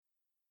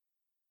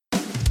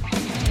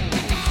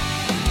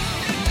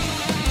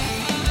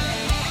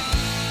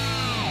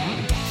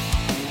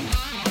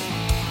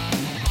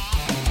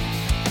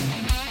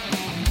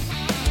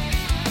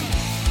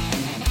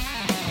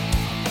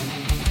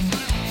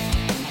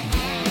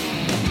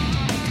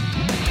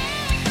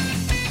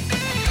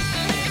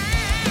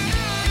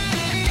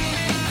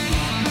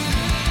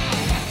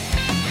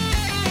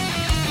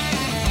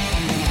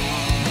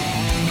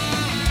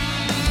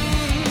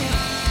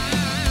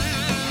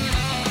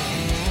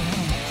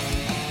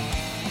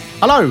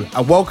Hello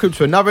and welcome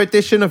to another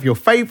edition of your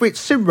favourite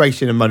sim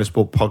racing and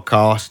motorsport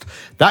podcast.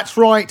 That's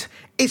right,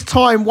 it's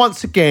time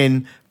once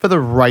again for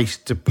the Race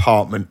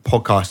Department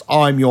podcast.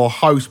 I'm your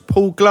host,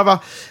 Paul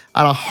Glover,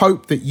 and I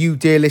hope that you,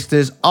 dear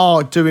listeners,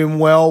 are doing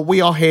well. We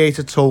are here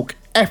to talk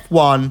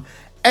F1,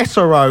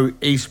 SRO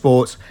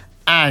esports,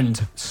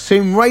 and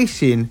sim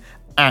racing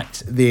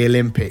at the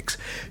Olympics.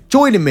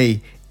 Joining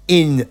me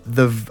in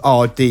the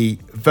RD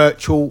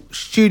virtual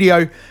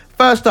studio,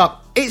 first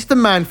up, it's the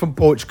man from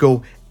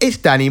Portugal. It's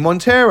Danny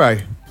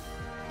Monteiro.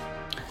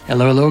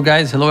 Hello,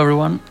 guys. Hello,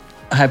 everyone.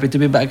 Happy to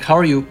be back. How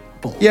are you,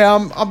 Paul?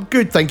 Yeah, I'm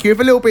good, thank you.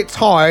 I'm a little bit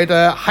tired.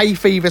 Hay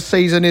fever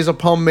season is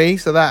upon me,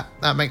 so that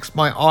makes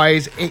my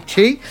eyes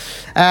itchy.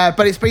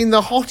 But it's been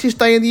the hottest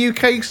day in the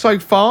UK so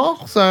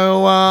far.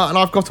 So and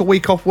I've got a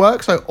week off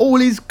work, so all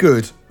is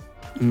good.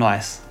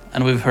 Nice.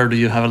 And we've heard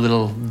you have a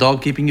little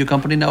dog keeping you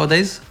company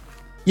nowadays.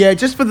 Yeah,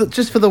 just for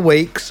the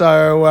week.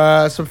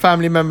 So some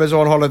family members are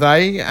on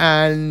holiday,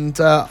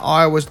 and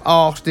I was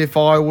asked if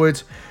I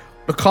would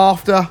look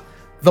after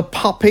the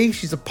puppy.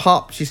 She's a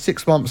pup. She's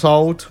 6 months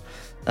old.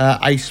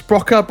 A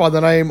Sprocker by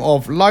the name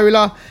of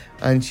Lola,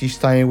 and she's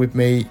staying with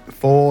me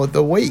for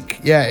the week.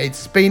 Yeah,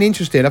 it's been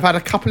interesting. I've had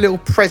a couple little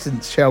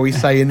presents, shall we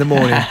say, in the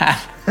morning.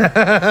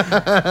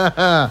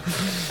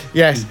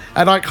 Yes,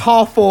 and like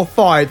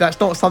 4:30, that's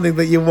not something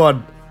that you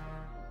want.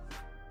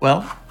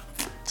 Well,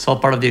 it's all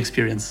part of the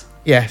experience.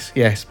 Yes,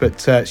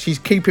 but she's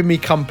keeping me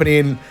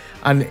company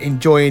and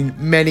enjoying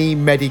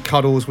many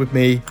cuddles with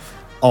me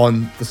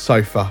on the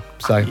sofa.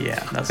 So yeah,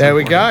 that's there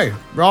important. We go.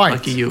 Right.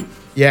 Lucky you.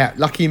 Yeah,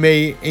 lucky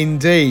me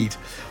indeed.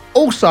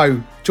 Also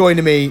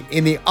joining me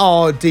in the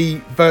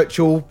RD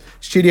virtual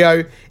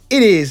studio,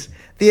 it is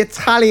the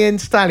Italian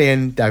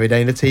stallion,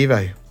 Davide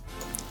Nativo.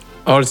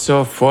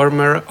 Also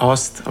former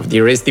host of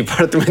the Race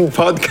Department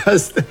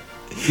podcast.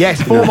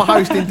 Yes, former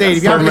host indeed.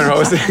 If you haven't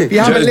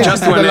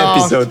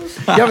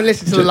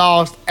listened to the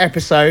last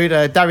episode,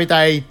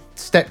 Davide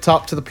stepped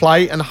up to the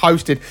plate and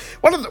hosted.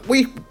 One of the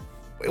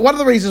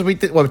reasons we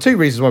did, well, two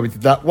reasons why we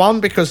did that. One,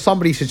 because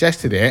somebody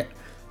suggested it.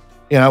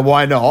 You know,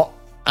 why not?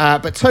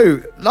 But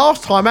two,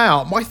 last time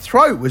out, my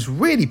throat was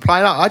really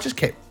playing up. I just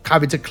kept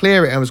having to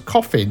clear it and was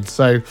coughing.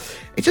 So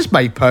it just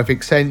made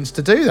perfect sense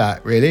to do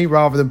that, really,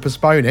 rather than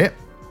postpone it.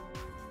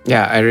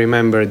 Yeah, I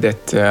remember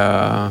that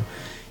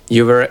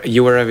you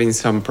were having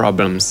some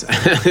problems.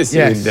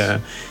 Yes.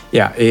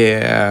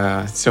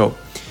 So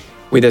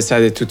we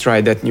decided to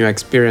try that new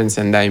experience,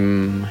 and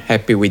I'm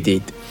happy we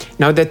did.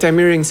 Now that I'm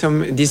hearing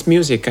this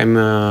music, I'm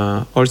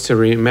also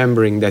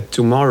remembering that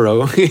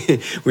tomorrow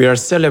we are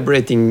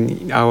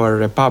celebrating our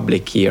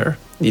republic here,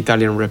 the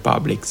Italian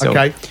Republic. So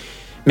okay.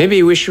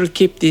 Maybe we should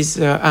keep this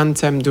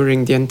anthem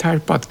during the entire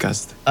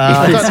podcast.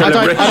 I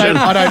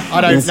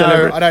don't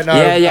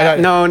know. Yeah.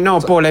 No,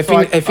 Paul. I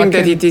think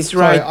that it is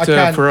right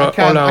for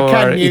all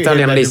our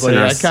Italian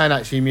listeners. I can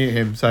actually mute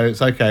him, so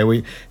it's okay.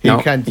 You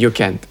can't.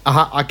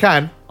 I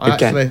can. I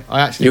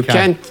actually You can.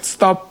 can't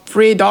stop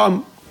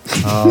freedom.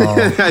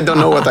 Oh. I don't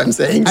know what I'm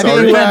saying. Have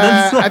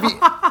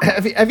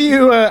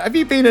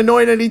you been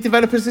annoying any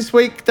developers this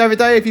week,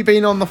 Davide? Have you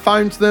been on the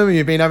phone to them? Have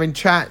you been having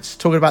chats,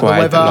 talking about the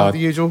weather, the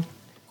usual?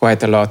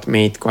 Quite a lot,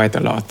 mate. Quite a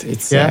lot.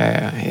 It's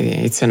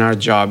it's an hard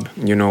job,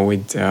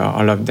 with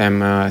all of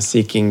them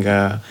seeking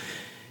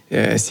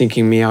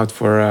me out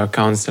for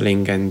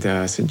counseling and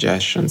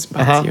suggestions.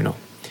 But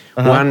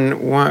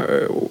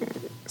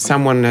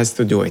someone has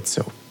to do it.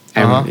 So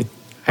I'm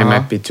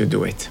happy to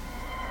do it.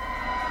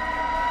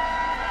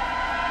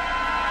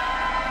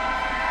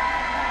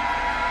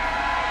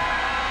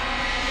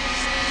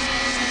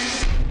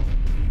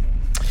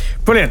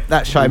 Brilliant,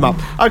 that showed up.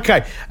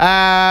 Okay,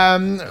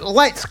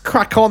 let's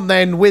crack on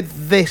then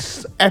with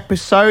this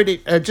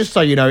episode. Just so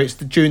you know, it's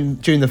the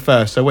June the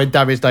 1st. So when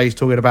David's Day is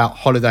talking about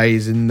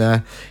holidays in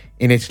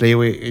Italy,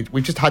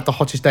 we just had the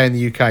hottest day in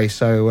the UK.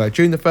 So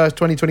June the 1st,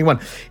 2021.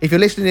 If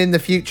you're listening in the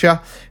future,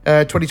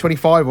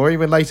 2025 or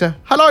even later,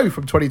 hello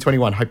from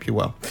 2021. Hope you're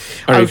well.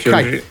 Or if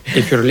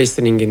you're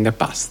listening in the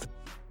past.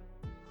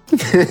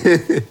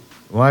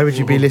 Why would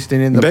you be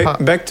listening in the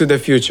past? Back to the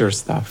future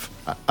stuff.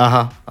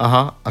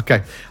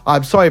 Okay.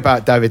 I'm sorry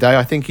about Davide.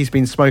 I think he's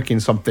been smoking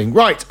something.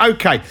 Right,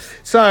 okay.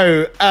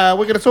 So we're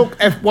going to talk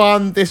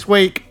F1 this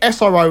week,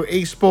 SRO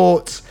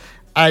esports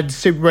and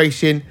sim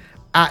racing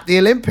at the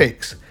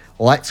Olympics.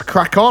 Let's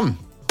crack on.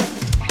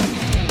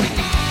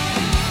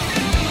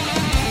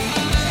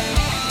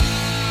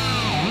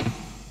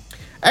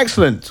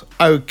 Excellent.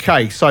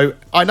 Okay, so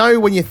I know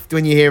when you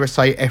hear us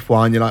say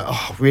F1, you're like,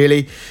 oh,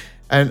 really?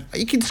 And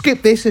you can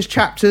skip this as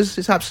chapters.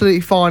 It's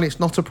absolutely fine. It's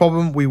not a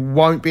problem. We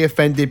won't be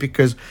offended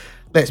because,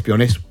 let's be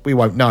honest, we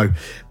won't know.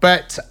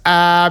 But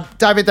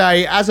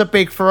Davide, as a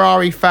big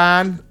Ferrari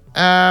fan,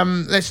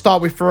 let's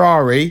start with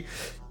Ferrari.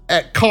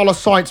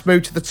 Carlos Sainz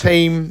moved to the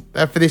team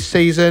for this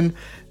season.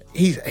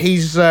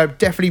 He's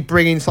definitely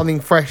bringing something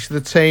fresh to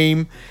the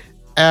team.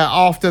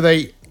 After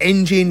the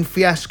engine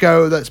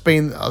fiasco that's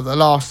been the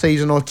last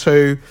season or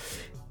two,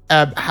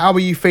 how are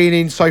you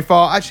feeling so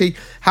far? Actually,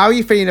 how are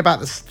you feeling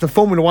about the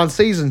Formula One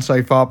season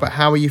so far? But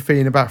how are you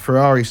feeling about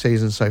Ferrari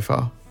season so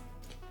far?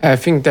 I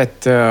think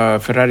that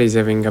Ferrari is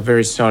having a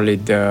very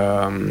solid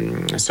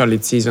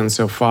season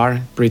so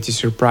far. Pretty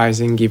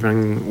surprising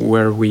given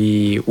where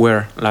we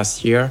were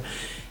last year.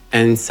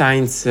 And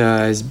Sainz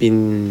has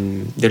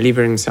been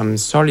delivering some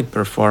solid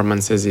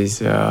performances.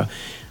 Is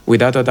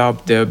without a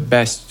doubt the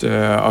best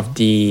of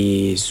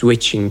the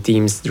switching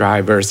teams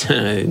drivers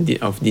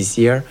of this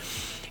year,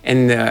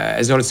 and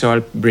has also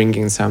helped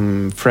bringing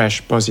some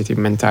fresh, positive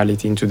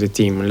mentality into the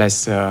team,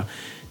 less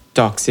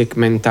toxic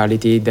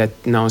mentality that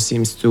now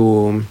seems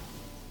to,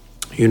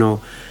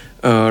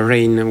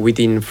 reign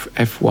within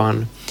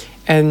F1.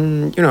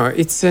 And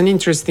it's an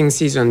interesting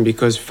season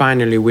because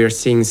finally we're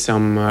seeing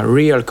some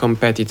real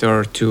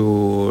competitor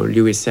to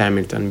Lewis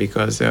Hamilton,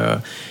 because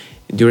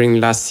during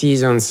last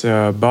seasons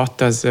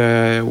Bottas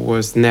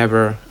was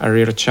never a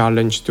real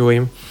challenge to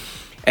him,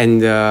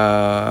 and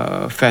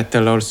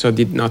Vettel also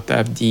did not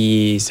have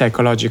the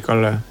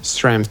psychological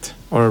strength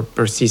or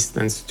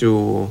persistence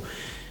to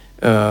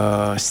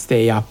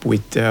stay up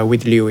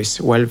with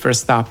Lewis. Well,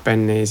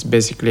 Verstappen is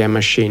basically a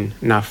machine;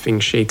 nothing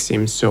shakes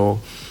him. So,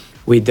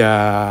 with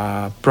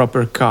a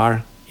proper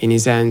car in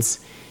his hands,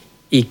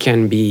 he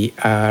can be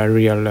a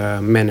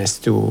real menace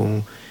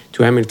to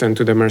Hamilton,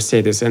 to the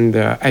Mercedes. And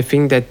I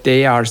think that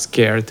they are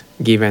scared,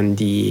 given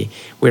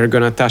we're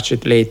going to touch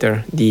it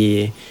later,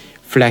 the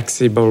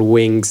flexible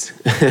wings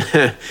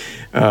gate.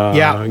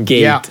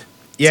 Yeah,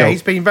 so,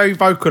 he's been very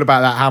vocal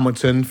about that,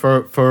 Hamilton,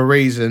 for a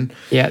reason.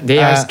 Yeah, they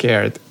are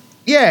scared.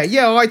 Yeah,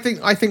 I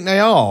think they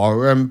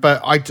are.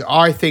 But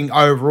I think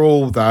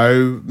overall,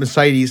 though,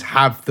 Mercedes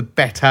have the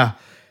better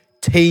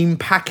team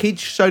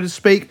package, so to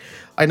speak.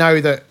 I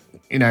know that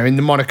in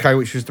the Monaco,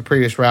 which was the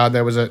previous round,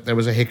 there was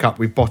a hiccup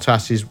with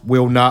Bottas's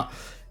wheel nut.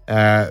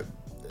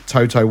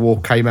 Toto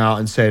Wolff came out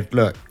and said,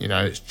 look,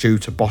 it's due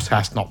to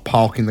Bottas not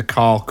parking the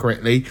car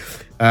correctly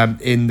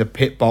in the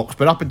pit box.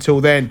 But up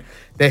until then,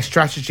 their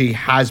strategy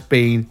has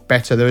been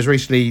better. There was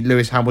recently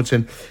Lewis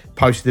Hamilton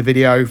posted a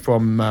video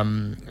from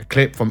a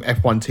clip from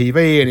F1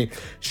 TV, and it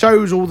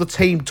shows all the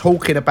team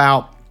talking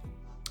about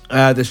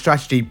the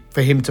strategy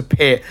for him to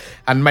pit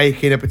and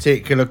making a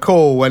particular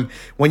call. And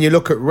when you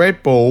look at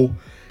Red Bull,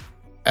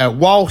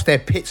 whilst their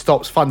pit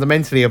stops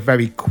fundamentally are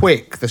very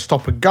quick, the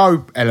stop and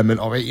go element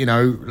of it,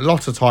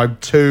 lots of time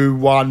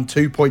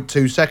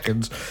 2.2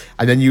 seconds,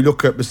 and then you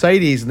look at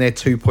Mercedes and they're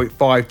 2.5,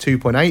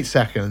 2.8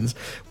 seconds,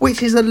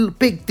 which is a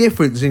big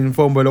difference in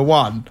Formula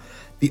One.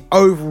 The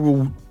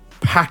overall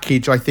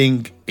package, I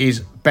think,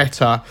 is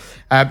better,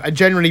 and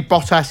generally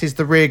Bottas is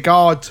the rear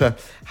guard to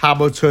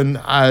Hamilton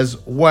as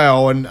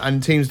well,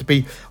 and seems to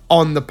be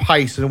on the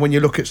pace. And when you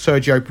look at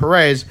Sergio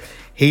Perez,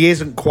 he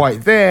isn't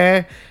quite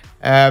there.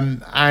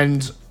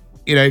 And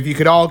if you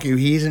could argue,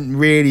 he isn't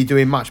really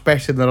doing much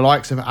better than the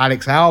likes of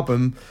Alex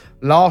Albon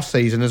last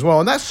season as well.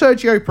 And that's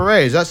Sergio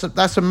Perez.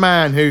 That's a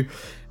man who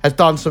has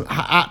done some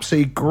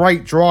absolutely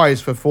great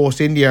drives for Force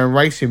India and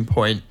Racing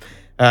Point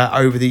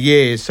over the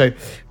years. So,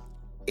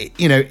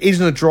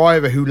 isn't a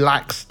driver who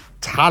lacks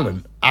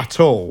talent at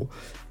all.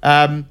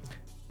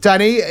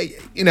 Danny,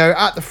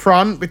 at the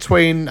front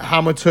between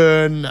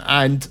Hamilton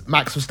and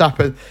Max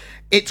Verstappen,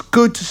 it's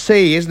good to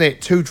see, isn't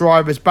it? Two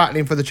drivers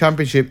battling for the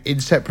championship in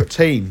separate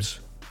teams.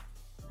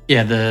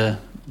 Yeah,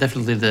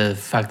 definitely the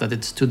fact that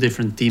it's two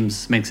different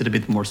teams makes it a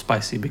bit more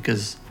spicy,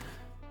 because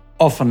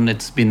often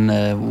it's been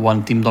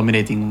one team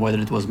dominating, whether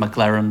it was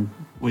McLaren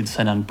with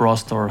Senna and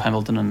Prost, or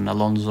Hamilton and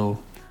Alonso,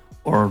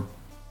 or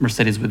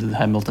Mercedes with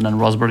Hamilton and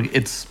Rosberg.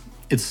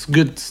 It's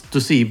good to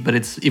see, but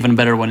it's even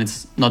better when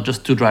it's not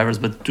just two drivers,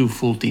 but two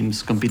full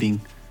teams competing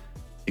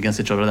against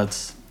each other.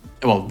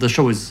 The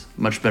show is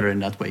much better in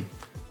that way.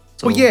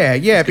 So, well,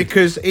 yeah,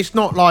 because it's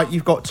not like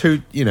you've got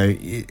two,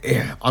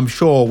 I'm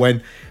sure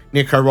when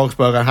Nico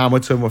Rosberg and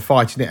Hamilton were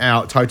fighting it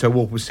out, Toto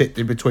Wolff was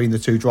sitting between the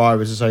two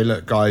drivers and say,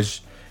 look,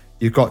 guys,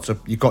 you've got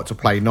to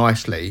play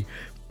nicely.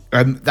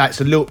 That's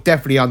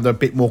definitely under a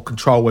bit more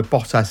control where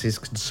Bottas is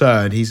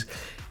concerned.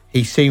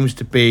 He seems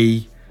to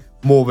be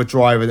more of a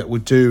driver that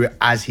would do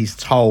as he's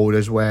told,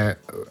 as where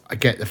I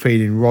get the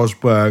feeling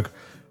Rosberg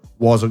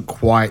wasn't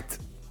quite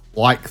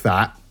like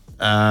that.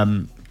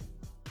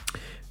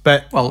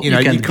 But you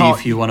can't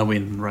if you want to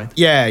win, right?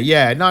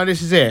 Yeah. No,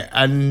 this is it.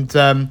 And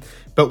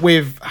but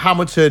with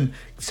Hamilton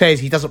says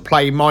he doesn't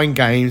play mind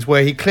games,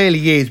 where he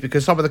clearly is,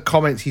 because some of the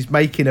comments he's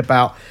making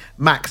about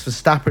Max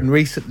Verstappen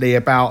recently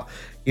about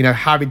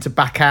having to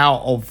back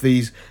out of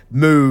these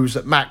moves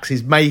that Max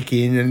is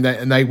making,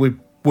 and they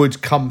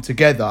would come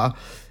together.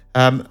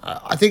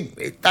 I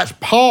think that's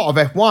part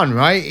of F1,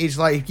 right? It's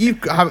like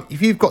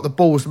if you've got the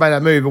balls to make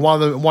that move and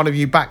one of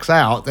you backs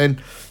out,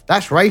 then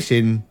that's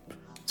racing.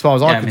 As far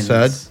as I'm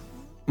concerned,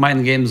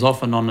 mind games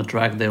often on the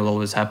track, they will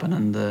always happen,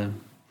 and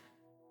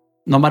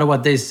no matter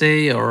what they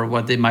say or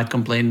what they might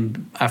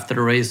complain after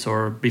the race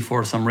or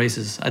before some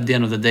races, at the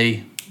end of the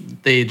day,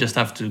 they just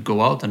have to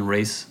go out and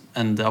race,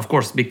 and of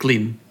course be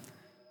clean.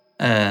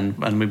 And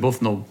we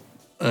both know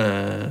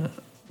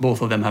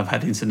both of them have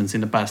had incidents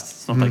in the past.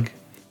 It's not like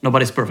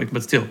nobody's perfect,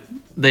 but still,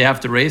 they have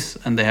to race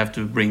and they have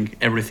to bring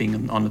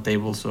everything on the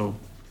table. So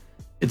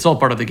it's all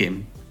part of the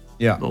game.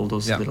 Yeah, all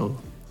those little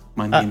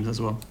mind games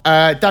as well.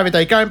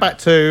 Davide, going back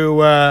to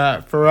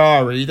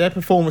Ferrari, their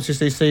performances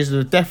this season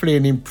are definitely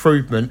an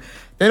improvement.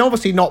 They're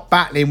obviously not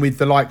battling with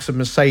the likes of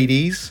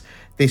Mercedes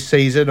this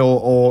season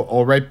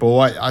or Red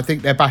Bull. I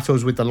think their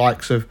battles with the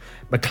likes of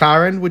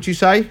McLaren, would you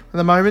say, at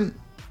the moment?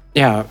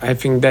 Yeah, I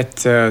think that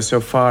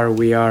so far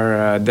we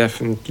are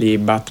definitely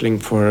battling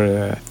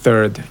for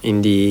third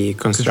in the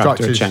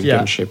Constructor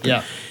Championship.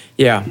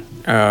 Yeah.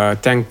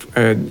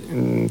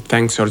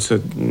 Thanks also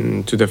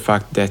to the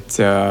fact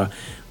that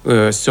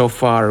so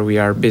far we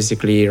are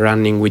basically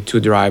running with two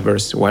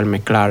drivers, while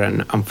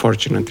McLaren,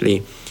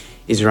 unfortunately,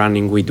 is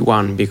running with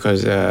one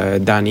because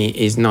Danny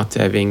is not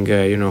having,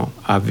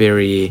 a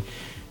very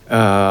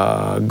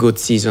good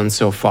season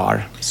so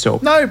far. So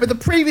no, but the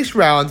previous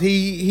round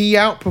he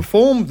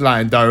outperformed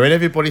Lando, and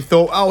everybody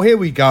thought, oh, here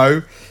we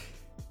go,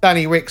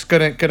 Danny Rick's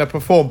gonna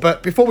perform.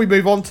 But before we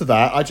move on to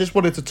that, I just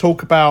wanted to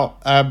talk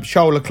about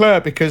Charles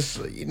Leclerc because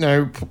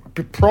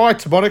prior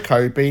to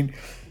Monaco being,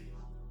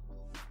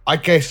 I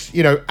guess,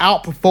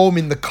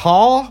 outperforming the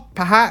car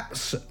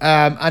perhaps,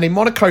 and in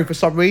Monaco for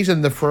some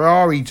reason the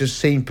Ferrari just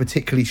seemed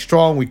particularly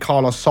strong with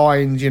Carlos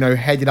Sainz,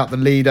 heading up the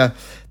leader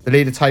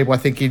table. I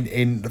think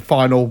in the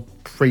final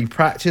free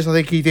practice, I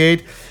think he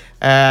did.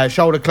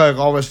 Charles Leclerc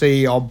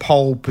obviously on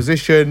pole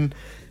position.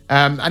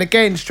 And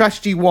again,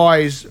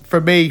 strategy-wise, for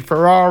me,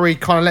 Ferrari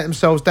kind of let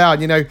themselves down.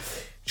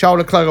 Charles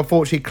Leclerc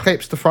unfortunately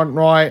clips the front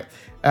right,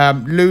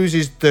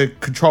 loses the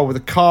control of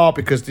the car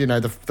because,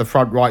 the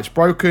front right's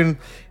broken.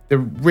 The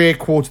rear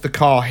quarter of the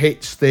car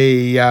hits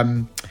the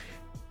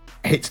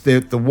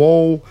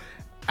wall,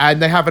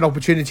 and they have an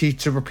opportunity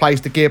to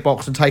replace the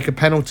gearbox and take a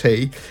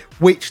penalty,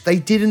 which they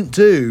didn't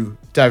do,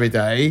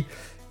 Davide.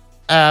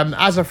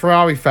 As a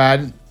Ferrari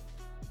fan,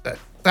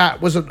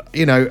 that was a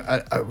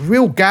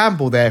real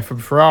gamble there from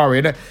Ferrari.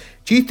 And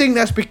do you think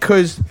that's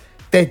because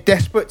they're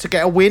desperate to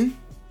get a win?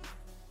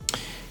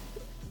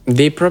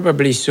 They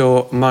probably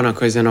saw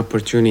Monaco as an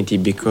opportunity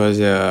because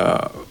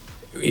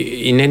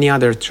in any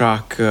other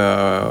track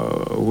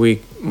we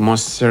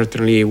most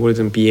certainly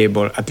wouldn't be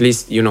able, at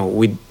least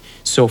with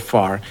so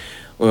far,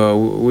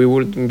 we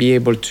wouldn't be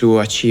able to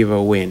achieve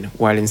a win.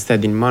 While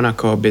instead in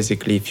Monaco,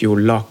 basically, if you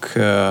lock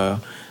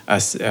a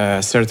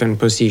certain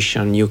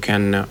position, you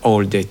can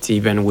hold it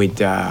even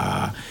with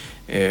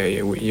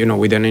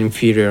with an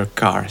inferior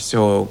car.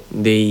 So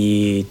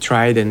they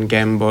tried and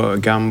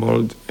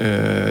gambled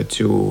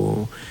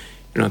to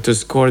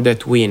score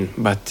that win,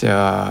 but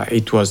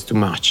it was too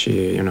much.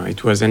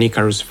 It was an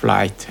Icarus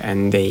flight,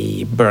 and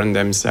they burned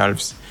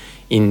themselves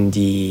in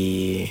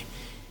the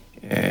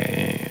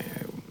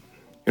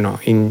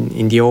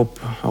in the hope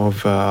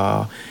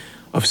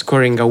of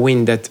scoring a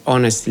win that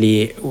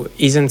honestly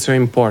isn't so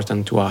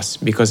important to us,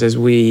 because as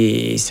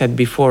we said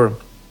before,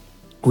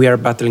 we are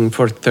battling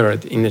for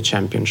third in the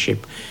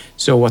championship.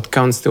 So what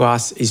counts to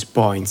us is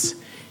points,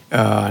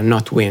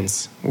 not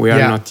wins. We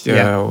are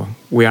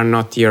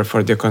not here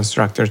for the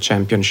Constructor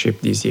Championship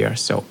this year.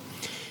 So.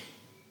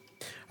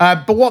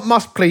 But what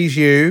must please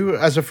you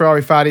as a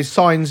Ferrari fan is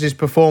Sainz's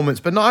performance.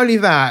 But not only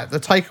that, the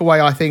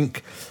takeaway I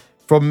think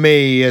from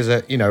me as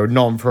a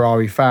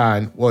non-Ferrari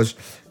fan was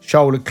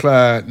Charles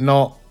Leclerc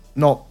not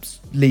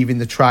leaving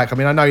the track. I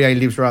mean, I know he only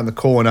lives around the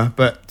corner,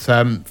 but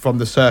from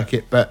the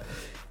circuit, but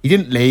he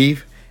didn't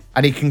leave,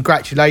 and he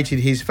congratulated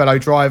his fellow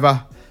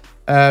driver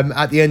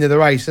at the end of the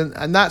race,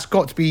 and that's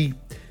got to be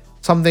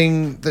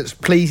something that's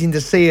pleasing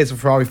to see as a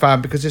Ferrari fan,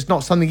 because it's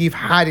not something you've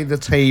had in the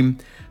team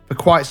for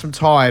quite some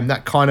time.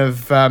 That kind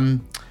of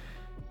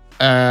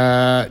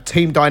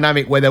team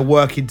dynamic where they're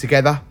working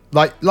together,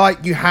 like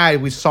you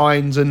had with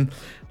Sainz and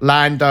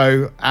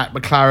Lando at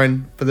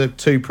McLaren for the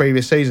two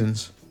previous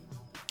seasons.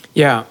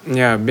 Yeah.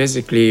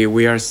 Basically,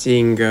 we are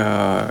seeing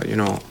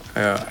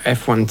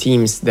F1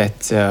 teams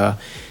that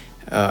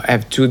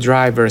have two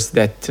drivers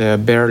that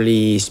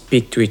barely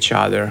speak to each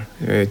other.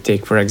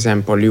 Take for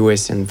example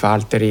Lewis and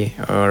Valtteri,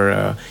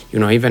 or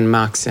even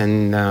Max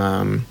and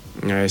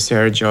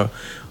Sergio,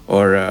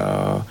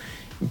 or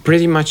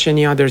pretty much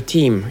any other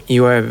team.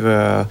 You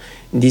have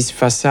this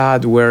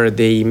facade where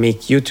they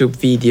make YouTube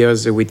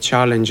videos with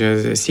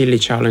challenges, silly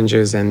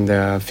challenges and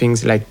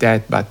things like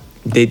that, but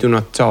they do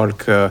not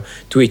talk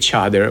to each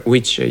other,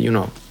 which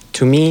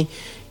to me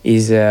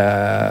is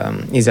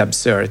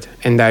absurd.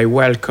 And I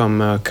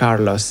welcome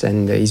Carlos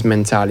and his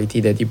mentality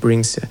that he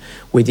brings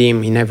with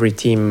him in every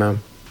team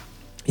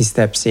he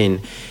steps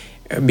in,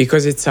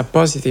 because it's a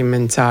positive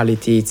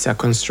mentality, it's a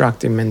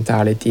constructive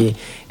mentality,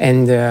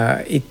 and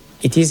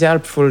it is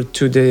helpful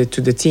to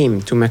the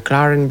team, to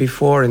McLaren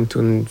before and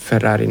to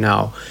Ferrari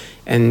now.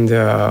 And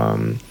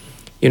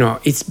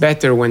it's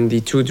better when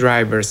the two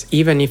drivers,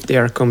 even if they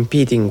are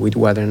competing with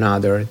one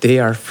another, they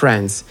are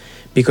friends,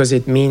 because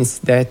it means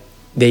that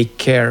they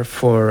care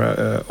for,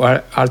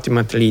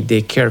 ultimately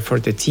they care for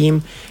the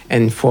team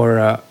and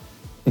for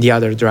the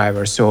other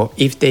driver. So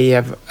if they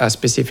have a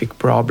specific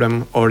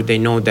problem, or they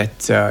know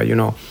that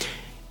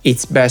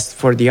it's best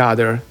for the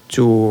other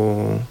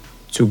to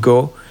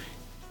go,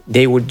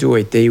 they would do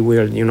it. They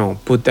will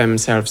put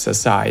themselves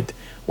aside.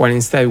 while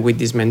instead with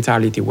this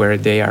mentality where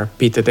they are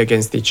pitted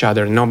against each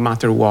other no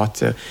matter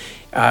what,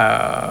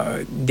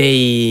 the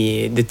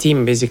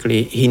team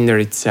basically hinder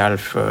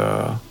itself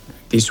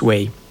this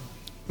way.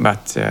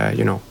 But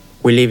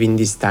we live in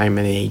this time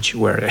and age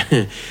where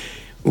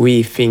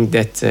we think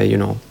that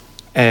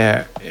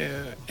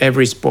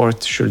every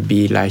sport should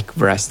be like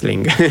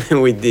wrestling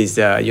with these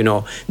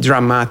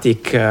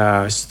dramatic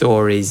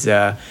stories.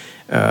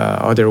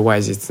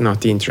 Otherwise, it's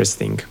not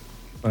interesting.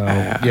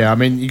 I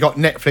mean, you got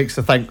Netflix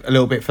to thank a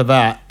little bit for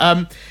that.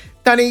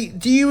 Danny,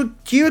 do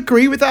you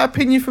agree with that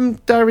opinion from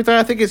Davide?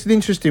 I think it's an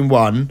interesting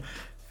one.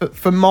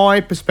 From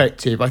my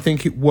perspective, I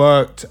think it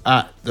worked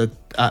at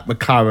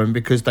McLaren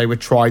because they were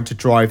trying to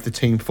drive the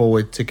team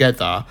forward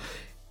together.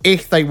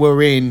 If they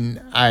were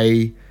in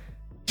a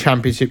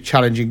championship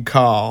challenging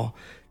car,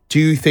 do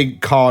you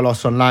think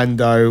Carlos and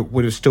Lando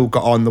would have still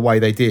got on the way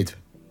they did?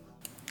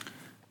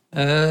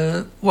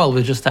 Well,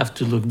 we just have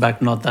to look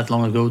back not that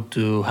long ago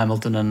to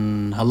Hamilton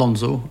and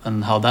Alonso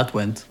and how that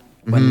went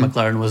when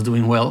McLaren was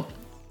doing well.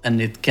 And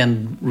it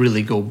can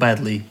really go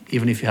badly,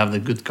 even if you have the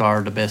good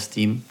car, the best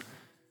team.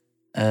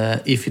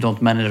 If you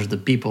don't manage the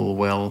people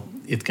well,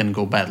 it can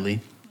go badly.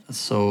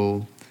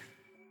 So,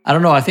 I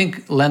don't know. I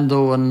think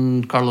Lando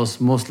and Carlos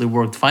mostly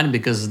worked fine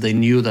because they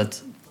knew that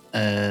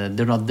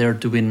they're not there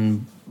to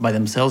win by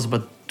themselves,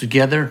 but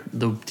together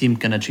the team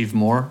can achieve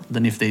more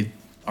than if they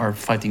are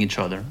fighting each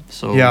other.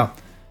 So, yeah.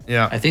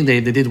 I think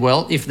they did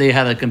well. If they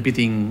had a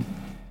competing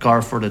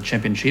car for the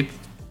championship,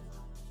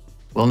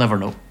 we'll never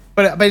know.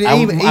 But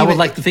I would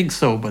like to think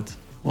so, but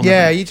we'll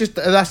never know.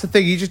 That's the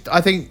thing.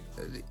 I think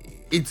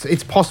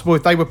it's possible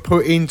if they were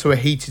put into a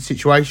heated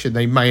situation,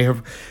 they may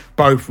have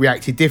both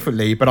reacted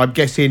differently. But I'm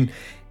guessing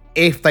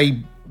if they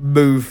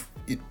move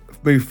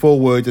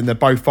forward and they're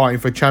both fighting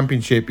for a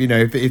championship,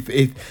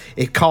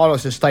 if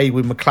Carlos had stayed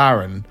with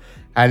McLaren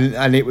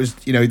and it was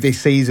this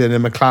season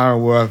and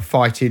McLaren were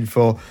fighting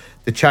for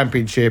the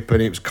championship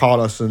and it was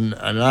Carlos and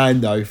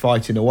Lando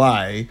fighting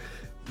away,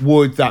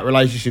 would that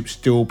relationship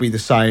still be the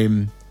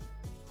same?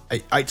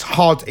 It's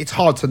hard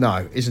to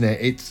know, isn't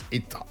it?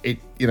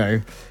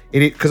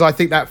 Because I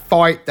think that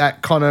fight,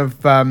 that kind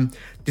of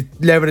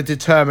level of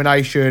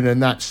determination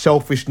and that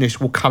selfishness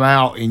will come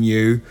out in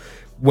you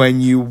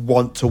when you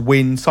want to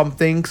win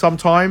something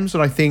sometimes.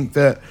 And I think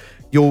that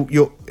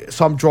you'll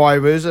some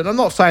drivers, and I'm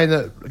not saying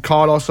that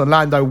Carlos and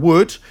Lando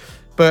would,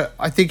 but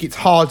I think it's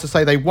hard to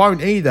say they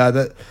won't either,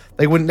 that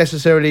they wouldn't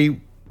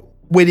necessarily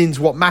winning's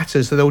what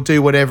matters, so they'll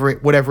do whatever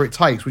it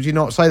takes. Would you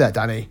not say that,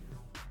 Danny?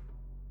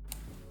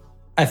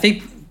 I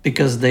think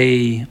because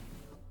they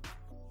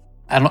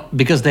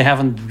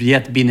haven't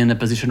yet been in a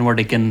position where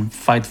they can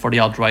fight for the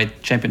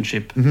outright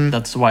championship.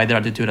 That's why their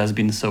attitude has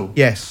been so.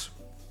 Yes.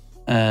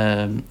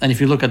 And if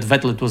you look at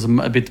Vettel, it was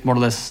a bit more or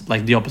less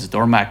like the opposite,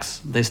 or Max.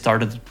 They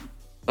started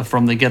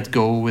from the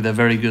get-go with a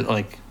very good,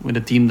 with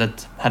a team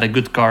that had a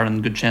good car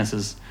and good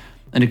chances.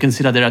 And you can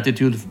see that their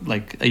attitude,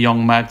 like a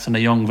young Max and a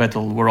young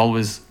Vettel, were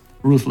always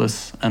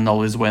ruthless and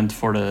always went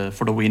for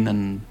the win,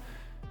 and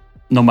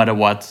no matter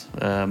what,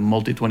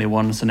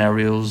 multi-21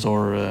 scenarios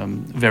or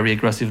very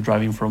aggressive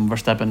driving from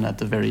Verstappen at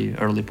a very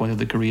early point of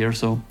the career.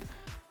 So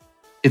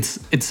it's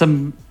a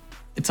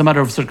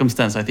matter of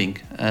circumstance, I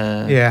think.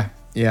 Yeah.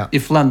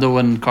 If Lando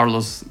and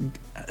Carlos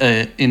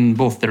in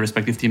both their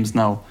respective teams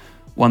now,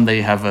 one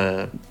day have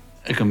a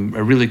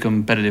really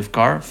competitive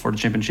car for the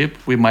championship,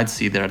 we might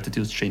see their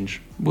attitudes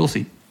change. We'll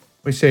see.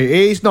 We see.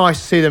 It is nice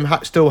to see them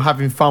still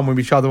having fun with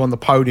each other on the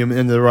podium at the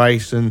end of the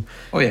race and,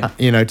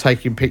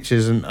 taking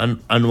pictures and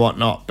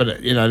whatnot. But,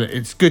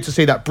 it's good to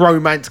see that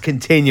bromance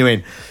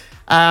continuing.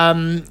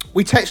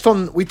 We touched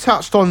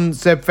on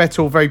Seb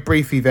Vettel very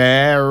briefly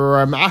there.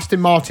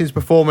 Aston Martin's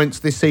performance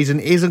this season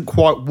isn't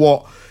quite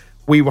what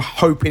we were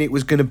hoping it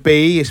was going to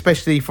be,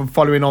 especially from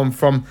following on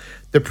from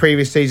the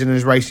previous season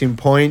as Racing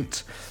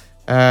Point.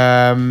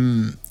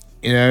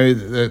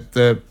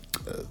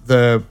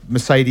 The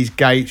Mercedes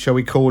gate, shall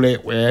we call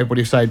it, where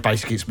everybody said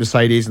basically it's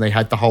Mercedes, and they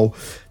had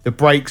the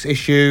brakes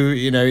issue.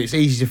 It's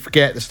easy to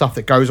forget the stuff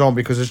that goes on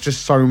because there's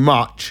just so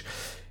much.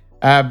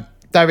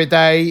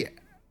 Davide,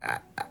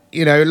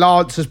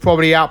 Lance has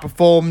probably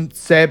outperformed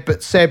Seb,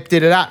 but Seb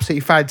did an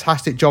absolutely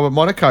fantastic job at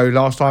Monaco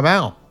last time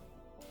out.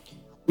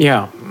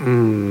 Yeah,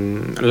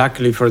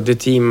 luckily for the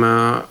team,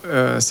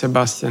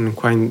 Sebastian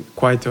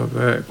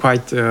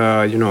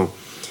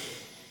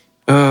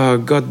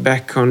got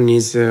back on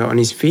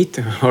his feet,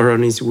 or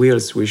on his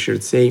wheels, we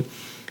should say,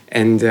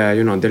 and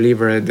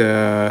delivered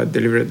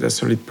a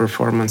solid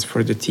performance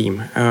for the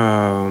team.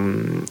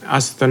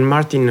 Aston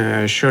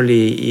Martin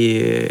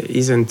surely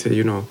isn't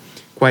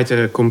quite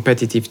a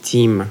competitive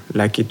team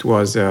like it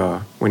was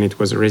when it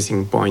was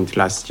Racing Point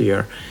last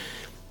year.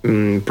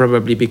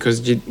 Probably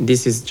because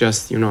this is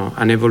just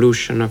an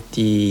evolution of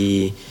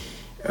the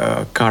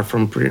car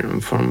from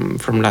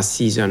last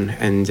season,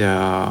 and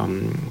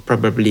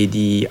probably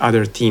the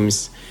other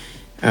teams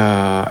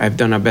have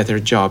done a better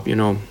job,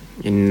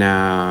 in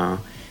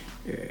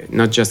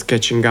not just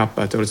catching up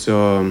but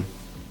also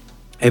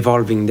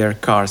evolving their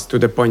cars to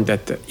the point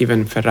that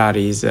even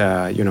Ferrari is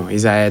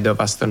ahead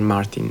of Aston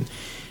Martin.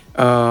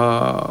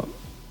 The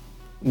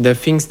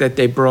things that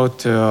they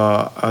brought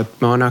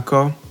at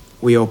Monaco,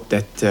 we hope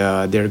that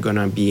they're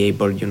gonna be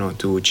able,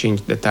 to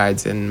change the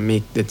tides and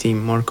make the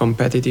team more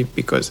competitive,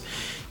 because,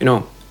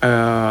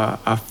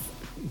 a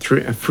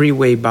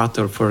freeway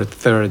battle for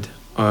third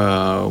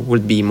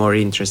would be more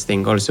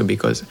interesting. Also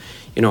because,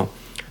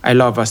 I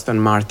love Aston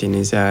Martin.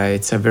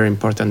 It's a very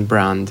important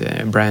brand,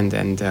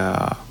 and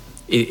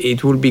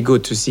it will be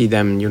good to see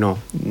them,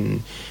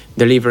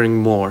 delivering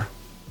more.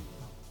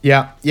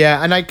 Yeah,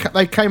 and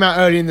they came out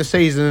early in the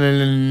season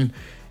and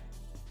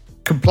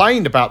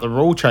complained about the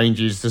rule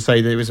changes to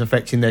say that it was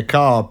affecting their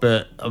car,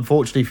 but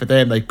unfortunately for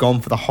them, they've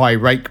gone for the high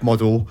rake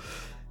model,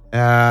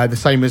 the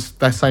same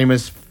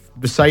as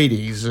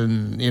Mercedes,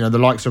 and the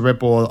likes of Red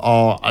Bull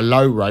are a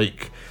low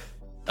rake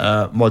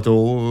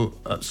model.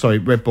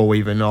 Red Bull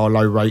even are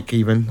low rake.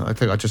 Even I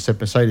think I just said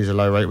Mercedes are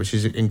low rake, which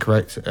is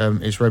incorrect.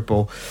 It's Red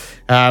Bull,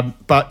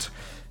 but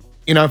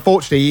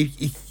unfortunately,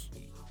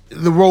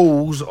 the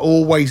rules are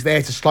always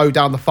there to slow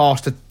down the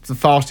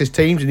fastest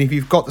teams, and if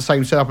you've got the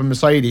same setup in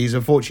Mercedes,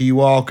 unfortunately, you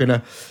are going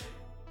to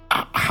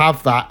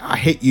have that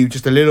hit you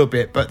just a little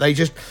bit. But they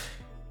just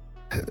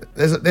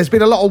there's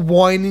been a lot of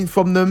whining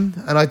from them,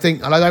 and I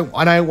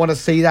don't want to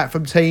see that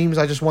from teams.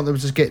 I just want them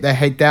to just get their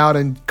head down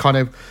and kind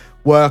of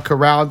work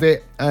around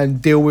it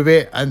and deal with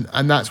it,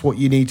 and that's what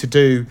you need to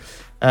do.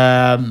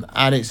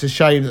 And it's a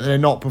shame that they're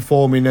not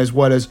performing as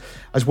well as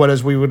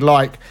we would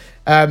like.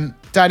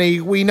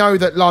 Danny, we know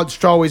that Lance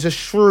Stroll is a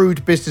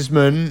shrewd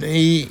businessman.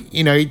 He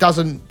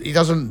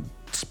doesn't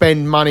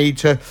spend money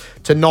to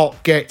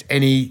not get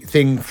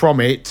anything from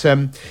it.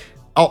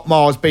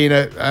 Otmar's been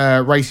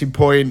at Racing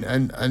Point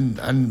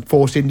and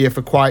Force India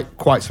for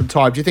quite some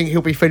time. Do you think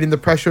he'll be feeling the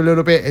pressure a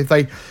little bit if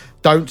they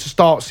don't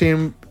start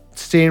seeing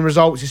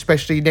results,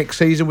 especially next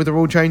season with the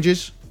rule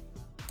changes?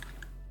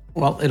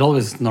 Well, it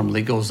always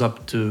normally goes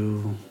up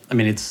to. I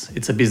mean,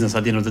 it's a business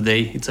at the end of the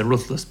day. It's a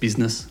ruthless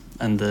business,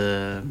 and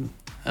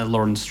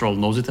Lawrence Stroll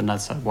knows it, and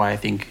that's why I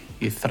think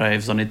he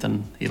thrives on it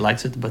and he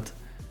likes it. But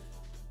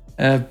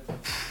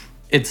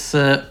it's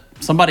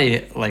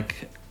somebody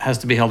has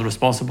to be held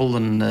responsible,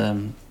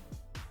 and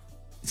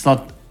it's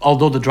not.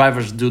 Although the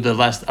drivers are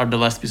the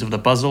last piece of the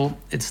puzzle,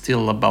 it's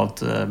still about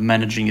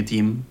managing a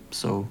team.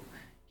 So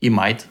he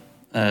might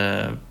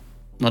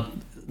not.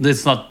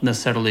 It's not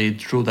necessarily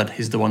true that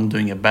he's the one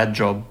doing a bad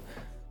job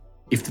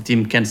if the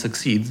team can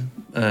succeed,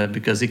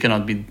 because he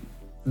cannot be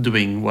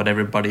doing what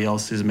everybody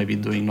else is maybe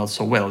doing not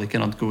so well. He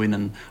cannot go in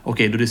and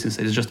do this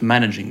instead. It's just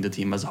managing the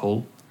team as a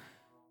whole.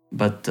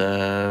 But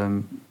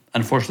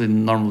unfortunately,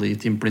 normally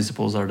team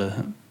principals are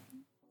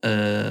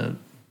the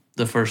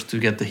first to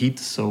get the heat.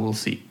 So we'll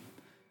see.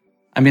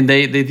 I mean,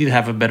 they did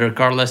have a better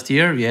car last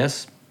year.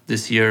 Yes,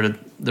 this year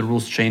the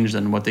rules changed,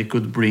 and what they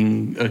could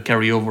bring,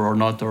 carry over or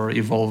not, or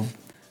evolve,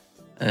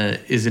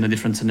 is in a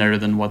different scenario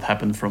than what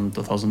happened from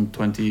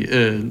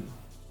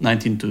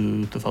 2019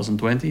 to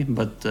 2020.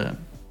 But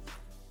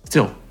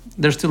still,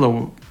 there's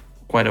still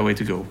quite a way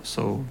to go.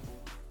 So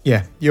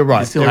yeah, you're right.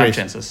 They still have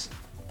chances.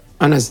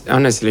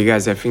 Honestly,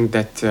 guys, I think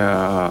that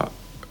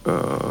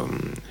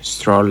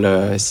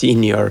Stroll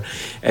Senior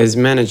has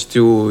managed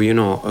to,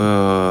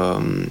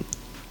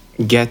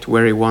 get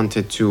where he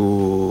wanted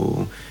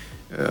to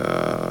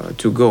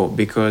go,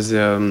 because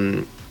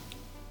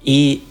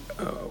he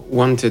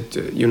wanted,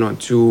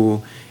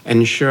 to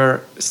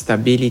ensure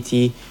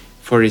stability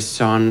for his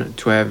son,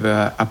 to have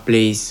a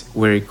place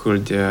where he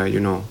could,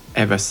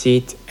 have a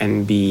seat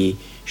and be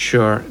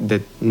sure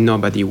that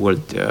nobody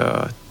would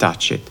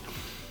touch it,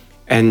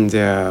 and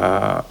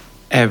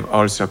have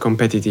also a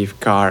competitive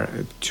car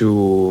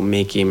to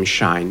make him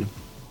shine.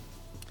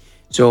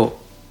 So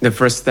the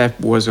first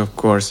step was, of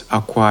course,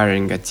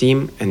 acquiring a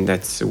team, and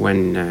that's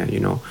when,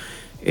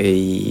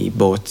 he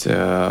bought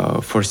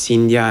Force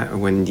India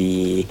when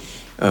the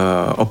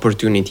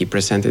opportunity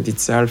presented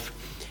itself,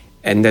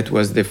 and that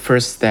was the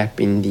first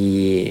step in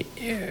this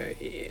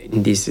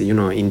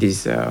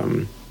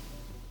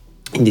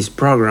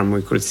program,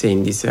 we could say,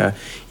 in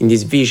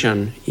this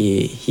vision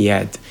he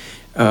had.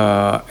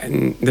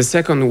 And the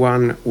second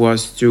one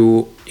was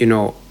to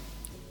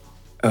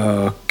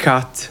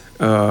cut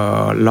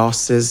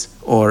losses,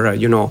 or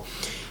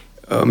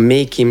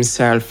make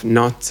himself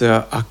not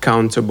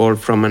accountable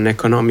from an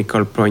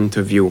economical point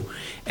of view.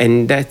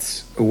 And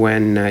that's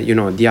when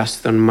the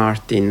Aston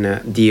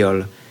Martin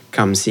deal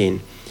comes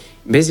in.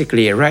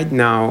 Basically, right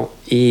now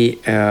he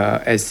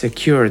has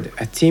secured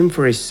a team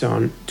for his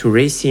son to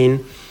race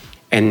in,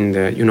 and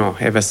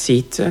have a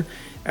seat,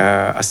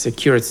 a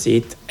secured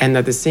seat, and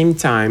at the same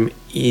time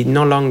he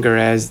no longer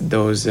has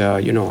those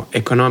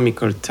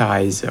economical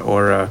ties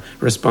or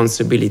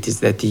responsibilities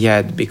that he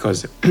had,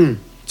 because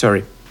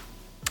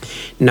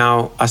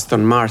now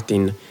Aston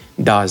Martin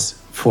does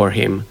for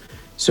him.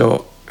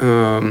 So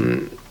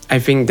I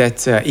think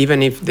that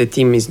even if the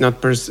team is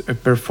not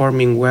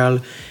performing well,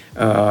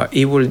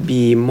 he will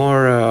be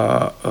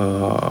more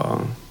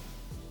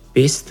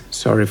pissed,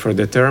 sorry for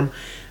the term,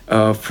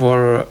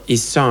 for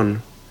his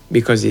son,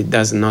 because he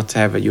does not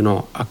have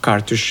a car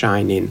to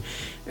shine in.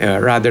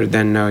 rather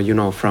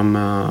than from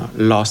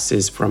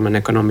losses from an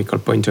economical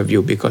point of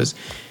view, because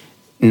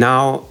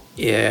now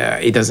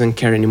he doesn't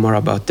care anymore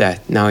about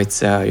that. Now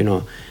it's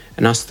an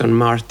Aston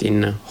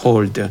Martin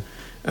hold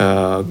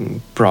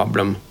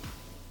problem.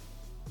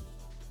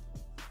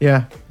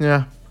 Yeah,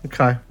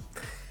 okay.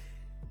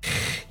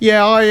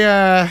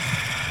 Yeah,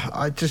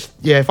 I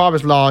just, if I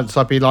was Lance,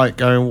 I'd be like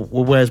going,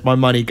 well, where's my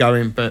money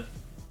going? But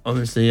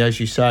obviously, as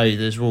you say,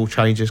 there's rule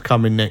changes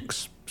coming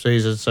next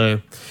season,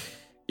 so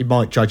he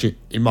might judge it.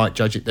 He might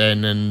judge it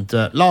then. And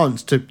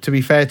Lance, to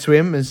be fair to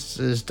him,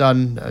 has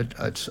done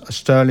a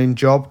sterling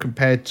job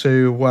compared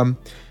to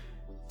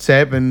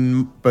Seb.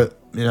 But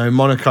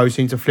Monaco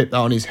seemed to flip that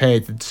on his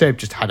head. And Seb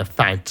just had a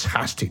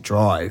fantastic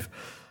drive.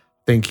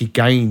 I think he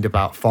gained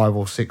about 5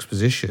 or 6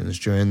 positions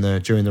during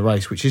the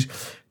race, which is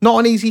not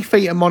an easy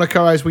feat at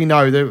Monaco, as we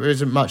know. There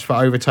isn't much for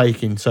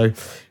overtaking, so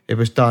it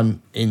was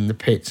done in the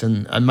pits,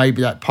 and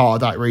maybe that part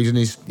of that reason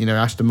is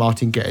Aston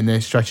Martin getting their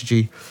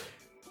strategy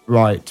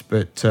right.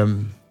 But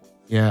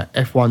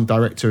F1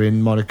 director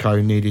in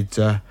Monaco needed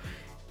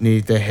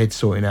their head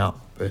sorting out.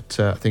 But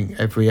I think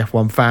every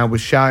F1 fan was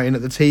shouting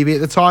at the TV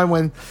at the time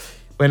when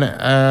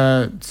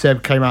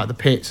Seb came out of the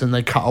pits and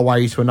they cut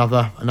away to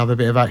another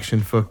bit of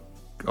action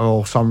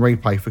or some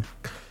replay for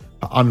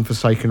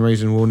unforsaken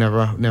reason we'll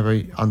never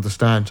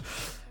understand.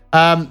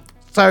 So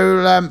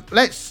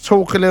let's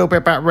talk a little bit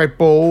about Red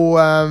Bull.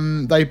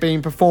 They've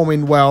been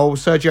performing well.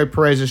 Sergio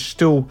Perez is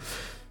still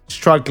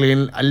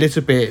struggling a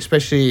little bit,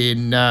 especially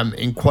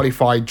in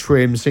qualified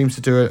trim. Seems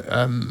to do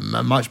a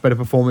much better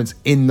performance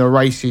in the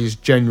races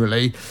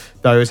generally,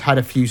 though has had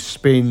a few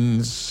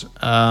spins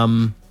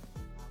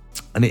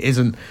and it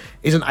isn't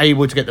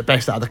able to get the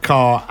best out of the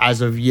car as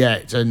of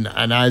yet. And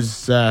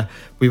as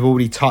we've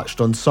already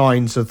touched on,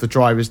 signs of the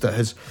drivers that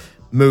has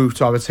moved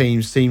to other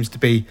teams seems to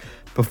be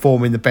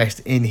performing the best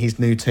in his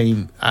new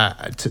team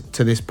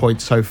to this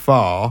point so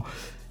far.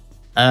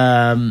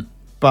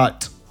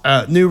 But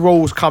new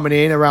rules coming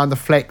in around the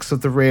flex of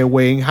the rear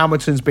wing.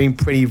 Hamilton's been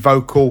pretty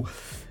vocal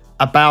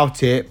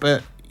about it,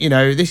 but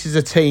this is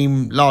a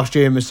team last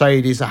year,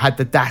 Mercedes, that had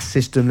the DAS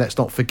system, let's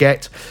not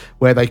forget,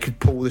 where they could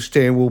pull the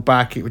steering wheel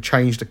back. It would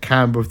change the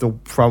camber of the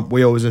front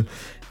wheels and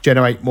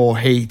generate more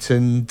heat.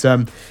 And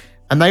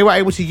they were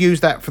able to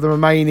use that for the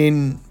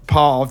remaining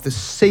part of the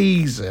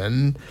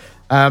season.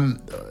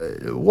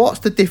 What's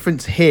the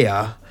difference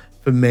here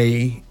for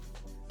me?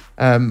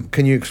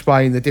 Can you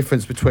explain the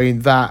difference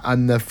between that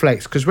and the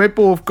flex? Because Red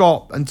Bull have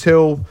got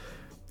until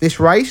this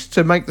race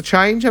to make the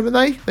change, haven't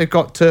they? They've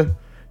got to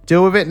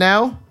deal with it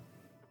now.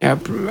 Yeah,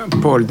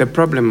 Paul. The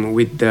problem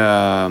with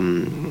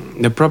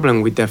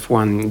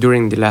F1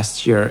 during the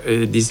last year,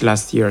 these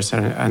last years,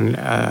 and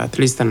at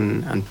least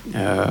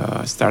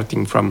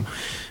starting from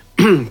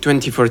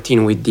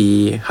 2014 with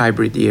the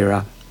hybrid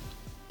era,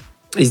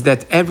 is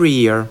that every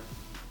year,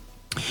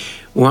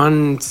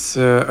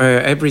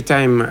 every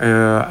time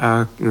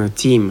a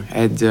team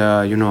had,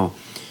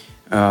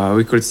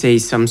 we could say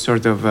some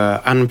sort of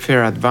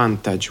unfair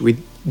advantage, we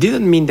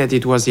didn't mean that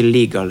it was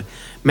illegal.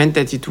 Meant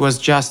that it was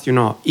just,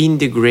 in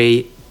the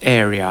grey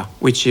area,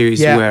 which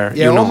is where,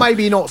 or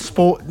maybe not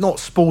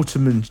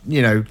sportsman,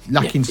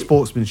 lacking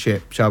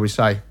sportsmanship, shall we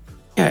say?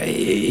 Yeah,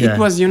 it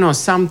was,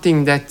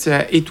 something that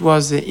it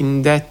was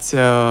in that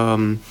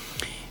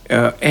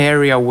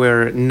area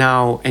where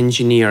now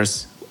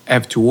engineers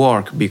have to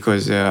work,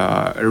 because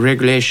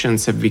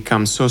regulations have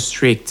become so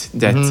strict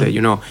that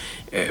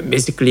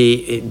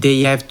basically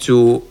they have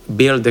to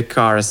build the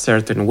car a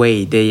certain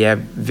way. They have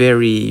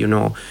very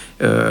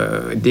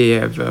they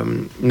have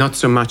not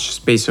so much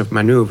space of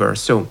maneuver.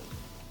 So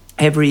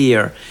every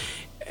year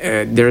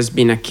there's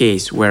been a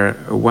case where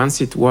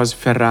once it was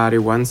Ferrari,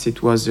 once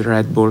it was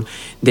Red Bull,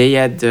 they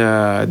had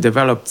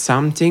developed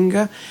something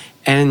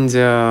and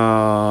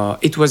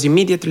it was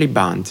immediately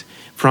banned.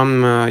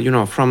 From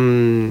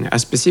a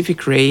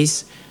specific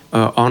race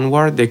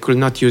onward, they could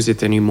not use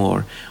it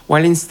anymore.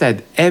 While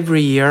instead,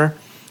 every year,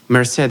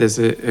 Mercedes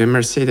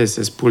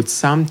has pulled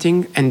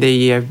something, and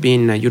they have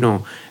been,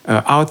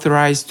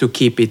 authorized to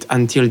keep it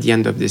until the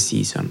end of the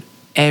season.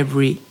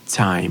 Every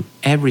time.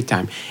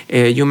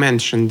 You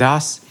mentioned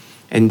DAS,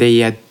 and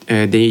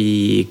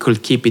they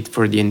could keep it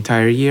for the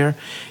entire year.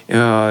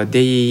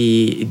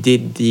 They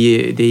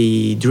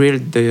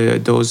drilled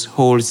those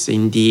holes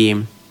in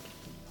the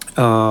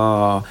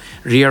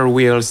rear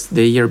wheels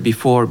the year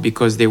before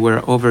because they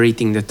were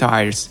overheating the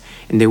tires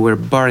and they were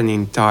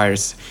burning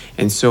tires,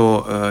 and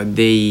so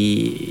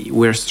they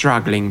were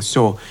struggling.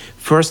 So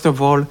first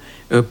of all,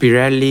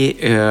 Pirelli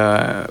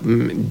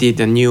did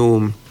a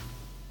new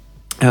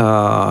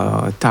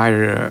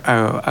tire,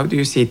 how do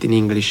you say it in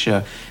English,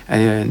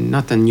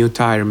 not a new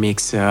tire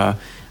mix,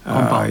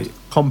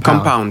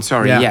 compound,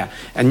 sorry, a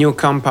new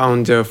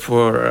compound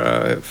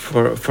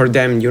for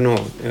them,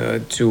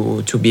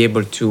 to be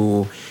able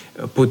to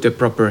put the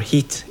proper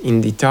heat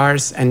in the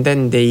tires, and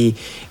then they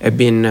have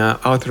been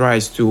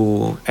authorized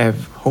to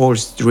have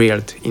holes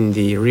drilled in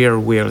the rear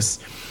wheels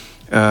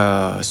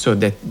so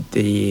that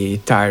the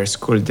tires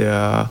could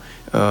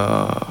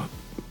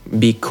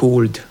be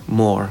cooled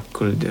more,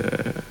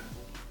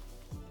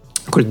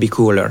 could be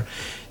cooler.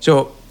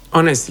 So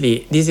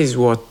honestly, this is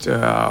what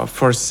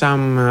for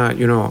some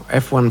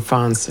F1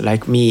 fans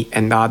like me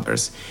and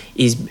others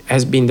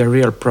has been the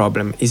real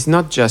problem. It's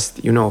not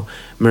just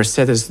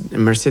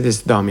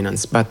Mercedes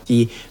dominance, but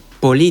the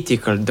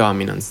political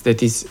dominance.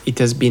 It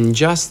has been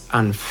just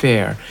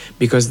unfair,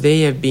 because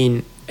they have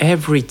been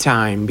every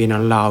time been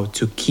allowed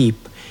to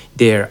keep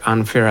their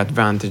unfair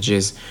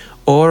advantages,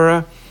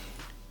 or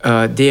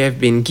they have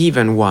been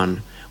given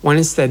one, when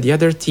instead the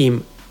other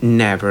team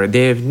never.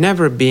 They have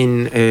never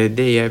been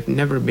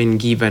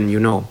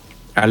given,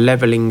 a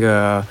leveling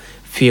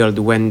field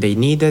when they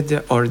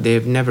needed, or they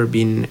have never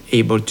been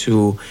able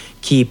to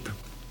keep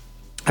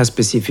a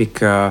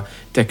specific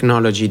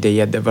technology they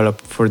had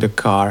developed for the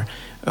car,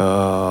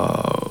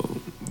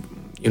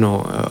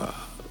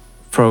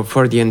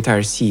 for the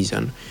entire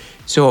season.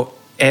 So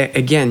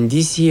again,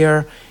 this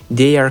year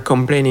they are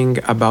complaining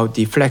about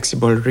the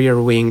flexible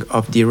rear wing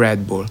of the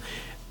Red Bull,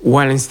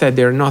 while instead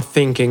they're not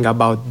thinking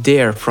about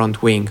their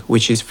front wing,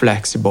 which is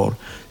flexible.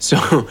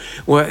 So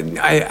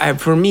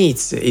for me,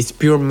 it's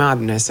pure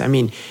madness. I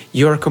mean,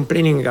 you're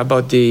complaining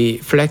about the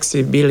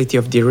flexibility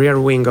of the rear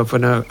wing of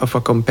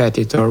a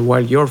competitor,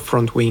 while your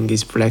front wing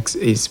is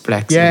flexing.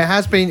 Yeah, it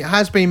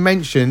has been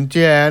mentioned.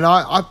 Yeah, and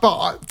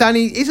but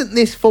Danny, isn't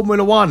this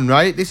Formula One,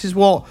 right? This is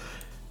what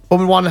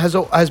Formula One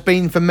has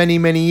been for many,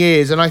 many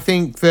years, and I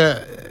think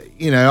that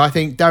I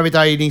think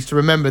Davide needs to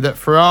remember that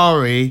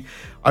Ferrari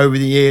over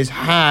the years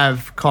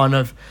have kind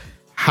of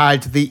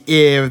had the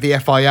ear of the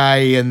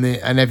FIA and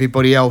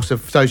everybody else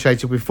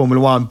associated with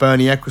Formula One,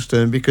 Bernie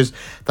Ecclestone, because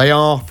they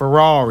are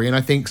Ferrari. And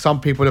I think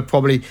some people are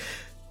probably,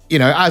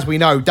 as we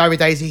know,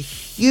 Davide is a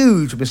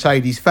huge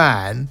Mercedes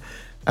fan.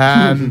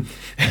 What?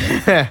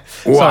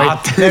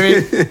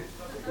 Sorry,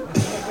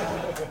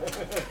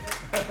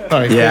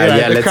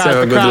 Let's have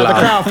a good laugh. The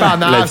crowd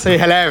found that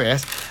absolutely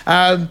hilarious.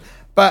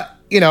 But,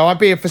 I'm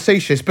being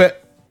facetious, but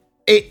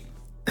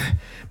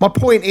my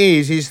point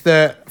is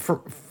that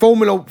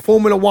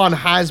Formula One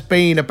has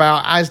been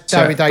about, as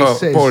Davide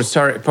says. Paul,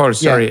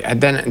 sorry. Yeah.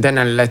 Then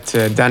I'll let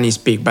Danny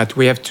speak. But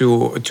we have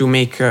to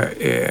make.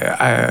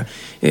 There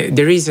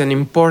is an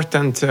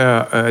important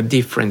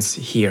difference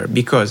here,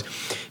 because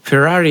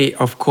Ferrari,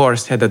 of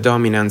course, had a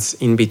dominance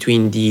in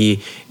between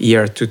the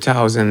year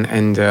 2000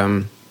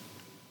 and.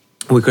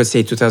 We could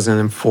say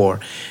 2004.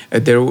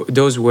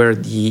 Those were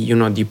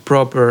the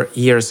proper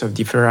years of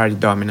the Ferrari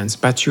dominance.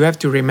 But you have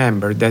to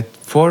remember that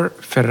for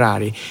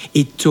Ferrari,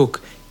 it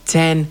took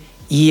 10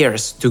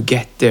 years to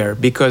get there,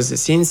 because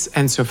since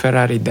Enzo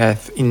Ferrari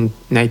death in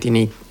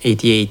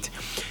 1988,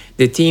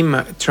 the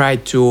team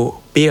tried to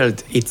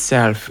build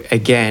itself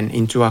again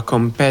into a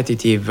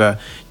competitive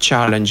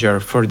challenger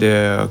for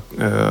the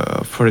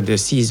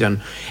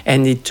season,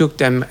 and it took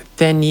them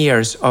 10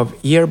 years of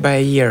year by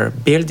year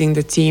building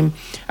the team,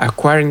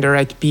 acquiring the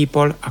right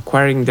people,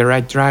 acquiring the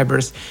right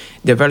drivers,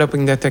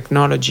 developing the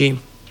technology,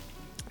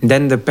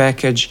 then the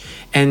package,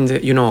 and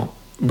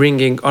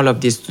bringing all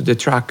of this to the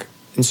track.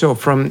 And so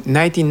from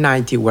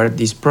 1990, where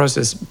this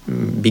process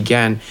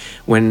began,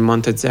 when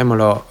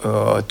Montezemolo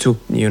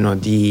took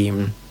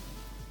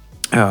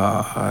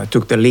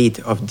the lead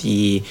of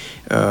the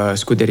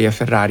Scuderia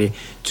Ferrari,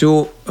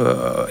 to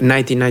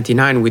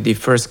 1999 with the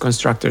first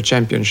constructor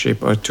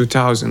championship, or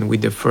 2000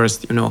 with the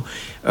first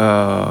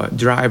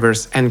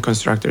drivers and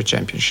constructor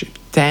championship.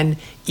 10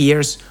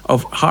 years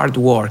of hard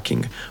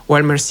working,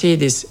 while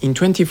Mercedes in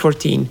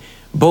 2014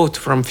 bought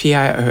from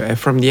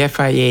the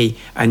FIA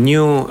a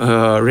new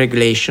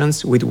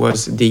regulations, which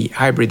was the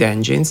hybrid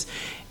engines,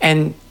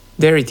 and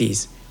there it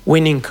is,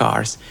 winning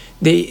cars.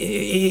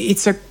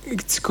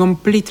 It's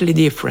completely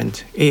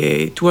different.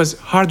 It was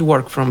hard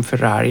work from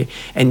Ferrari,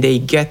 and they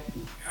get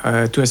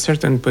to a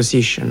certain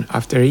position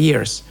after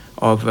years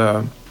of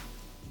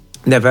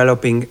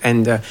developing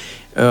and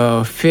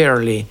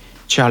fairly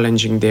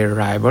challenging their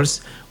rivals,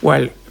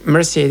 while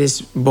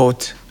Mercedes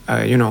bought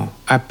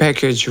a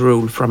package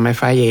rule from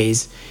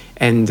FIAs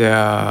and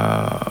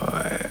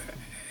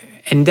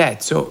that.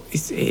 So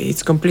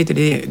it's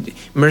completely.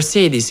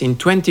 Mercedes in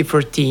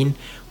 2014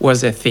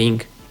 was a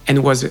thing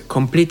and was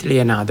completely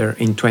another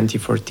in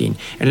 2014.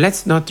 And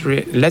let's not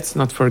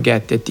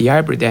forget that the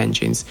hybrid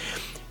engines,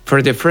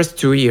 for the first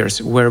 2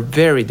 years, were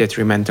very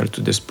detrimental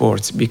to the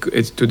sports,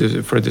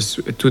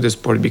 to the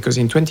sport, because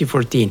in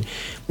 2014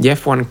 the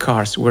F1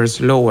 cars were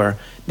slower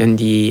than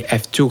the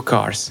F2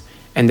 cars,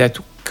 and that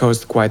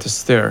caused quite a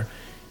stir,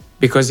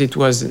 because it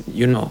was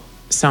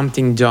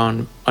something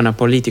done on a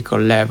political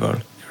level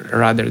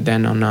rather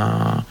than on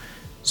a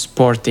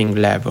sporting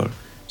level.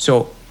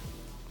 So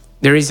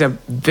there is a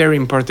very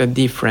important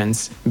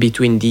difference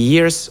between the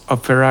years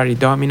of Ferrari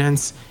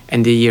dominance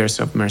and the years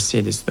of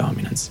Mercedes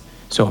dominance.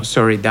 So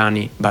sorry,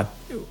 Danny, but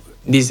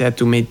this had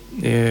to make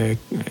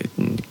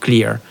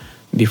clear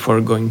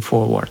before going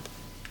forward.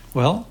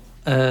 Well,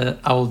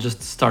 I will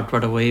just start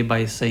right away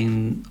by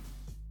saying,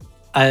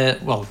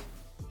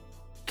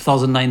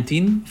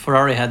 2019,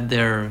 Ferrari had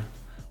their,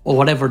 or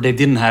whatever they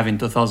didn't have in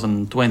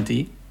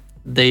 2020,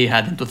 they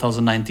had in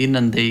 2019,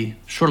 and they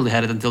surely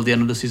had it until the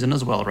end of the season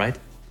as well, right?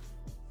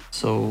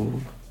 So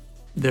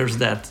there's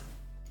that.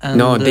 And,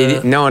 No,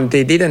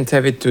 they didn't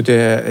have it to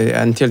the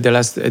until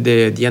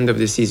the end of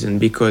the season,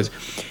 because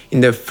in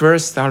the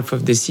first half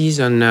of the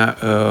season,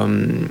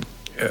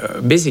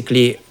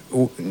 basically,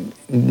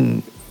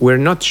 we're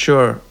not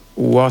sure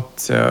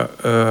what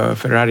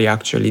Ferrari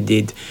actually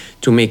did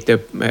to make the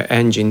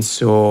engine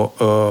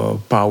so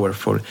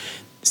powerful.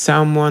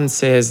 Someone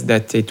says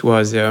that it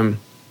was a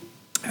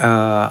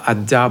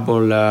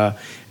double,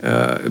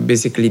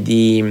 basically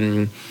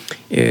the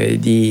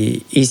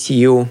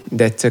ECU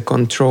that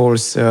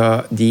controls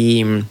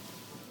the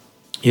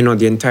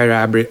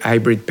entire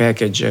hybrid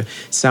package.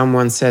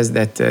 Someone says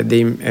that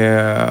they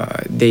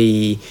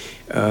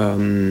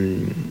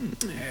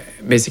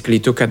basically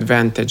took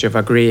advantage of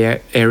a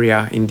gray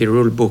area in the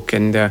rule book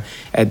and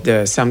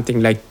had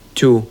something like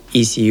 2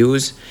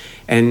 ECUs.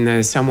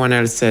 And someone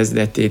else says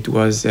that it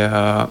was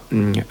the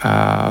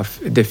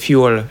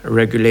fuel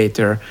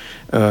regulator,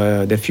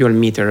 the fuel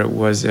meter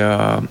was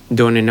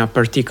done in a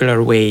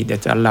particular way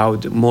that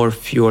allowed more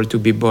fuel to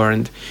be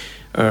burned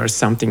or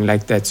something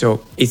like that.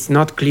 So it's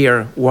not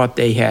clear what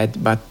they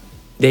had, but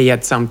they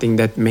had something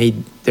that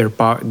made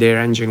their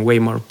engine way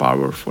more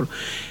powerful.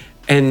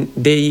 And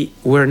they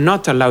were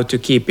not allowed to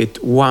keep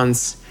it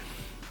once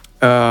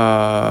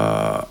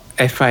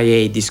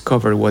FIA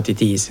discovered what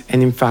it is.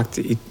 And in fact,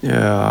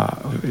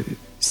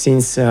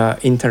 since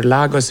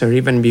Interlagos or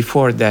even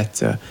before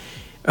that,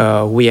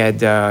 we had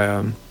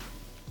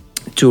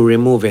to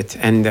remove it,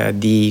 and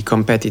the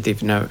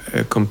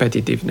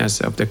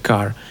competitiveness of the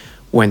car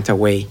went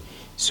away.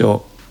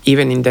 So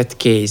even in that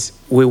case,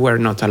 we were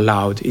not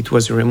allowed. It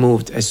was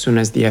removed as soon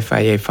as the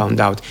FIA found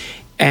out.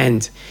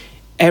 And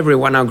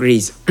everyone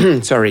agrees,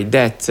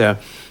 that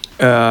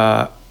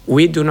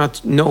we do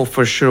not know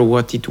for sure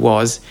what it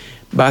was,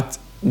 but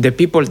the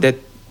people that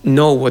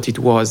know what it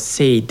was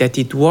say that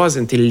it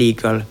wasn't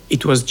illegal.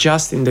 It was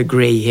just in the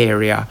gray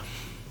area.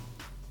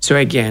 So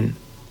again,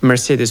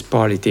 Mercedes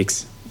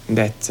politics,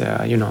 that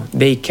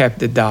they kept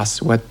the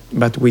dust,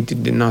 but we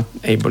did not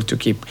able to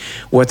keep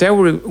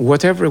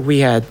whatever we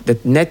had.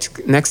 That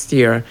next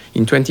year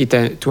in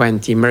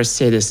 2020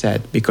 Mercedes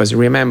had, because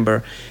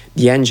remember,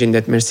 the engine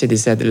that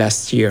Mercedes had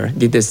last year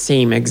did the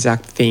same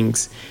exact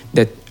things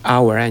that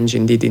our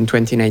engine did in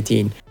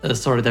 2019.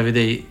 Sorry,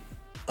 Davide.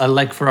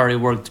 Like Ferrari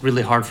worked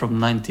really hard from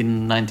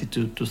 1990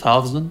 to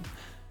 2000.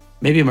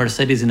 Maybe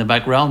Mercedes in the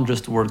background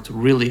just worked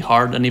really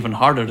hard, and even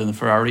harder than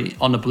Ferrari,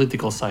 on the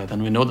political side.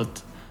 And we know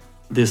that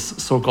this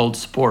so-called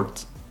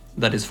sport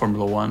that is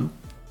Formula One,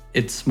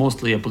 it's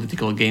mostly a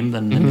political game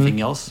than anything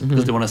else,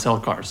 because they want to sell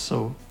cars.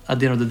 So at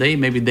the end of the day,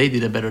 maybe they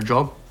did a better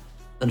job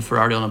than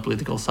Ferrari on the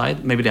political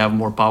side. Maybe they have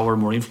more power,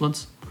 more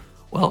influence.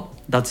 Well,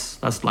 that's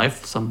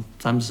life. Some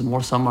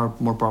are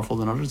more powerful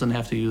than others, and they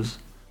have to use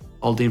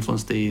all the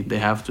influence they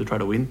have to try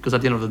to win. Because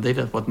at the end of the day,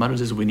 that what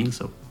matters is winning.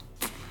 So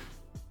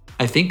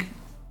I think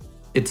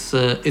it's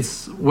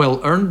well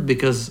earned,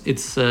 because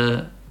it's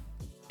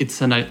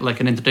like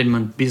an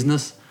entertainment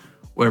business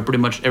where pretty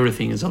much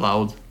everything is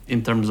allowed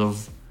in terms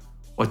of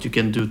what you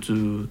can do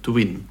to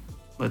win,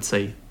 let's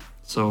say.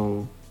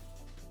 So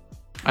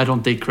I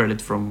don't take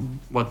credit from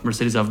what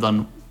Mercedes have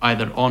done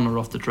either on or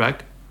off the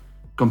track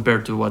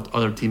compared to what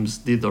other teams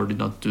did or did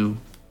not do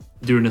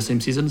during the same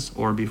seasons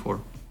or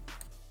before.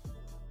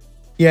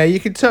 Yeah, you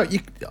can tell.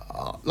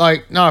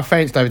 No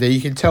offense, David, you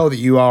can tell that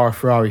you are a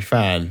Ferrari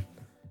fan.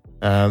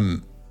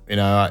 And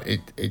I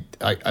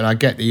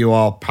get that you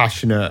are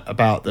passionate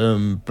about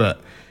them,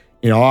 but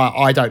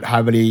I don't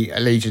have any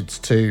allegiance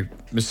to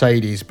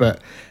Mercedes.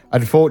 But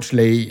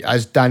unfortunately,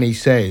 as Danny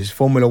says,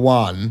 Formula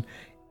One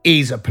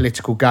is a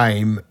political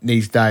game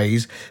these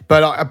days.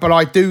 But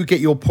I do get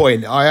your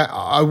point.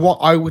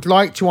 I would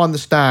like to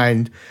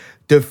understand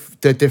the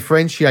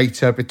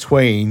differentiator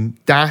between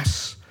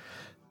DAS,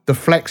 the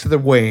flex of the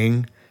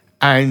wing,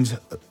 and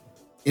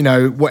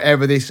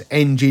whatever this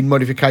engine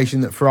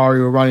modification that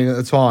Ferrari were running at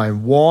the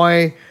time.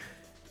 Why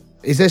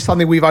is there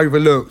something we've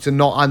overlooked and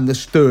not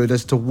understood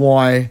as to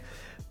why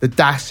the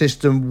DAS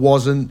system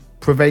wasn't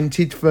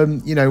prevented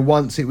from,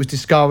 once it was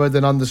discovered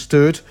and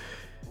understood?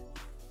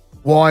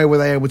 Why were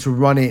they able to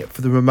run it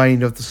for the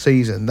remainder of the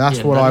season?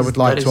 That's what I would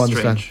like to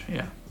understand.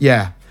 Strange.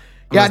 Yeah.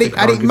 And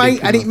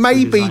it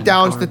may be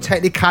down to the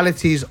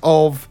technicalities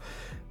of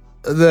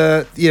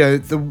the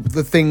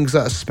things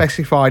that are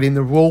specified in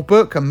the rule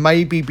book, and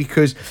maybe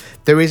because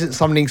there isn't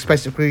something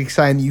specifically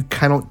saying you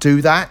cannot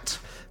do that,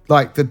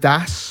 like the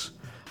DAS.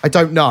 I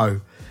don't know.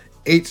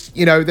 It's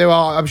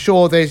I'm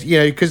sure there's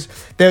because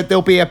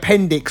there'll be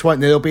appendix,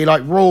 won't there? There'll be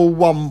like rule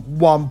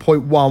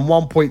 1.1,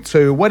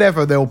 1.2,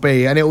 whatever there'll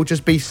be, and it'll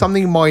just be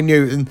something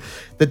minute, and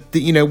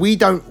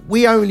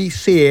we only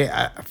see it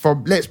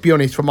from, let's be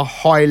honest, from a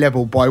high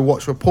level by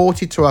what's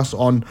reported to us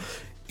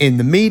in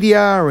the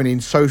media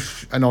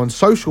and on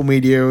social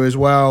media as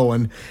well,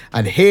 and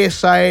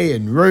hearsay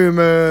and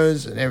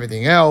rumors and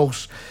everything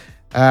else.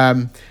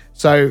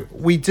 So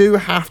we do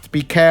have to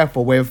be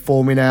careful when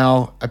forming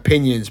our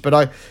opinions.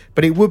 But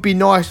it would be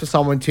nice for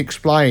someone to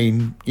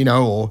explain,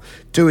 or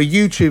do a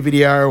YouTube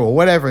video or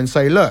whatever and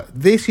say, look,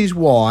 this is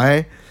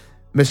why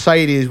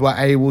Mercedes were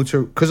able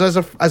to, because as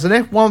an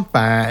F1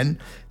 fan,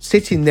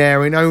 sitting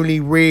there and only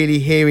really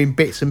hearing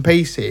bits and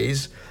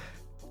pieces,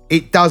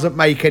 it doesn't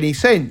make any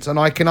sense. And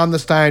I can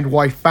understand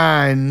why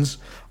fans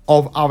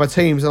of other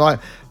teams are like,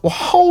 well,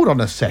 hold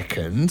on a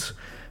second,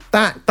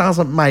 that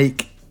doesn't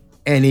make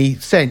any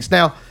sense.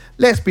 Now,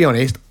 let's be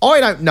honest, I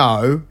don't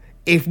know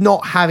if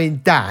not having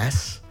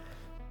DAS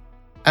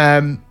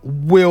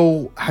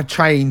will have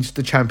changed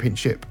the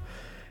championship.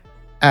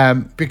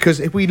 Because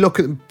if we look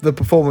at the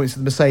performance of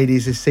the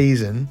Mercedes this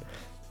season,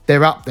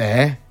 they're up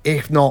there,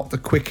 if not the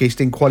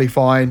quickest in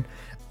qualifying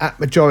at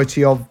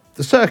majority of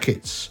the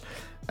circuits.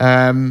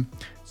 But,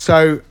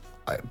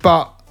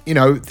 you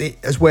know,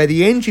 as where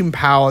the engine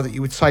power that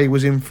you would say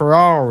was in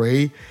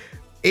Ferrari,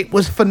 it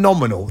was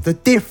phenomenal. The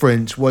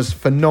difference was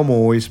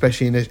phenomenal,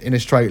 especially in a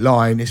straight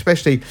line.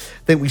 Especially,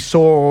 I think we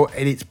saw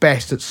at its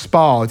best at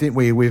Spa, didn't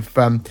we, with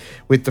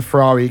the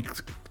Ferrari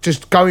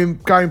just going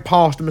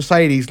past the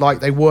Mercedes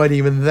like they weren't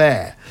even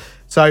there.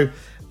 So,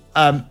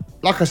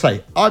 like I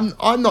say,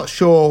 I'm not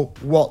sure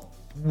what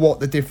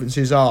the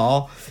differences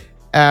are.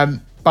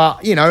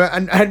 But, you know,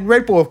 and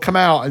Red Bull have come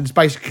out and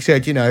basically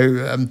said, you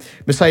know,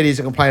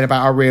 Mercedes are complaining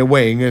about our rear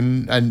wing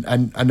and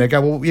they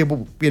go, well, yeah,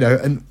 well, you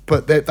know,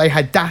 but they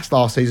had DAS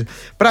last season.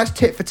 But that's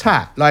tit for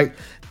tat. Like,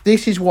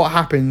 this is what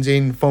happens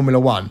in Formula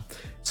One.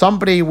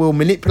 Somebody will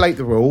manipulate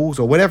the rules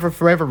or whatever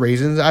for whatever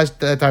reasons, as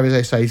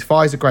David says,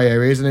 fires the grey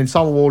areas, and then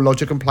someone will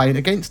lodge a complaint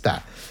against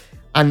that.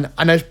 And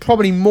there's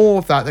probably more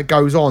of that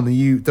goes on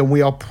than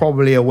we are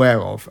probably aware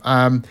of.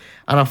 And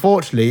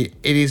unfortunately,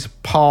 it is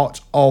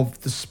part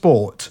of the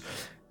sport.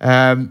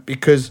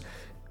 Because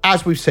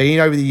as we've seen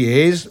over the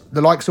years,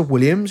 the likes of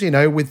Williams, you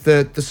know, with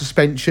the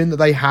suspension that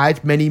they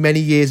had many, many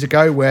years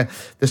ago, where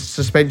the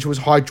suspension was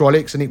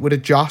hydraulics and it would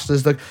adjust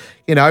as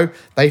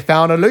they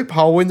found a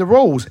loophole in the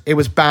rules. It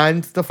was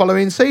banned the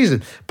following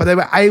season, but they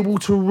were able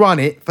to run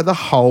it for the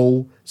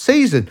whole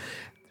season.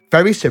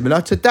 Very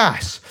similar to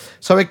DAS.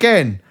 So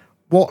again,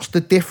 what's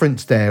the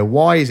difference there?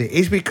 Why is it?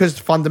 Is it because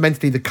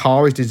fundamentally the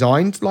car is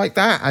designed like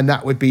that, and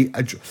that would be,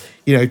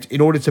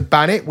 in order to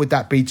ban it, would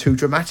that be too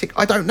dramatic?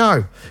 I don't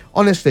know.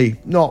 Honestly,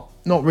 not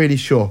really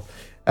sure.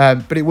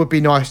 But it would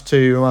be nice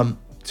to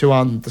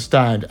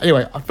understand.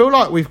 Anyway, I feel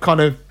like we've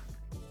kind of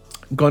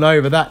gone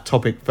over that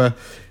topic for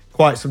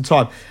quite some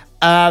time.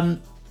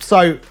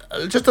 So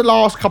just the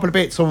last couple of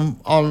bits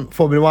on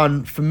Formula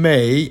One for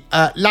me.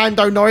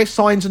 Lando Norris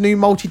signs a new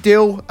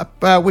multi-deal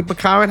with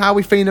McLaren. How are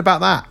we feeling about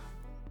that?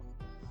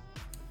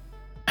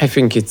 I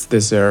think it's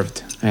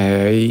deserved.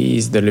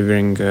 He's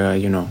delivering,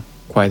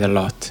 quite a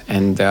lot,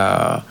 and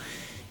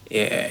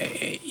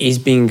he's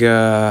being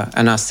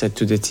an asset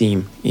to the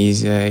team.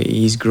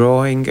 He's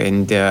growing,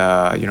 and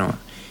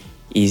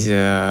he's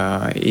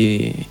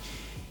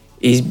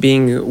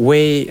being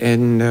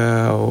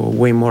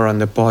way more on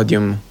the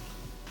podium,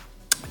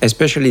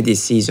 especially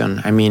this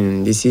season. I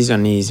mean, this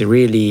season is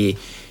really,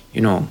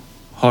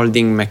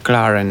 holding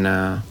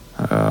McLaren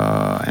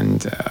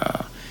and.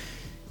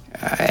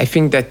 I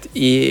think that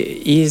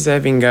he is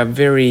having a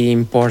very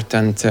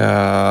important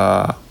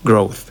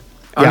growth.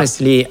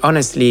 Honestly,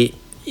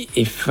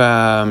 if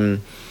in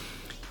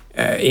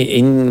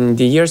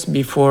the years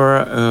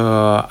before,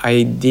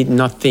 I did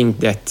not think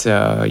that,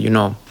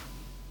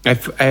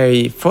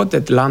 I thought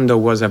that Lando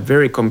was a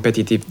very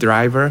competitive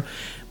driver,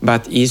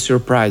 but he's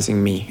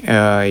surprising me.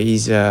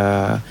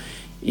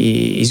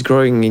 He's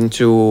growing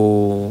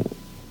into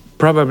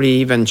probably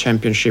even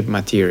championship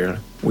material.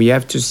 We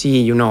have to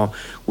see,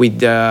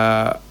 with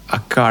a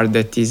car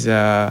that is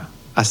a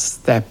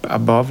step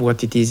above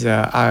what it is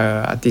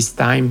at this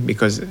time,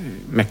 because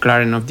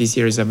McLaren of this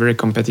year is a very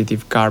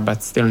competitive car,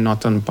 but still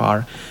not on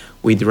par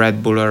with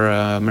Red Bull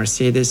or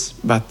Mercedes.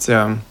 But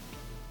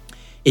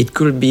it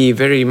could be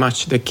very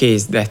much the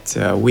case that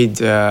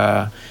with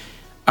a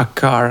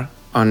car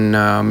on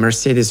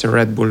Mercedes or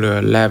Red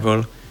Bull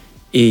level,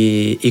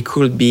 it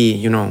could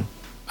be,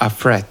 a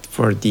threat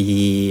for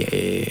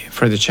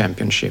the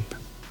championship.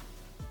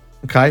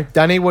 Okay,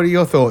 Danny, what are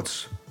your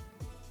thoughts?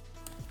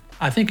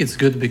 I think it's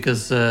good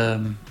because,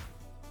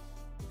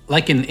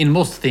 like in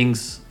most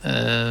things,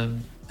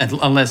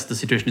 unless the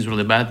situation is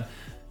really bad,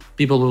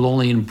 people will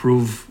only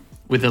improve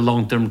with a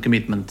long-term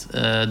commitment.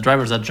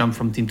 Drivers that jump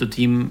from team to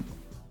team,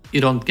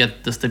 you don't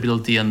get the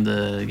stability and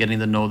getting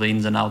to know the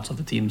ins and outs of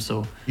the team.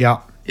 So yeah,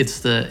 it's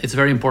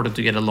very important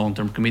to get a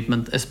long-term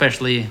commitment,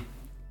 especially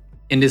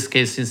in this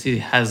case, since he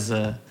has.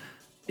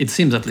 It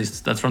seems at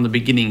least that from the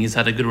beginning he's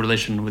had a good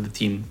relation with the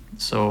team.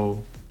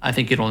 So I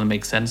think it only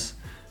makes sense.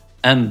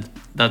 And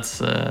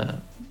that's, I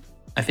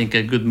think,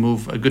 a good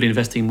move, a good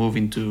investing move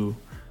into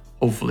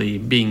hopefully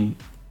being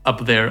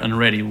up there and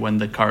ready when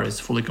the car is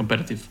fully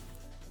competitive.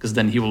 Because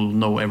then he will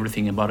know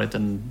everything about it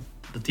and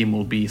the team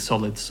will be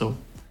solid. So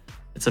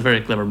it's a very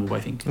clever move, I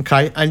think.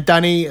 Okay. And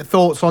Danny,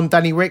 thoughts on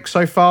Danny Ric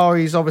so far?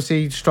 He's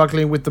obviously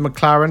struggling with the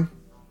McLaren.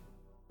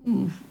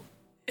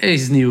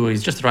 He's new.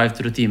 He's just arrived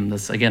to the team.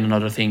 That's again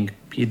another thing.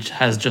 He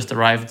has just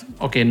arrived.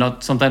 Okay,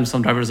 not sometimes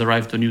some drivers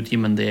arrive to a new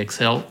team and they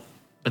excel,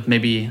 but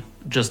maybe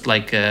just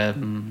like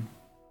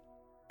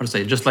how to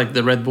say, just like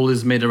the Red Bull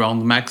is made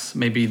around Max,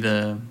 maybe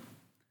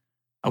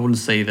I wouldn't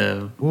say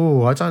the.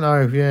 Oh, I don't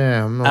know.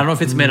 Yeah, I'm not, I don't know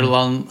if it's made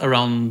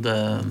around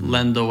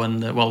Lando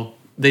and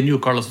they knew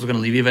Carlos was going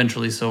to leave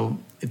eventually, so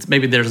it's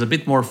maybe there's a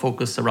bit more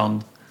focus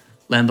around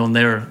Lando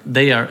there.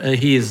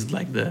 He is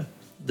like the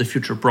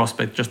future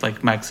prospect, just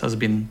like Max has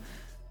been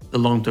the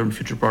long-term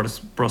future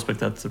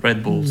prospect at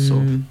Red Bull.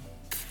 So,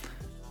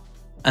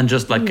 and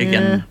just like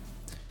again,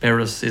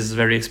 Perez is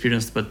very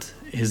experienced, but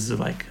he's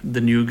like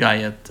the new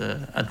guy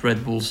at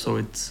Red Bull. So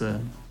it's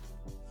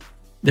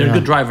they're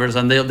good drivers,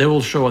 and they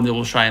will show and they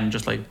will shine,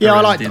 just like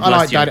Perez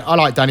I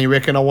like Danny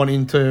Rick, and I want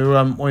him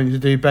to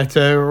do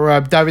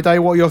better. Davide,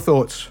 what are your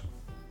thoughts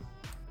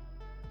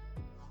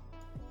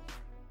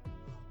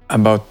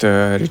about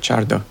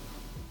Ricciardo?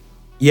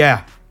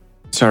 Yeah.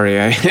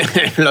 Sorry, I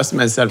lost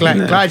myself.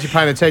 Glad you're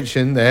paying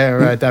attention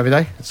there,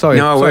 Davide. Sorry.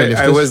 No, sorry,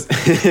 I was.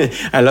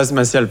 I lost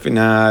myself in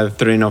a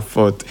train of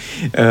thought.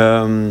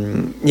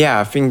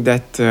 I think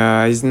that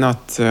is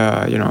not.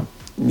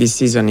 This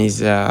season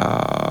is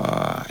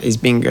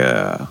being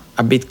a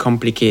bit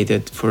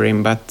complicated for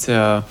him. But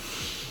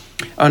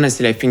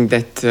honestly, I think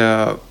that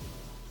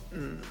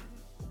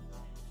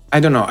I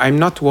don't know. I'm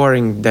not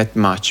worrying that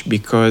much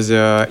because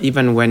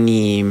even when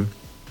he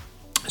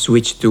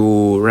switched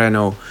to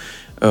Renault.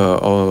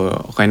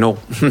 Or Renault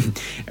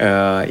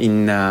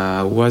in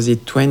was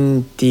it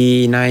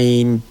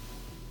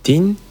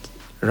 2019,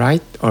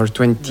 right, or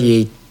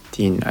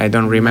 2018? I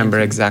don't remember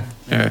exact.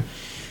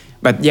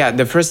 But yeah,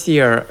 the first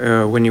year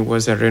when he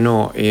was at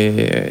Renault,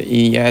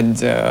 he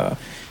had a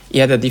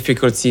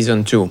difficult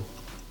season too.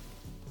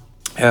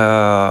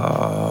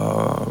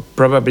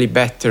 Probably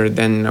better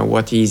than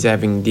what he's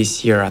having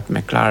this year at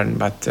McLaren,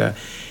 but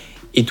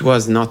it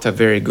was not a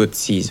very good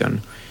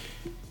season.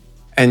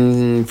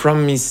 And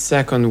from his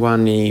second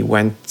one, he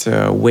went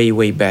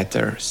way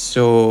better.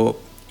 So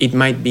it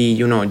might be,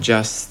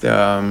 just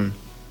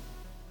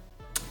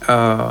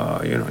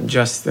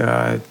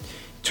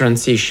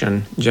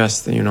transition,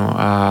 just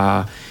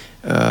a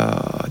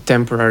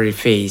temporary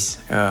phase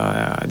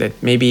that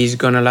maybe is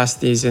gonna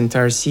last this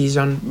entire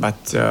season.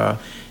 But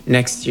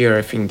next year,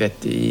 I think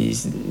that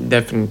is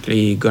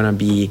definitely gonna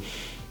be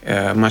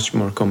much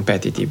more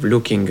competitive.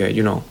 Looking,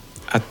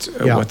 at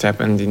what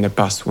happened in the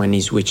past when he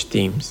switched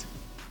teams.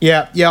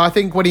 Yeah. I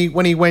think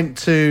when he went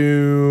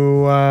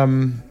to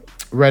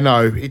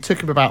Renault, it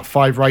took him about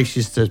 5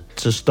 races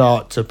to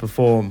start to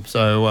perform.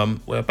 So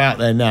we're about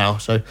there now.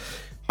 So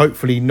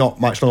hopefully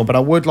not much longer. But I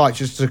would like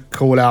just to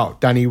call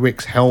out Danny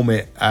Rick's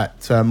helmet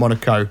at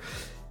Monaco.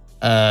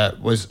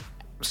 Was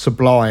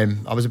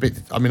sublime. I'm a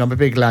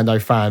big Lando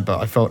fan, but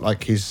I felt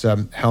like his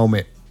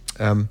helmet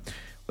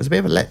was a bit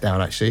of a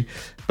letdown actually.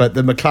 But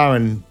the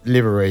McLaren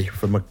livery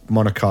from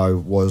Monaco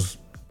was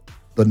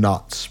the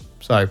nuts.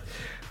 So.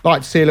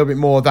 Like to see a little bit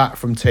more of that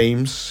from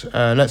teams.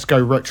 Let's go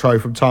retro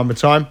from time to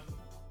time.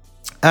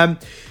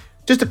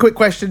 Just a quick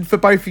question for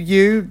both of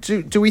you.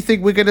 Do we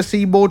think we're going to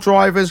see more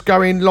drivers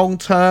going long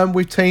term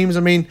with teams? I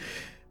mean,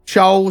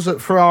 Charles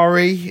at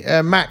Ferrari,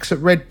 Max at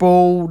Red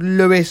Bull,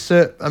 Lewis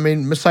at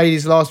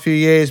Mercedes the last few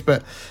years,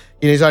 but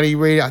he's only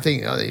really, I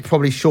think,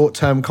 probably short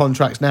term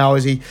contracts now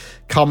as he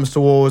comes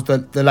towards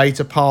the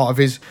later part of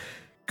his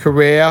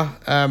career.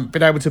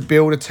 Been able to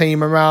build a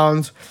team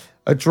around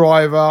a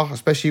driver,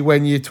 especially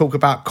when you talk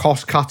about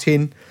cost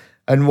cutting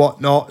and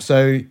whatnot.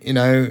 So,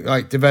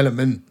 like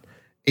development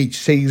each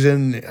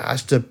season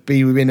has to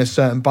be within a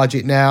certain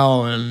budget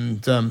now,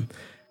 and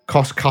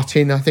cost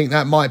cutting, I think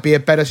that might be a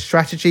better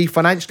strategy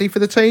financially for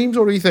the teams.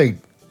 What do you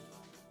think?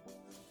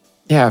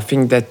 Yeah, I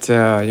think that,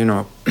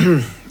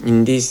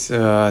 in this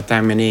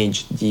time and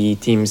age, the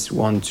teams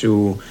want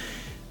to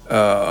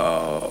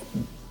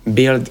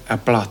build a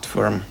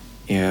platform,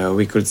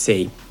 we could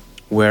say,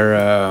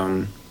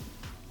 where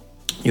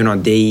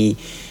they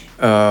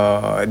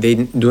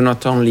do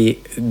not only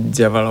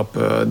develop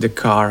the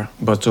car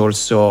but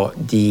also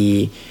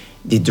the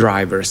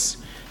drivers.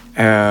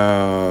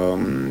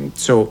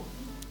 So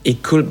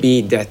it could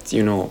be that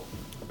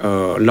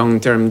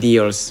long-term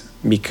deals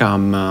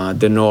become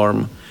the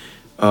norm,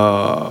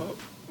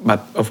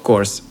 but of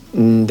course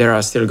there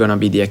are still gonna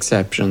be the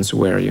exceptions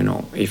where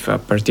if a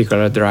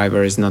particular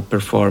driver is not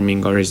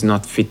performing or is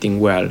not fitting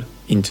well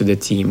into the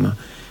team.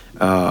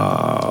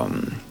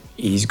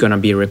 Is going to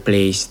be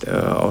replaced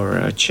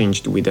or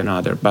changed with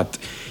another. But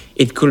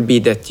it could be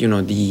that,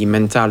 the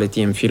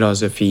mentality and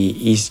philosophy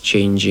is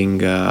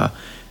changing in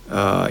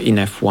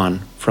F1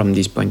 from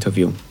this point of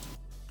view.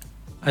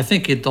 I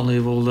think it only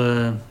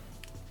will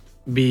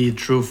be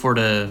true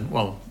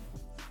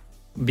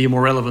be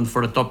more relevant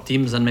for the top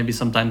teams and maybe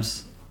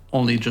sometimes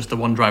only just the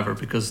one driver,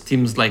 because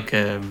teams like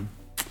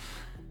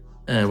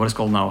what is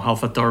called now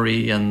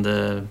AlphaTauri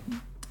and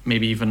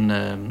maybe even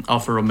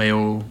Alfa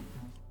Romeo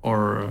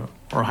or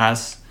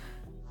Haas,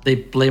 they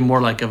play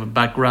more like a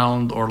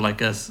background or like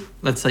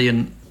let's say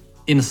an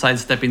inside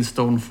stepping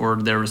stone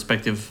for their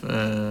respective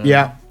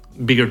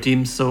bigger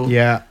teams. So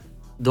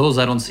those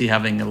I don't see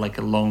having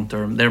a long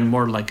term. They're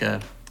more like a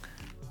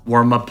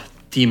warm up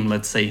team,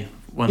 let's say.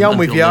 I'm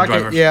with you.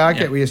 I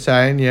get what you're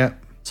saying. Yeah.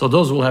 So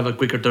those will have a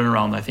quicker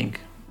turnaround, I think.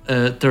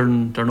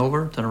 Turnaround,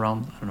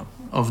 I don't know,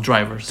 of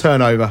drivers.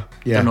 Turnover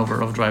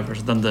of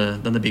drivers than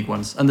the big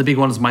ones. And the big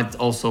ones might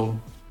also,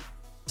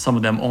 some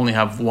of them only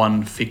have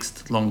one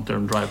fixed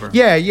long-term driver.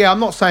 Yeah. I'm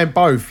not saying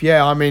both.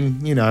 Yeah, I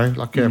mean,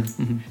 like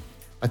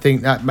I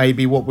think that may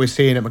be what we're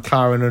seeing at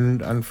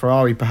McLaren and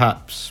Ferrari,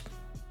 perhaps.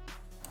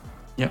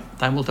 Yeah,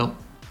 time will tell.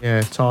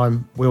 Yeah,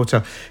 time will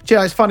tell.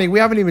 It's funny, we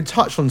haven't even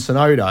touched on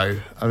Tsunoda.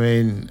 I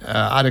mean,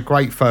 had a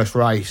great first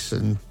race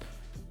and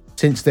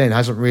since then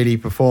hasn't really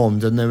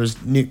performed. And there was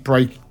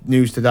break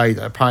news today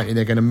that apparently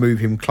they're going to move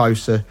him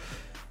closer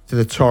to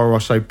the Toro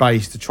Rosso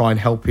base to try and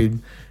help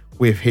him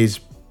with his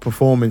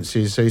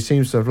performances. So he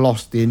seems to have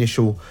lost the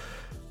initial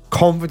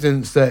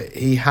confidence that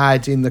he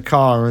had in the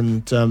car,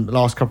 and the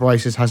last couple of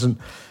races hasn't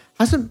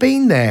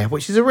been there,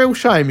 which is a real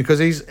shame because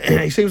he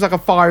seems like a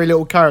fiery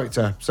little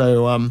character.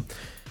 So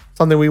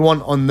something we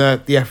want on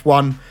the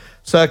F1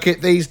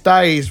 circuit these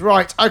days.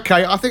 Right,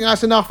 okay, I think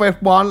that's enough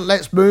F1.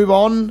 Let's move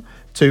on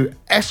to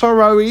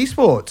SRO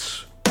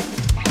Esports.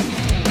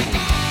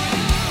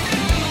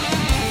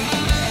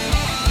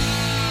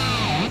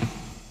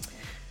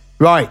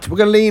 Right, we're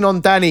going to lean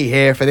on Danny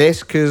here for this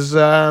because,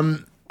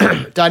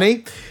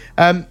 Danny,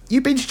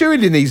 you've been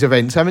stewarding these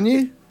events, haven't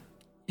you?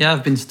 Yeah,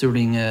 I've been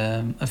stewarding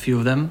a few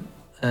of them.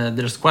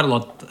 There's quite a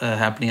lot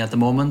happening at the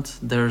moment.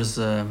 There's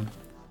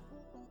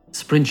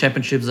sprint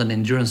championships and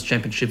endurance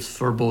championships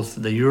for both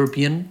the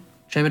European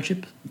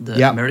Championship,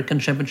 the American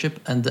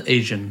Championship, and the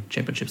Asian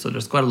Championship. So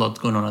there's quite a lot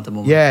going on at the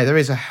moment. Yeah, there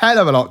is a hell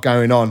of a lot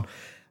going on.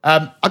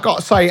 I got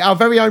to say, our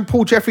very own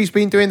Paul Jeffrey's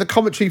been doing the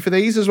commentary for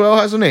these as well,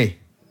 hasn't he?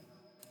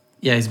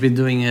 Yeah, he's been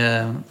doing.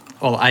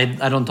 Well, I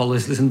don't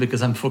always listen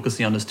because I'm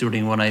focusing on the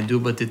stewarding when I do,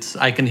 but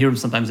I can hear him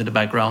sometimes in the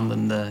background,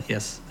 and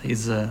yes,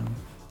 he's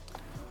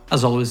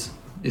as always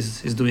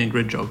is doing a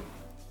great job.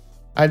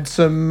 And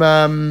some.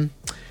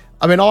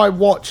 I mean, I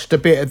watched a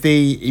bit of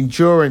the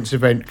endurance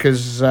event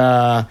because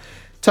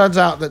turns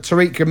out that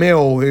Tariq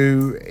Gamil,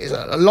 who is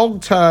a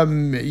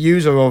long-term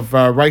user of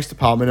Race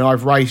Department, and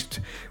I've raced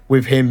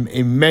with him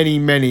in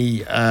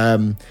many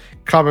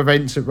club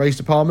events at Race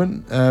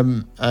Department,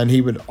 and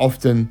he would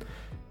often,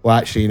 well,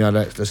 actually,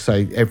 let's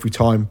say every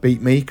time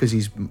beat me because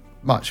he's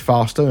much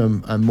faster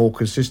and more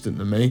consistent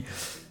than me.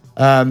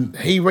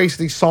 He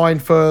recently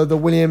signed for the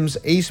Williams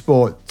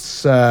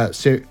Esports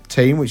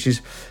team, which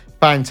is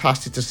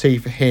fantastic to see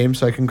for him.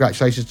 So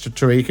congratulations to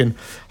Tariq, and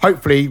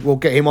hopefully we'll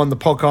get him on the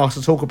podcast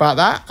to talk about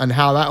that and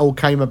how that all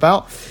came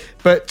about.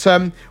 But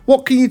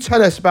what can you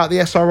tell us about the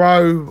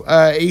SRO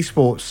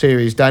Esports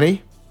series,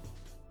 Danny?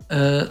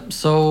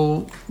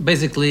 So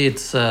basically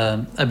it's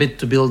a bit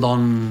to build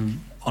on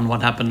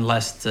what happened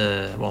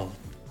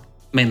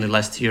mainly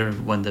last year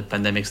when the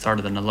pandemic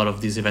started and a lot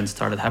of these events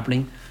started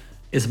happening.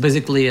 It's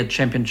basically a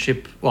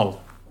championship,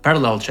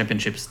 parallel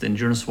championships, the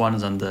endurance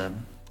ones and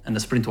the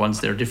sprint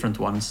ones. They're different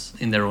ones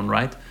in their own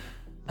right.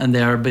 And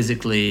they are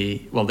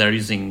basically, they're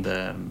using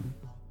the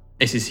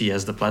ACC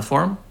as the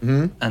platform.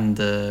 Mm-hmm. And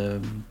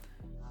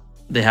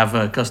they have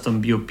a custom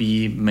BOP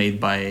made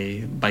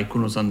by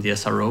Kunos and the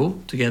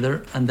SRO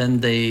together. And then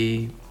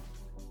they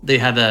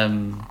had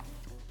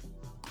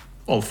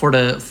for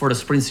the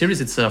sprint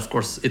series, it's of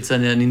course it's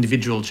an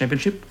individual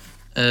championship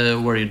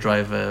where you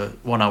drive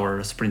 1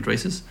 hour sprint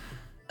races.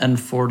 And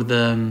for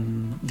the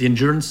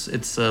endurance,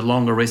 it's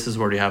longer races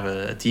where you have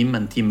a team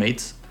and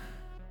teammates,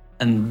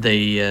 and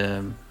they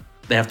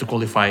have to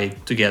qualify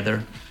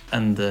together,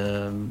 and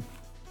then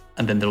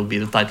there will be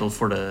the title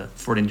for the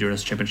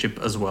endurance championship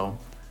as well.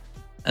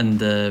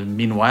 And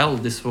meanwhile,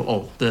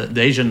 the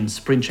Asian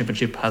Sprint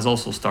Championship has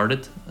also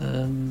started.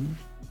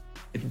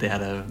 They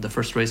had the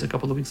first race a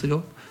couple of weeks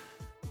ago.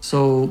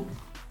 So,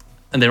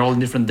 and they're all in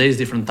different days,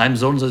 different time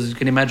zones, as you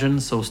can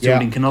imagine. So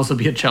stewarding can also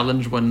be a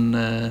challenge when,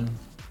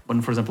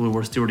 for example, we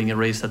were stewarding a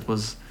race that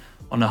was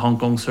on a Hong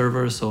Kong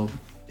server. So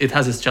it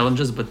has its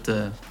challenges, but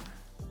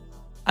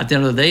at the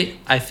end of the day,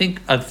 I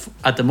think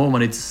at the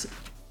moment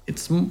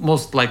it's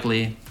most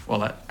likely.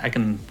 I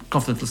can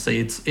confidently say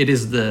it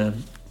is the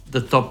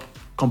top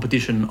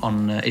competition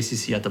on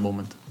ACC at the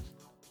moment,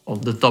 or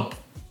the top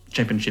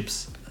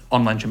championships,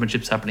 online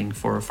championships happening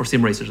for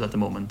sim racers at the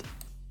moment.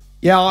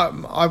 Yeah,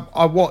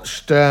 I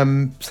watched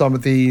some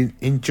of the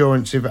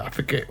endurance event.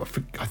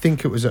 I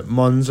think it was at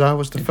Monza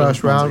was the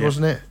first round,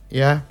 wasn't it?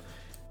 Yeah.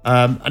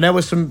 And there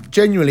was some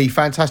genuinely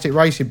fantastic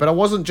racing, but I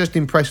wasn't just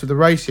impressed with the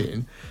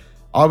racing.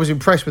 I was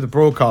impressed with the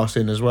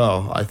broadcasting as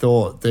well. I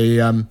thought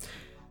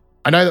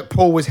I know that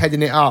Paul was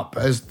heading it up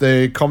as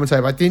the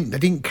commentator, but I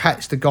didn't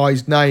catch the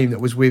guy's name that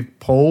was with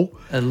Paul.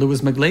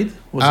 Lewis McGlade.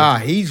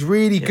 He's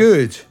really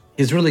good.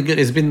 He's really good.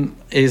 He's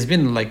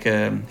been like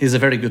he's a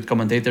very good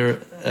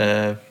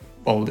commentator.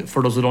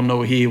 For those who don't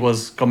know, he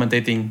was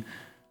commentating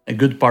a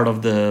good part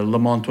of the Le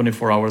Mans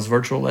 24 Hours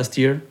Virtual last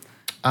year.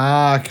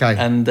 Okay.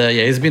 And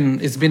he's been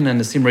in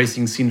the sim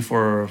racing scene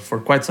for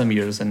quite some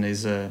years, and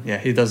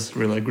he does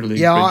really great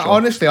job.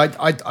 Honestly,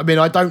 I mean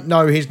I don't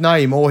know his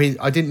name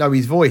I didn't know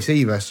his voice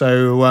either.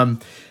 So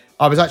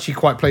I was actually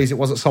quite pleased it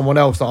wasn't someone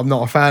else that I'm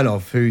not a fan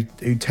of who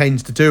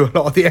tends to do a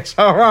lot of the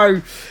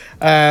SRO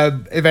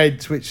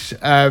events, which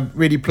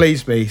really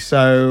pleased me.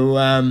 So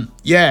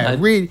I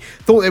really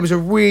thought there was a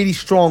really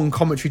strong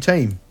commentary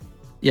team.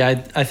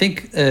 Yeah, I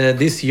think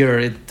this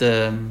year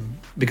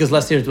because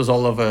last year it was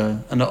all of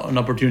an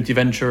opportunity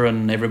venture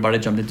and everybody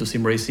jumped into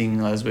sim racing,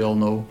 as we all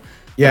know.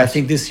 Yeah, I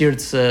think this year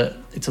it's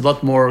a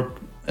lot more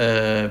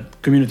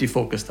community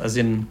focused, as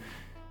in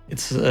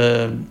it's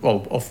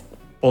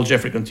Paul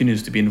Jeffrey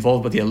continues to be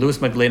involved, but yeah, Lewis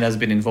McLean has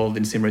been involved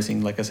in sim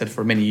racing, like I said,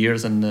 for many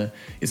years, and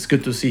it's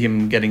good to see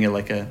him getting a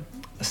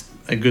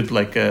good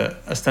a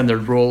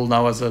standard role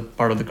now as a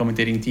part of the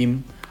commentating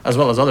team, as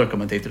well as other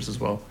commentators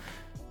as well.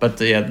 But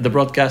the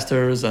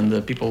broadcasters and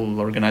the people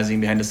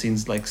organizing behind the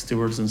scenes, like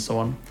stewards and so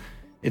on,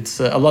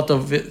 it's a lot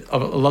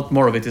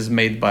more of it is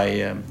made by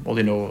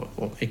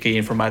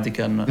AKA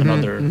Informatica and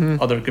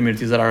other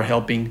communities that are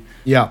helping,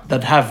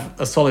 that have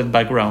a solid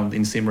background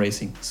in sim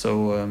racing.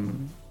 So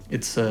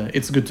it's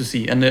good to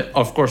see, and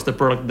of course the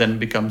product then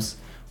becomes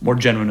more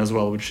genuine as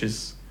well, which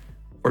is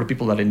for the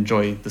people that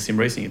enjoy the sim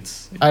racing.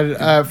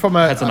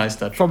 That's a nice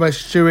touch. From a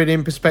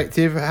stewarding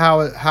perspective,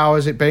 how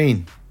has it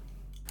been?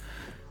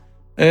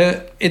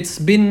 It's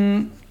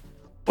been,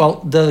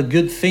 the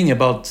good thing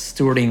about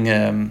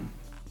stewarding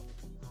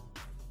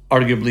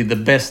arguably the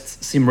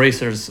best sim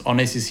racers on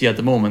ACC at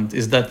the moment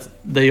is that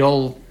they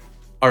all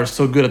are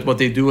so good at what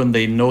they do, and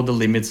they know the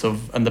limits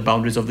and the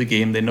boundaries of the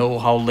game. They know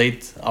how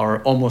late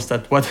or almost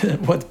at what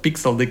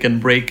pixel they can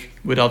break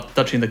without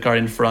touching the car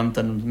in front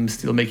and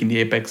still making the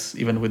apex,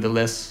 even with the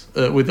loss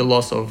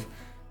of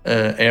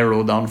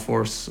aero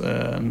downforce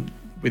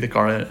with the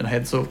car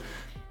ahead. So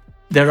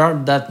there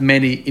aren't that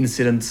many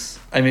incidents.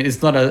 I mean,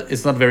 it's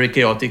not very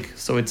chaotic.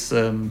 So it's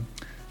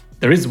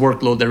there is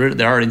workload.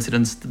 There are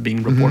incidents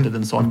being reported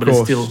and so on, but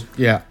it's still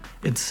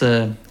it's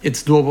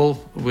doable.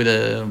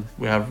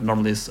 We have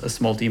normally a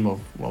small team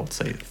of let's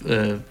say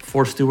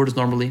 4 stewards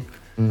normally,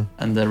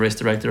 and the race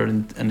director,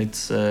 and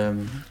it's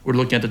we're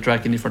looking at the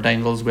track in different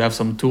angles. We have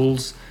some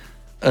tools.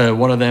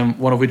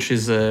 One of which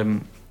is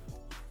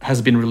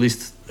has been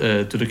released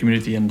to the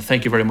community, and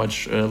thank you very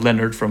much,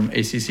 Leonard from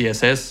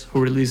ACCSS,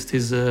 who released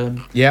his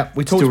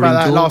we talked about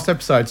that last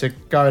episode, so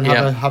go and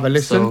have a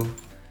listen.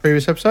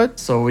 Previous episode.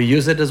 So we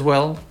use it as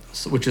well,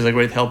 which is a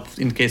great help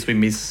in case we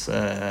miss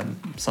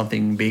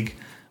something big.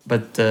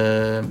 But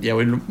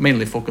we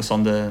mainly focus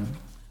on the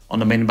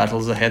main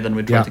battles ahead, and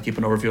we try to keep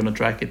an overview on the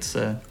track. It's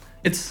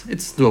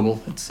doable.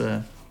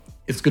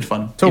 It's good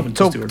fun.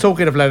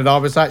 Talking of Leonard, I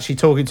was actually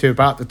talking to him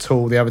about the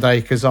tool the other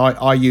day because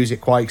I use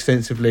it quite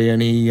extensively, and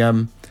he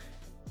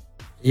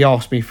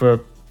asked me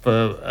for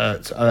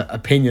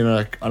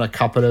opinion on a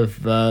couple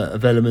of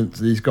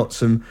elements. He's got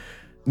some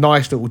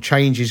nice little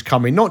changes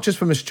coming, not just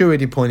from a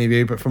stewarding point of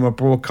view, but from a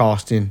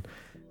broadcasting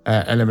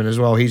element as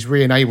well. He's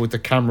re-enabled the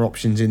camera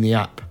options in the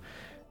app,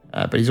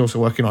 but he's also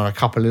working on a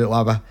couple of little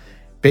other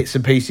bits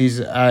and pieces.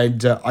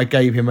 And I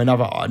gave him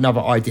another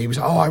idea. He was,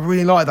 I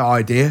really like that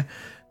idea.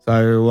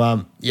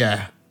 So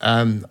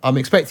I'm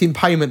expecting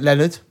payment,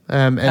 Leonard,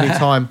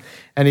 anytime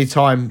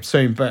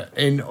soon. But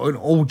in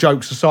all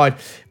jokes aside,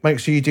 make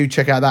sure you do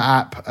check out that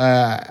app,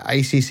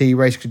 ACC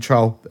Race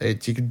Control.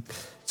 You can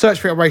search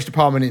for it on Race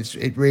Department.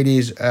 It really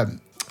is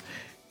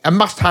a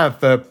must-have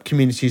for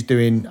communities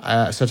doing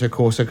Assetto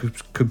Corsa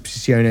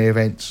Competizione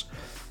events.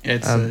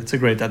 It's a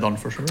great add-on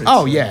for sure.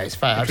 It's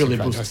really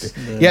fantastic.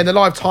 And the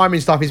live timing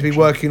stuff he's been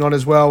working on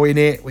as well in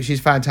it, which is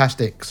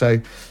fantastic.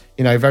 So,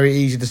 very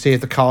easy to see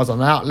if the car's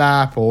on an out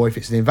lap or if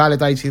it's an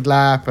invalidated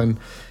lap, and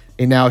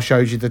it now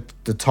shows you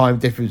the time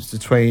difference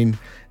between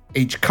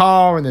each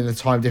car and then the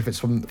time difference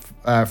from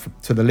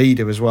to the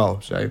leader as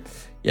well. So,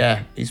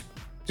 he's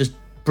just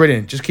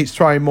brilliant. Just keeps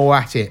throwing more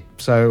at it.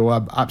 So,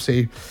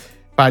 absolutely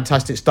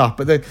fantastic stuff.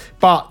 But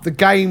the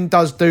game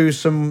does do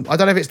some. I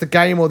don't know if it's the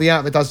game or the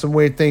app that does some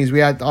weird things.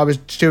 I was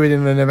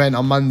stewarding an event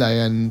on Monday,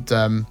 and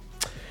I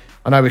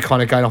know we're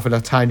kind of going off on a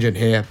tangent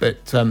here,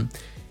 but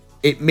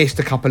it missed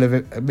a couple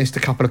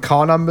of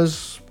car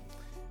numbers.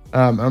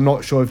 I'm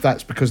not sure if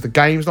that's because the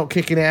game's not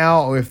kicking it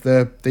out or if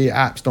the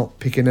app's not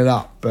picking it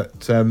up.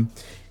 But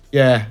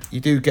you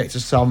do get to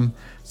some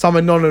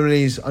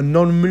anomalies from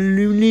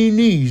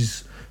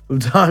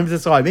time to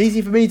time.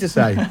 Easy for me to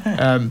say.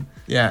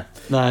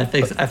 No, I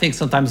think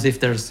sometimes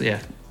if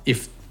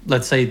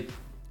let's say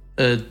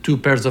 2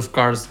 pairs of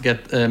cars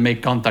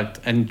make contact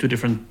in 2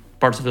 different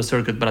parts of the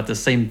circuit, but at the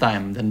same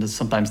time, then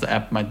sometimes the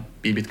app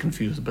might be a bit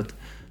confused. But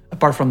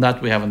apart from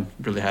that, we haven't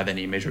really had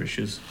any major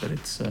issues. But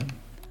it's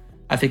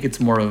I think it's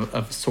more of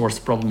a source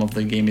problem of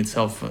the game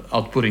itself,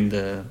 outputting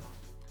the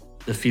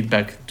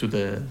feedback to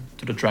the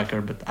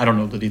tracker. But I don't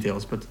know the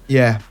details. But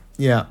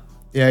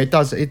it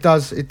does.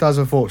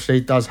 Unfortunately,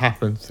 it does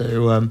happen.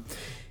 So.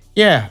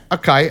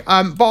 Okay.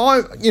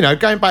 But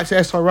going back to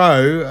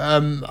SRO,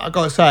 I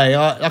got to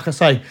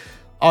say,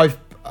 I've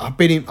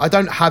been in, I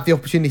don't have the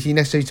opportunity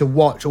necessarily to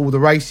watch all the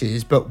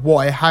races, but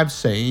what I have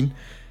seen,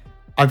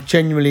 I've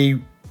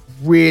genuinely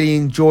really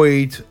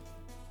enjoyed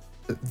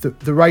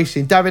the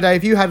racing. Davide,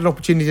 have you had an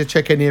opportunity to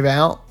check any of it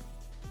out?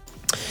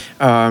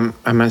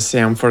 I must say,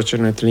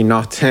 unfortunately,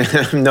 not.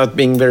 I'm not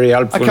being very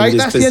helpful. Okay, in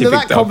this that's the end of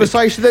that specific topic.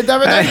 conversation then,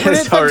 Darren.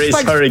 That's brilliant.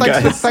 Sorry,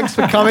 guys. Thanks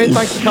for coming.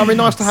 Thanks for coming.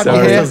 Nice to have you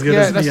Sorry. here. As good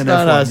as being no.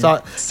 F1, So,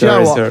 yeah. do you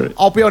know what? Sorry.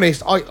 I'll be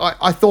honest.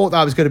 I thought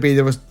that was going to be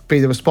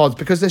the response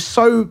because there's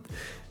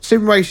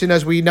sim racing,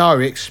 as we know,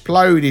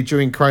 exploded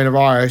during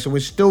coronavirus, and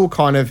we're still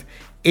kind of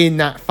in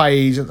that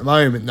phase at the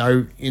moment.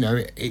 Though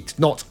it's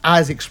not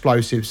as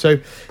explosive. So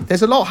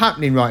there's a lot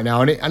happening right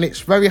now, and it's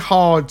very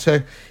hard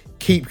to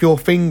keep your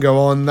finger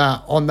on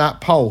that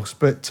pulse.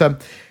 But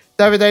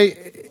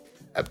Davide,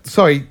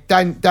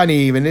 Danny,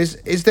 even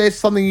is there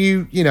something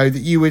that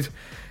you would?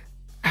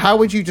 How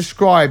would you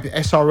describe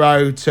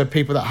SRO to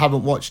people that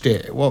haven't watched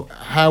it?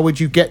 How would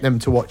you get them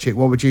to watch it?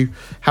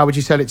 How would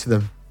you sell it to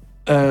them?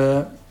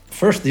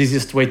 First, the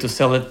easiest way to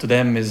sell it to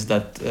them is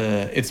that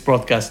it's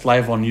broadcast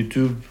live on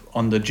YouTube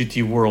on the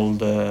GT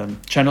World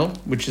channel,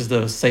 which is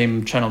the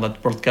same channel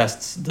that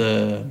broadcasts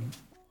the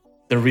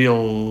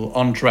real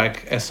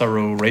on-track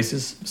SRO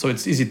races. So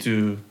it's easy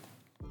to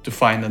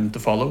find and to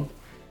follow.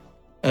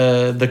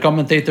 The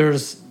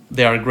commentators,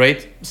 they are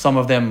great. Some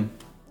of them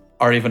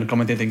are even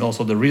commentating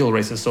also the real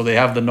races, so they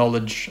have the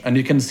knowledge, and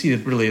you can see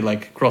it really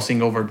like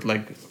crossing over.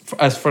 Like,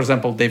 for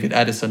example, David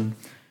Addison,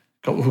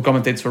 who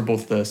commentates for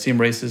both the sim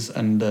races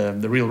and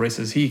the real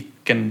races, he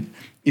can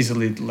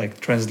easily like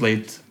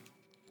translate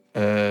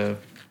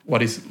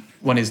what is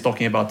when he's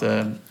talking about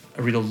a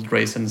real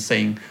race and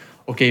saying,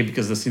 okay,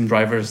 because the sim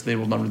drivers, they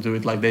will not do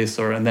it like this,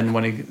 and then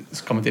when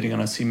he's commentating on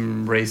a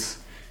sim race,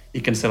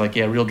 he can say like,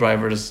 yeah, real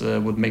drivers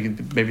would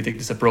maybe take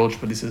this approach,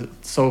 but this is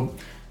so.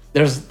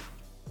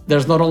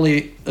 There's not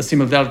only a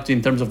similarity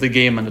in terms of the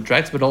game and the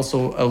tracks, but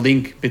also a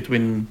link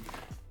between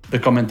the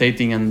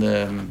commentating and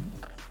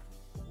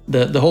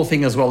the whole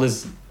thing as well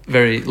is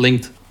very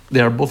linked. They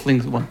are both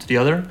linked one to the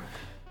other.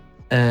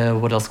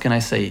 What else can I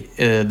say?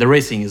 The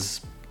racing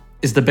is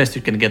the best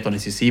you can get on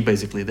ACC.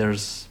 Basically,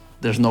 there's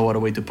no other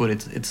way to put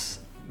it. It's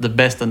the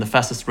best and the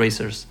fastest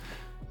racers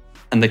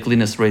and the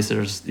cleanest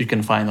racers you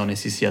can find on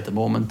ACC at the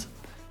moment.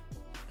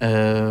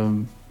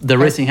 The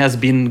racing has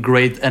been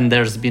great, and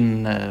there's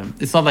been.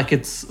 It's not like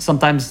it's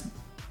sometimes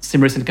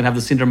sim racing can have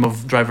the syndrome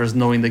of drivers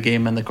knowing the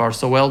game and the car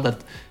so well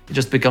that it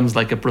just becomes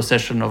like a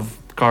procession of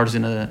cars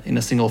in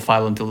a single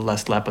file until the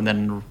last lap, and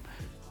then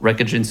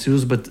wreckage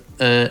ensues. But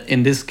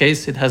in this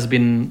case, it has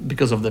been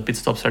because of the pit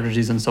stop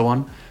strategies and so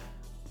on.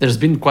 There's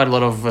been quite a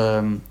lot of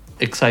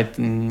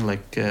exciting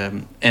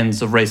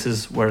ends of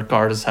races where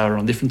cars are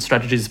on different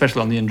strategies,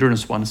 especially on the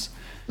endurance ones,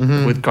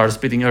 with cars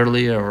pitting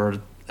early or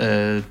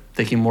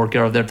taking more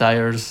care of their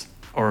tires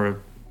or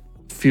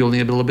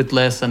fueling a little bit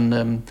less,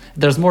 and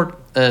there's more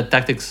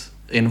tactics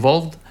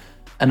involved.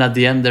 And at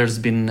the end, there's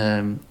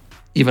been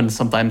even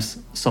sometimes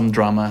some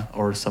drama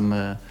or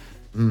some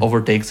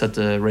overtakes at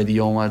the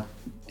Raidillon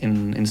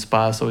in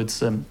Spa. So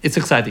it's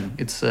exciting.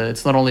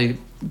 It's not only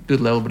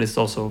good level, but it's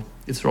also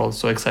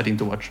exciting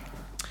to watch.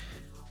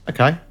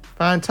 Okay,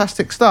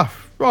 fantastic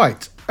stuff.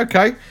 Right,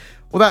 okay.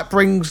 Well, that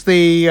brings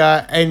the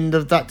end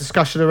of that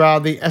discussion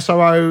around the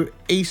SRO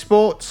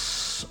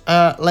esports.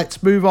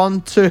 Let's move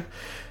on to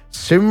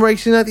sim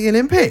racing at the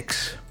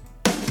Olympics.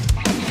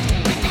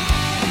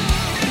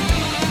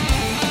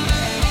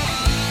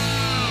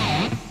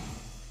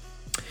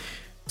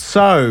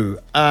 So,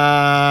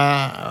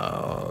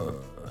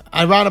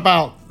 around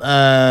about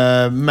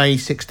May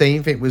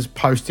 16th, it was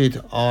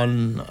posted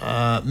on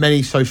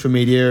many social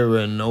media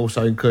and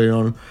also including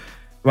on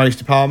Race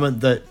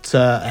Department that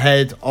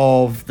ahead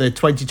of the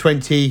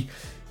 2020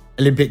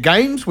 Olympic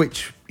Games,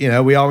 which, we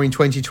are in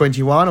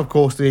 2021. Of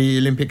course, the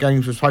Olympic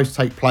Games were supposed to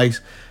take place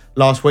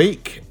last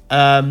week.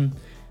 The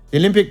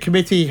Olympic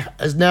Committee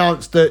has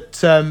announced that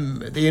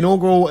the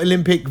inaugural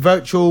Olympic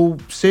virtual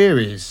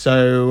series.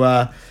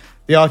 So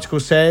the article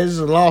says,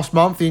 last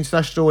month, the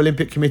International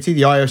Olympic Committee,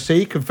 the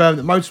IOC, confirmed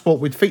that motorsport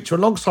would feature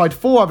alongside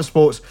 4 other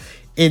sports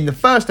in the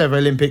first ever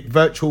Olympic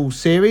virtual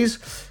series.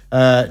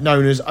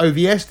 Known as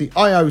OVS, the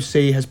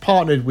IOC has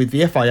partnered with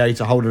the FIA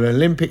to hold an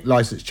Olympic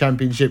licensed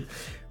championship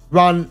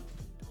run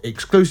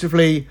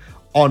exclusively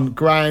on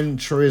Gran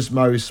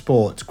Turismo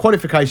Sport.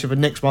 Qualification for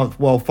next month's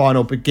World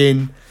Final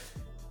began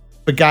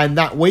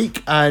that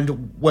week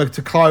and were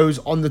to close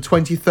on the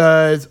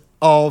 23rd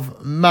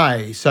of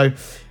May. So,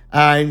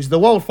 and the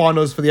World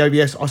Finals for the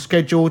OVS are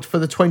scheduled for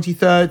the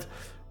 23rd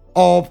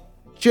of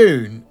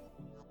June.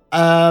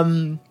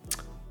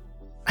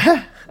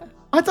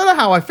 I don't know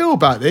how I feel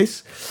about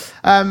this.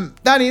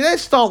 Danny,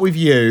 let's start with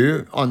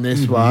you on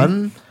this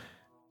one.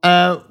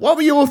 What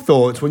were your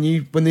thoughts when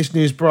this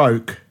news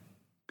broke?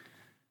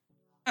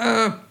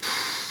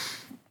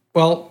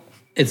 Well,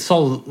 it's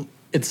all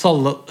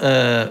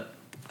a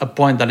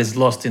point that is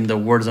lost in the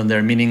words and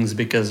their meanings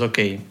because,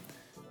 okay,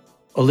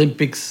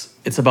 Olympics,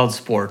 it's about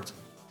sport.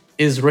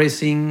 Is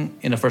racing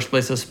in the first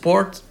place a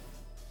sport?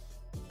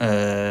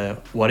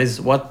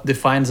 What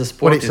defines a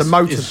sport? Well, it's a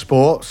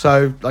motorsport,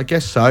 so I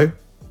guess so.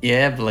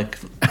 Yeah, but like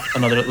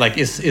another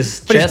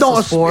is but chess it's not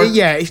a sport?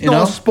 It's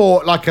not a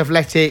sport like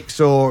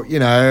athletics or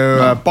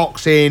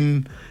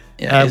boxing,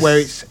 where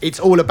it's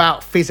all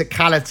about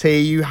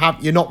physicality.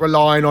 You're not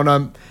relying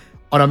on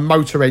on a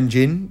motor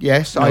engine.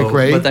 Yes, I No,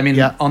 agree. But I mean,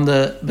 yeah.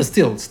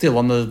 still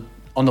on the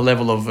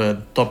level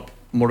of top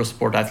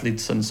motorsport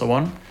athletes and so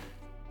on,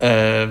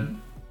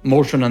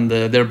 motion and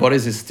their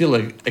bodies is still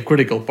a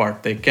critical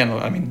part. They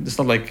cannot. I mean, it's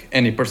not like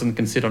any person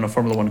can sit on a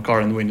Formula One car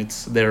and win.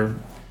 It's the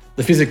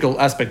physical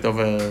aspect of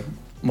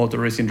motor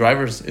racing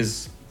drivers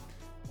is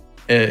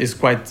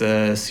quite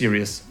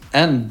serious.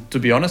 And to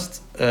be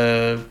honest,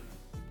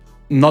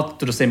 not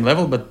to the same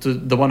level, but to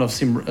the one of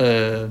sim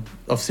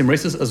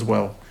races as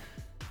well.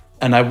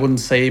 And I wouldn't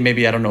say,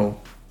 maybe, I don't know,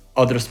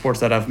 other sports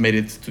that have made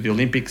it to the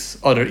Olympics,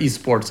 other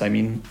esports, I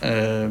mean,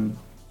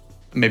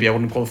 maybe I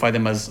wouldn't qualify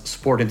them as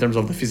sport in terms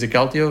of the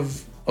physicality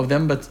of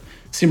them, but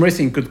sim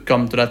racing could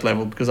come to that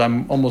level, because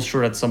I'm almost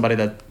sure that somebody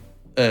that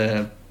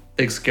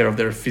takes care of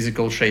their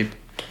physical shape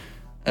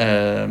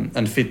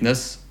and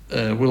fitness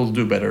will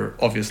do better,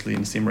 obviously,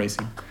 in sim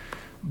racing.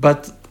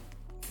 But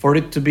for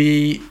it to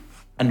be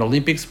an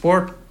Olympic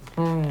sport,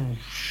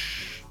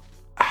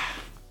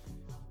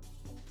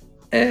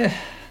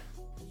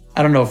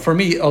 I don't know. For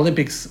me,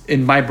 Olympics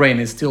in my brain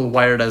is still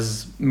wired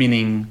as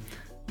meaning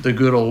the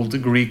good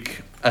old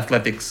Greek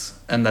athletics,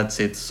 and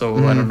that's it.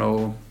 So I don't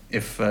know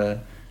if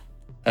a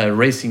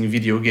racing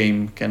video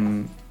game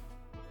can,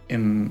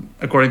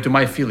 according to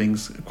my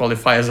feelings,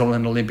 qualify as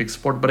an Olympic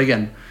sport. But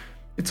again,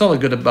 it's all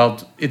good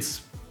about,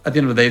 it's at the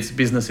end of the day, it's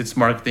business, it's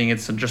marketing,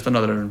 it's just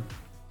another,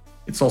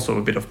 it's also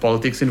a bit of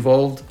politics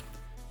involved.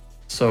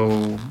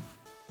 So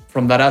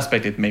from that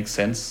aspect, it makes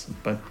sense.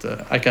 But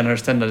I can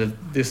understand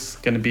that this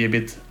can be a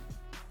bit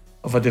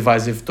of a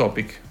divisive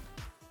topic.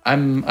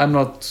 I'm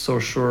not so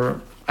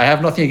sure. I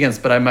have nothing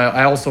against, but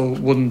I also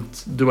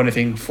wouldn't do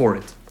anything for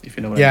it, if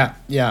you know what I mean.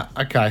 Yeah,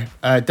 okay.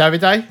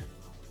 Davide?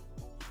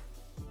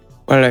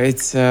 Well,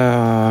 it's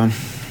a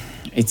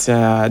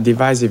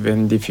divisive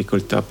and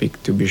difficult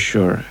topic, to be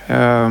sure.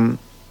 I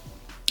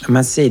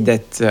must say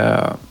that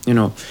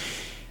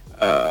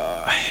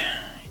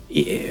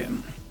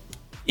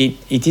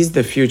it is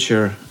the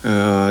future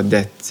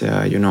that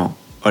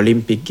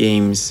Olympic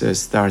Games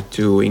start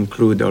to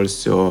include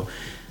also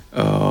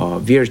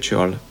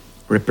virtual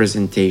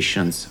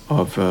representations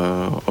of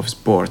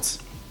sports,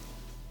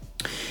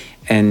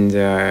 and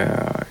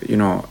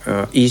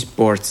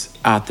esports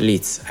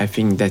athletes. I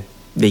think that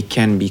they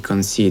can be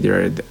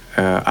considered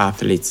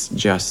athletes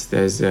just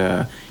as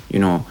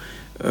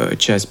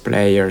chess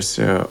players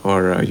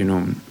or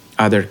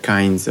other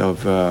kinds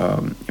of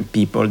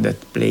people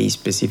that play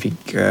specific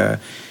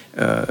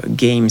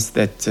games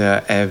that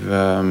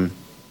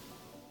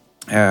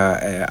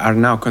are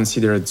now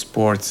considered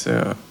sports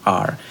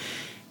are.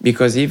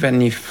 Because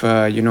even if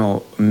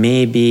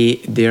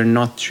maybe they're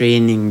not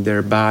training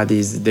their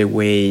bodies the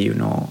way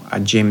a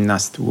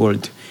gymnast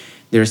would,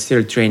 they're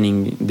still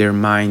training their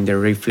mind, their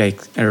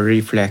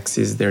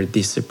reflexes, their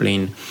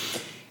discipline,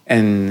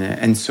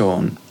 and so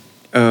on.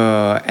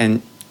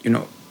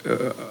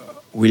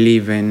 We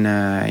live in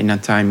a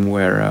time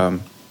where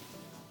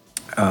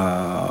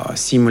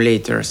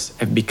simulators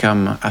have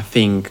become a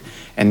thing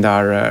and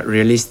are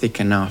realistic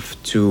enough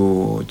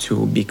to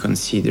be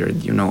considered,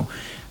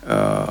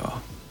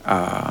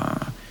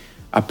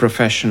 a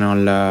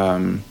professional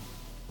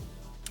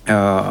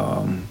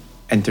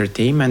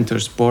entertainment or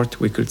sport,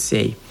 we could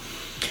say.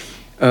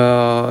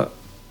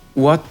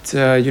 What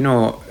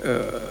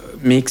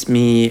makes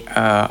me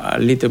a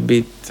little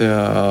bit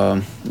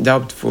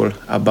doubtful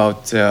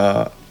about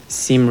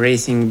sim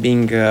racing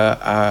being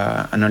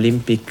an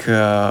Olympic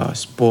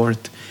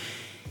sport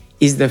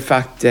is the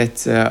fact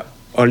that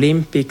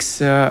Olympics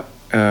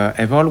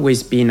have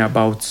always been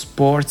about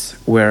sports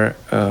where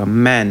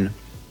man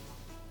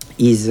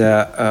is,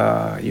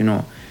 at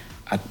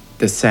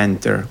the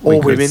center. All we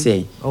could women.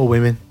 say. All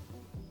women.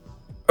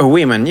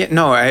 Women, yeah,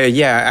 no,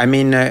 I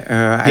mean,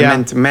 I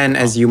meant men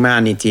as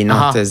humanity,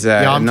 not as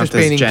I'm not just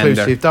being as gender.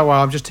 inclusive. Don't worry,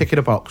 I'm just ticking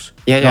a box.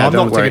 Yeah, No, I'm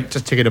don't not worry.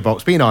 just ticking a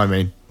box, but you know what I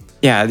mean.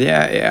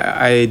 Yeah,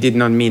 I did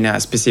not mean a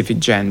specific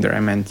gender.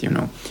 I meant,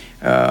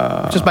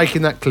 Just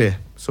making that clear.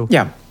 So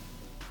Yeah,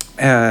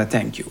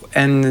 thank you.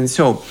 And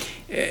so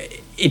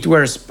it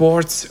were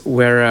sports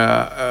where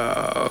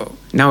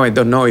now I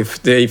don't know if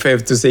I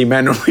have to say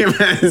men or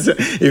women.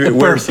 If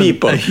where person,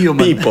 people, a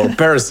human.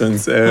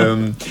 persons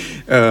were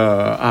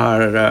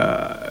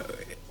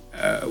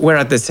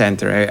at the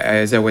center,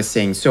 as I was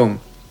saying. So,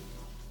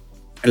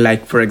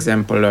 like for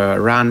example,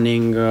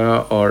 running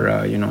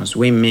or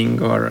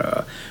swimming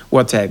or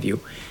what have you.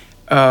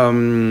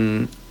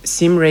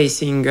 Sim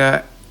racing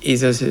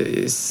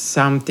is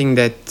something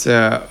that,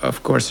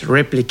 of course,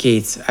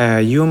 replicates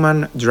a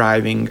human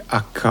driving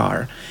a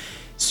car.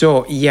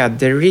 So, yeah,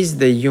 there is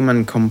the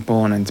human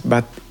component,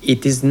 but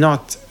it is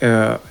not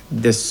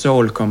the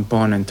sole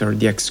component or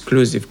the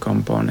exclusive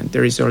component.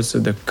 There is also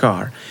the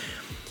car.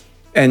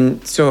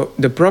 And so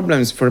the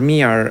problems for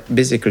me are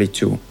basically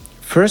two.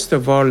 First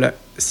of all,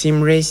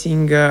 sim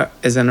racing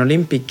as an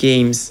Olympic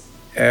Games,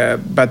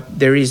 but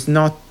there is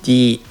not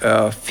the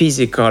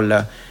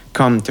physical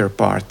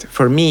counterpart.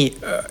 For me,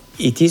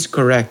 it is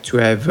correct to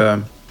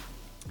have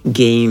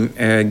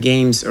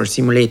games or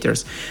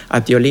simulators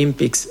at the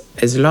Olympics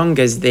as long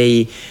as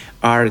they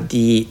are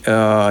the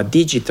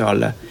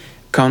digital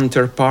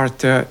counterpart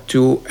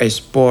to a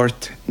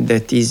sport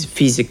that is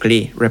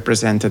physically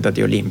represented at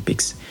the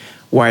Olympics,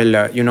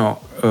 while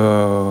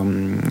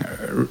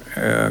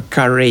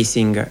car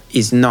racing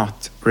is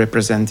not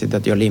represented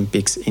at the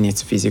Olympics in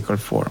its physical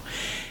form.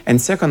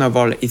 And second of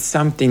all, it's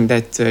something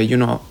that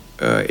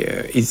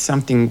it's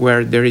something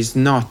where there is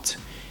not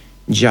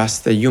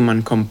just a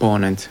human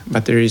component,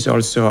 but there is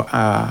also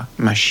a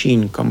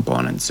machine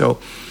component. So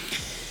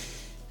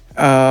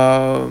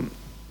I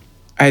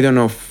don't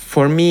know.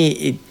 For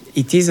me,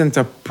 it isn't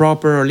a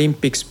proper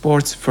Olympic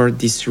sports for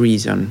this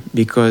reason,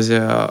 because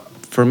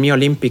for me,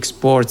 Olympic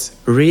sports,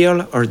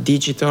 real or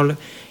digital,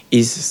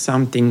 is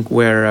something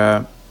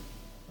where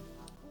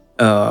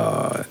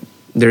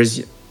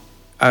there's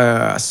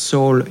a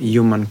sole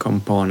human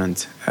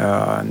component.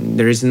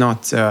 There is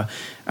not a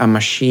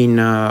machine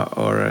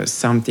or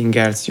something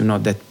else,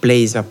 that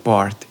plays a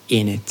part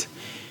in it.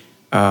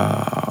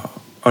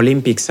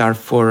 Olympics are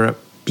for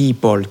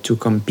people to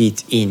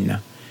compete in.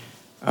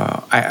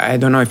 I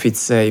don't know if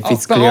it's clear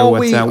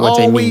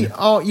what I mean.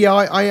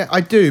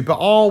 I do. But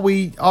are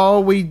we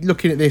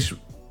looking at this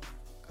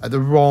the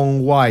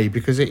wrong way?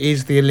 Because it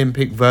is the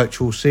Olympic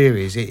virtual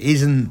series. It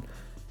isn't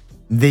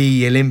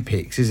the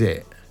Olympics, is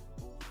it?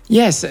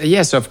 Yes.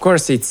 Of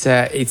course, it's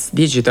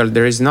digital.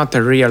 There is not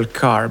a real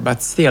car,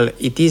 but still,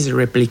 it is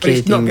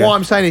replicating. What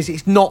I'm saying is,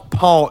 it's not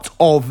part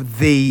of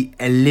the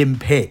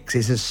Olympics.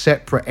 It's a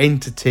separate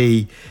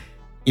entity.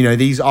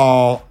 These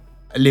are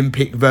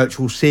Olympic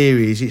virtual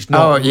series. It's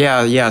not. Oh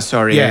yeah.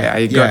 Sorry,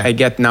 Yeah, I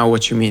get now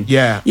what you mean.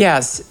 Yeah.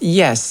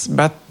 Yes,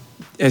 but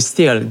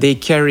still, they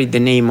carry the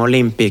name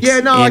Olympics.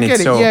 Yeah, no, I get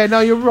it. So Yeah, no,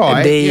 you're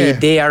right.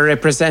 They are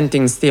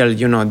representing still,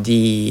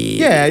 the.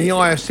 Yeah, the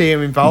IOC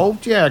are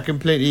involved. Yeah,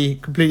 completely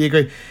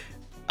agree.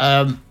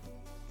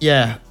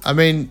 Yeah, I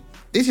mean,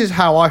 this is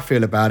how I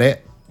feel about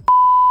it.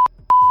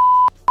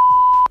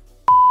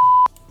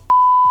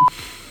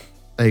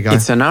 There you go.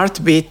 It's an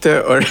heartbeat,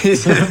 or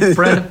is it?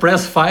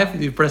 Press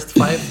 5. You pressed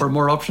 5 for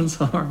more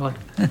options, or what?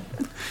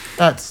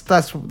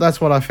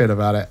 That's what I feel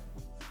about it.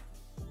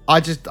 I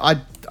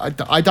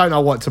don't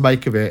know what to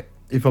make of it,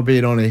 if I'm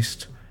being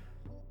honest.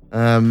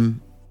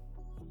 And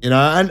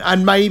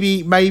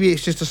maybe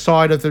it's just a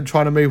side of them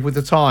trying to move with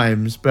the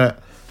times,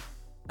 but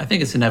I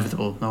think it's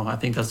inevitable. No, I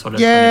think that's what.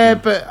 Yeah,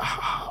 but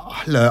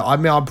look, I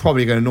mean, I'm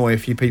probably going to annoy a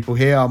few people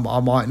here. I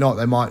might not.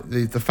 They might.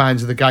 The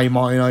fans of the game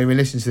might not even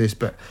listen to this,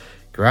 but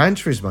Gran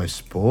Turismo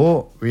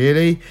Sport,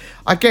 really?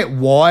 I get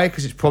why,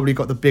 because it's probably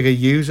got the bigger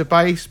user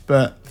base,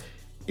 but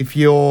if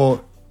you're...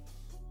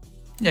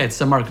 Yeah, it's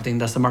the marketing.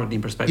 That's the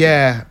marketing perspective.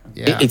 Yeah.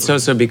 It's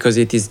also because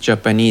it is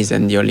Japanese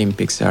and the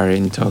Olympics are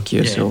in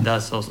Tokyo. Yeah, so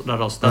that's also the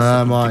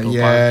political part as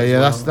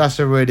well. That's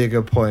a really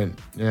good point.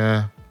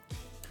 Yeah.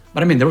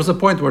 But I mean, there was a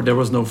point where there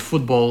was no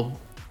football,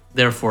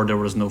 therefore there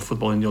was no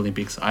football in the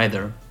Olympics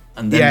either,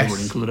 and then they were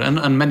included,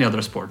 and many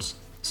other sports.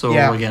 So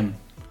again,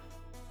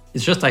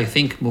 it's just, I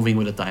think, moving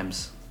with the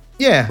times.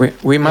 Yeah.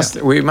 We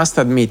must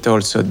admit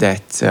also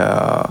that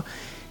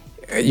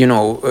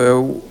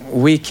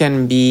we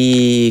can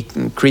be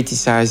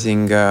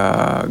criticizing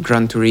the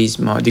Gran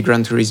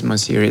Turismo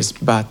series,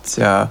 but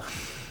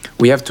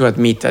we have to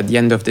admit at the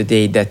end of the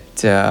day that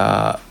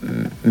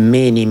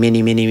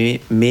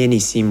many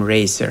sim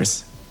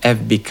racers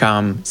have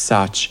become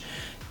such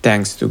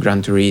thanks to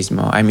Gran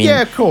Turismo. I mean,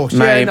 yeah, of course.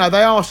 They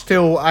are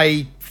still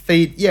a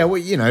feed. Yeah,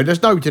 well,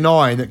 there's no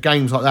denying that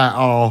games like that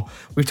are.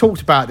 We've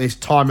talked about this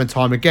time and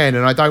time again,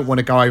 and I don't want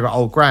to go over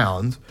old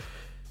ground,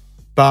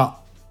 but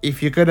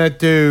if you're gonna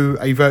do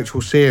a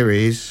virtual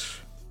series,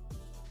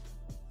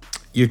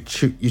 you're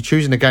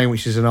choosing a game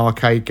which is an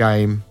arcade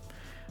game,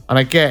 and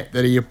I get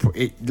that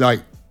like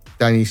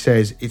Danny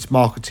says, it's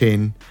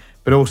marketing,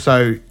 but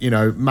also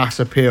mass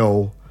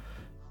appeal,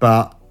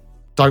 but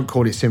don't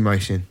call it sim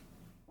racing.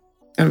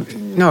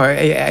 No,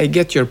 I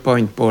get your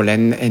point, Paul,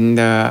 and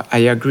I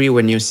agree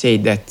when you say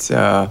that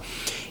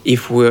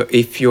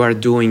if you are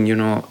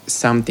doing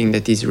something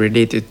that is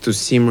related to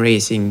sim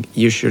racing,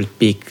 you should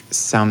pick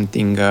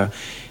something that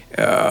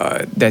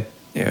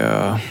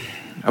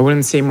I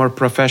wouldn't say more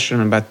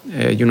professional, but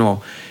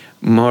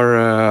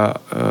more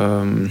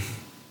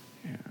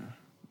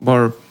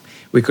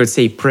we could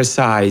say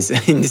precise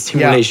in the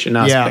simulation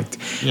aspect.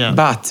 Yeah.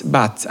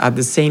 But at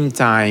the same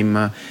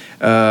time,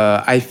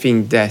 I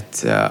think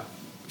that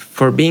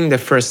for being the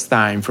first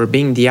time, for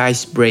being the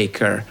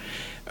icebreaker,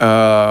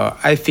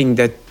 I think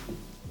that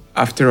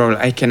after all,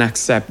 I can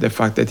accept the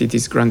fact that it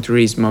is Gran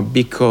Turismo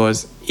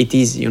because it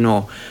is, in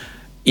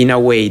a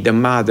way, the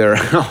mother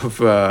of,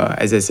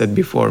 as I said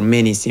before,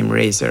 many sim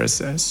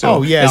racers.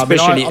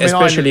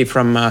 Especially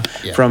from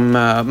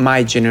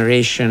my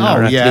generation,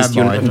 or at least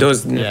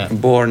those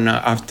born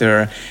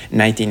after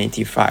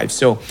 1985.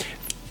 So,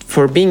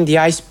 for being the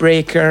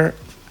icebreaker,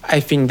 I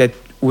think that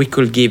we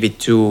could give it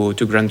to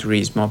Gran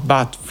Turismo.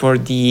 But for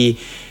the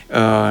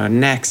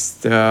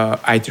next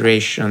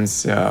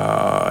iterations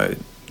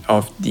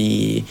of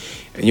the,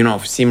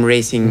 sim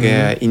racing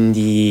in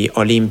the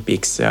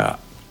Olympics,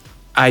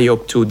 I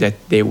hope too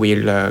that they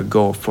will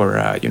go for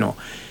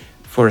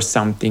for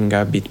something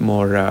a bit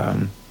more,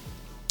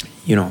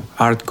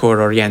 hardcore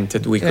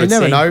oriented. We You could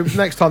never say. know.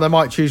 Next time they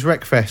might choose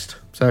Wreckfest.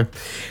 So,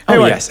 Oh,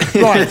 anyway, yes.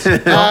 right.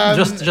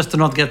 Just to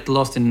not get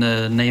lost in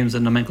names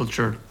and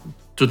nomenclature,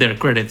 to their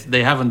credit,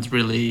 they haven't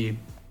really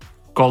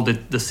called it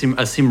a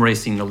sim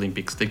racing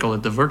Olympics. They call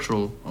it the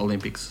virtual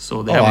Olympics.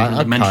 So they haven't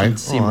really mentioned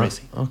sim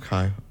racing.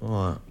 Okay, all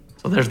right.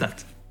 So there's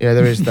that. Yeah,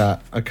 there is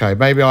that. Okay,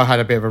 maybe I had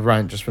a bit of a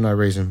rant just for no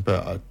reason,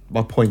 but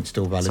my point's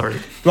still valid. Sorry.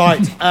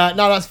 Right.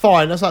 No, that's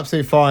fine. That's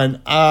absolutely fine.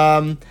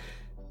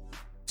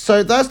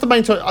 So that's the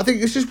main topic. I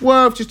think it's just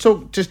worth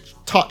just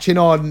touching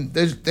on.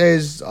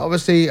 There's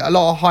obviously a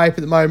lot of hype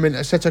at the moment.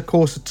 Assetto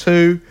Corsa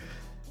 2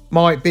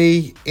 might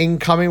be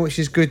incoming, which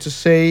is good to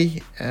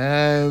see.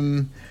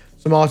 Some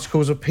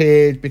articles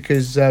appeared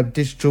because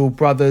Digital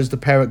Brothers, the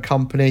parent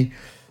company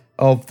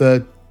of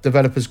the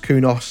developers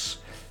Kunos,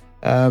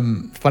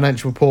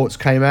 financial reports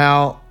came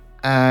out,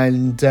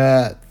 and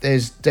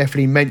there's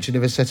definitely mention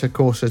of Assetto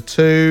Corsa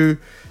 2.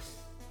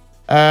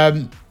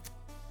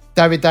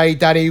 David Day,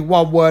 Danny,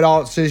 one word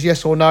answers,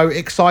 yes or no.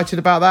 Excited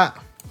about that?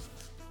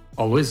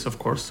 Always, of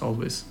course,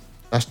 always.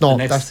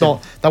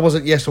 That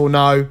wasn't yes or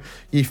no.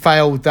 You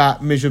failed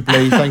that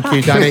miserably. Thank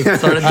you, Danny.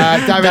 Sorry.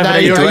 David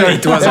Day,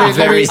 It was a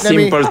very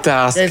simple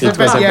task. It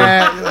was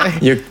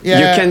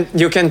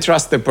you can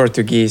trust the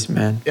Portuguese,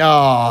 man.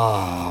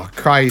 Oh,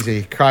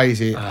 crazy.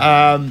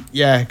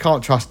 Yeah,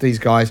 can't trust these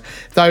guys.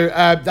 So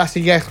that's a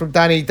yes from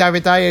Danny.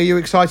 David Day, are you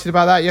excited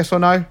about that? Yes or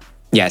no?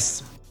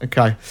 Yes.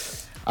 Okay.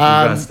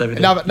 Congrats, David.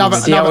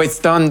 See how it's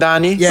done,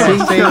 Danny?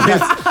 Yeah, see,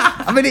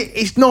 I mean,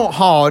 it's not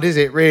hard, is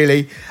it,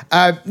 really?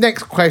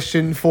 Next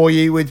question for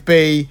you would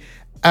be,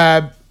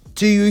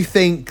 do you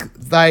think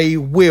they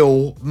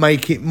will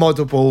make it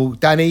moddable?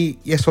 Danny,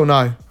 yes or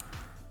no?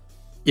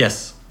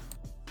 Yes.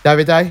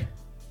 David Day?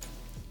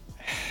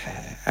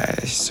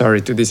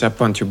 Sorry to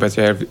disappoint you, but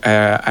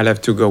I'll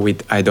have to go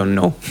with I don't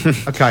know.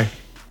 Okay.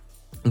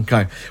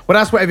 Well,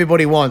 that's what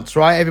everybody wants,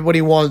 right?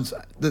 Everybody wants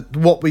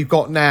what we've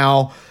got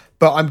now,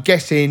 but I'm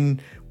guessing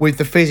with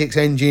the physics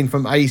engine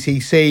from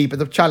ACC, but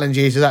the challenge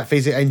is that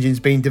physics engine's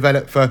been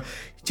developed for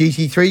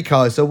GT3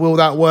 cars, so will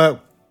that work?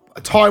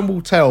 Time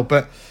will tell,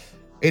 but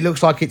it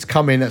looks like it's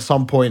coming at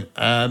some point,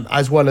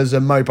 as well as a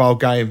mobile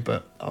game,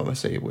 but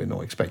obviously we're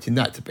not expecting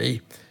that to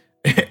be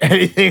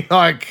anything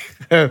like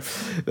a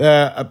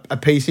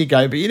PC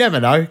game, but you never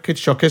know, could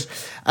shock us.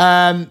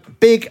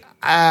 Big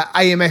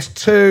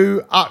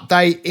AMS2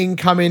 update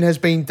incoming has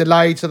been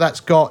delayed, so that's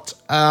got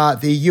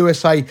the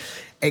USA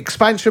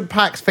expansion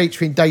packs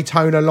featuring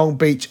Daytona, Long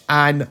Beach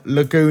and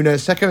Laguna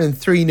Seca, and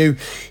 3 new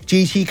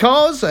GT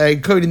cars,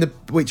 including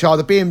which are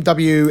the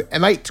BMW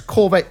M8,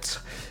 Corvette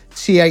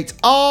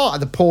C8R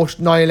and the Porsche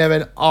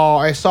 911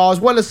 RSR, as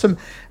well as some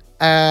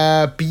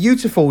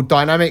beautiful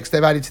dynamics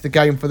they've added to the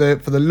game for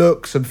the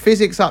look, some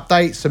physics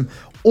updates, some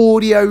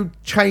audio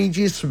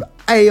changes, some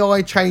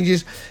AI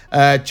changes,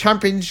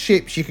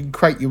 championships you can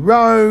create your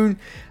own,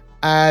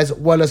 as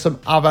well as some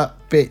other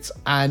bits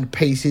and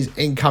pieces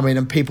incoming,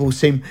 and people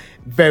seem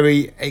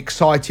very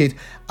excited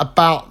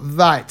about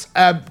that.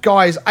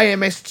 Guys,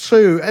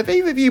 AMS2, have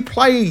either of you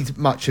played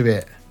much of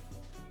it?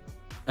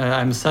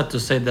 I'm sad to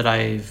say that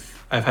I've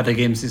had a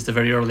game since the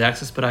very early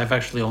access, but I've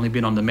actually only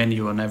been on the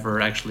menu and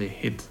never actually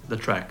hit the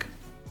track.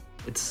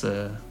 It's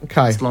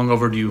it's long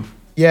overdue.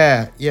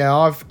 Yeah,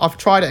 I've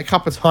tried it a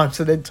couple of times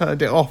and then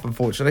turned it off,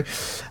 unfortunately.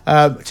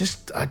 I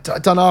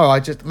don't know.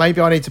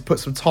 Maybe I need to put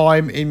some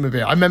time in with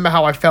it. I remember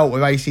how I felt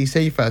when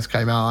ACC first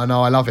came out. I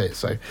know I love it,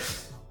 so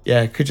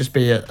yeah, it could just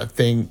be a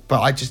thing. But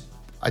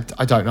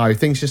I don't know.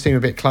 Things just seem a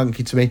bit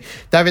clunky to me.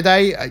 David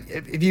A,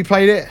 have you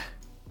played it?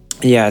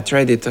 Yeah, I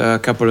tried it a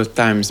couple of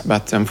times,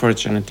 but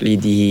unfortunately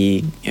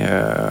the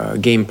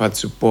gamepad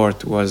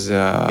support was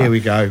Here we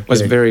go.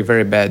 very,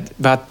 very bad.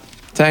 But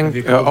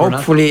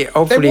hopefully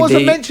there was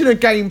a mention of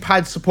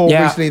gamepad support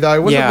recently,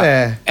 though, wasn't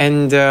there?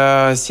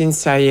 And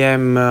since I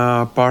am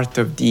part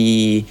of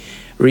the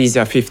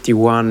RISA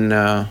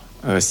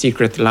 51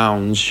 secret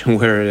lounge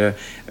where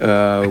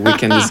we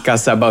can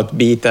discuss about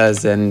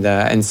betas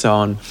and so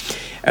on,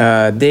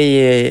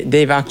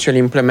 they've actually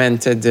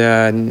implemented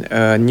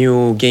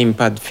new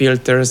gamepad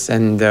filters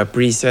and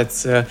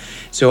presets.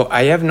 So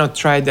I have not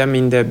tried them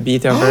in the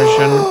beta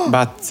version,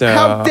 but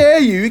how dare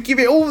you? You give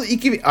it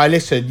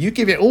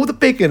all the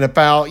bigging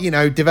about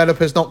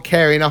developers not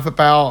caring enough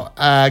about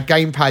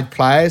gamepad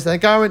players. They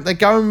go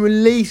and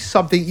release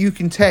something you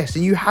can test,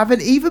 and you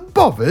haven't even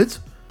bothered.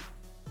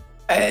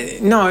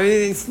 No,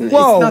 it's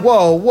whoa, not...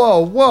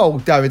 whoa,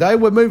 David.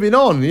 We're moving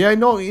on. You're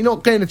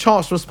not getting a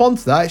chance to respond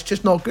to that. It's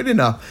just not good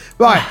enough.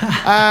 Right.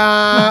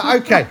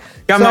 Okay.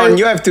 Come on,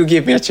 you have to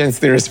give me a chance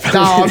to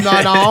respond.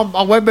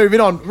 No. We're moving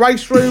on.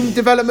 Race room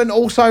development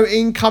also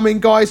incoming,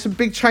 guys. Some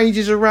big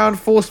changes around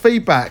force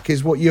feedback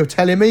is what you're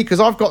telling me, because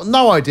I've got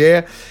no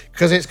idea,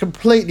 because it's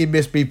completely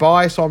missed me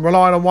by. So I'm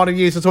relying on one of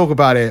you to talk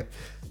about it.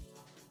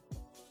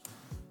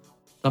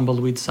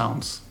 Tumbleweed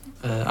sounds.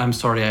 I'm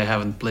sorry, I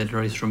haven't played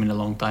Race Room in a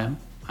long time.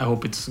 I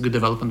hope it's good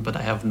development, but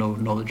I have no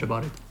knowledge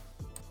about it.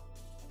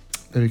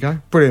 There we go.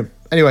 Brilliant.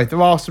 Anyway,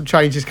 there are some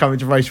changes coming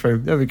to Race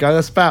Room. There we go.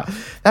 That's about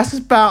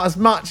as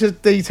much as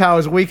detail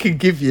as we can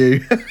give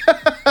you.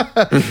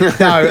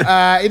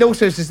 No, it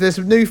also says there's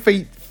some new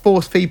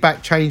force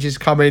feedback changes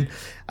coming.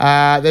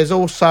 There's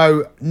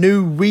also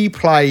new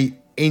replay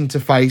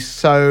interface.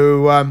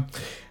 So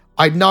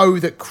I know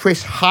that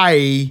Chris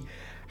Hay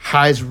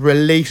has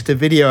released a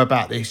video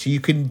about this. You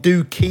can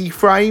do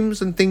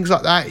keyframes and things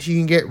like that. So you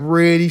can get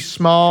really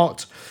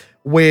smart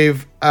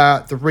with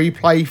the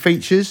replay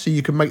features. So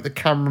you can make the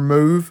camera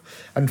move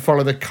and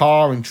follow the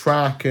car and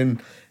track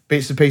and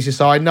bits and pieces.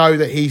 So I know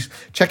that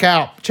check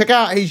out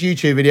his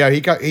YouTube video.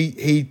 He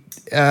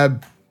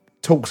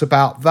talks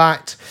about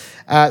that.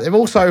 They've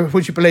also,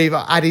 would you believe,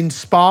 adding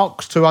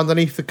sparks to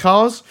underneath the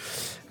cars.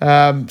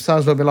 Sounds a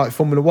little bit like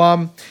Formula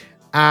One.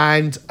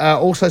 And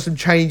also some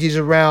changes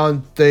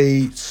around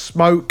the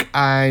smoke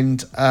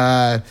and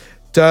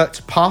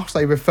dirt puffs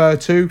they refer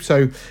to.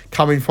 So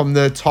coming from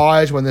the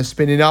tyres when they're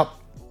spinning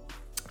up.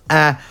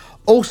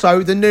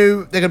 Also, they're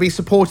going to be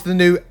supporting the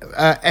new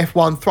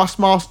F1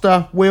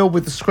 Thrustmaster wheel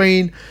with the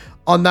screen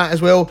on that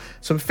as well.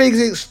 Some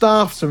physics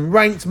stuff, some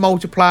ranked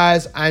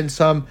multipliers, and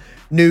some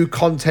new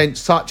content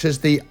such as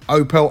the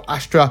Opel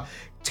Astra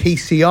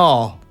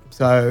TCR.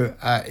 So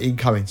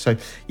incoming. So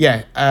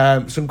yeah,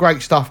 some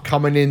great stuff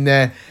coming in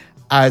there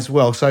as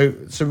well. So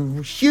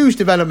some huge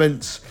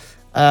developments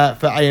for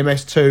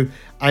AMS2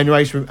 and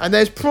Race Room. And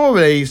there's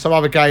probably some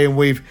other game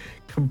we've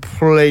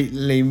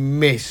completely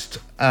missed.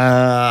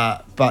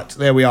 But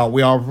there we are.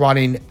 We are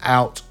running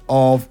out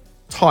of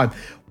time.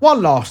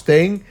 One last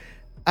thing.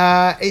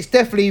 It's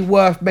definitely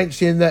worth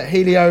mentioning that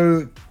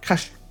Helio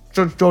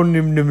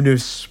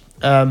Castroneves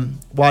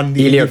won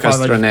the Helio Indy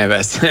 500.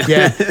 Castroneves.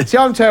 Yeah. See,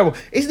 I'm terrible.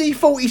 Isn't he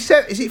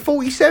 47? Is it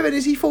 47?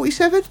 Is he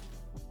 47?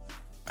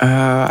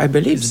 I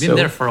believe He's so. been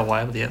there for a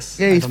while, yes.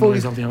 Yeah, he's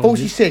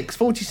 46.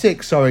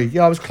 Sorry.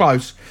 Yeah, I was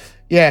close.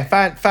 Yeah,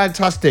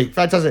 fantastic.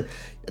 Do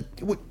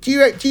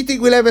you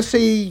think we'll ever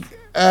see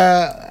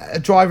a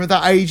driver of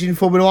that age in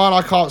Formula One?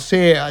 I can't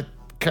see it.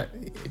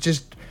 It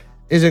just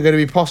isn't going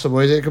to be possible.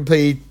 Is it a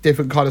completely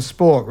different kind of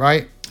sport,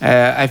 right?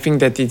 I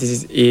think that it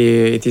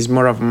is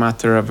more of a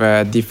matter of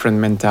a different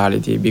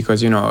mentality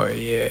because,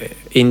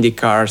 Indy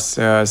cars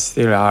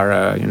still are,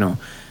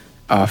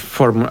 a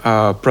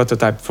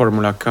prototype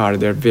Formula car.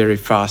 They're very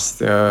fast,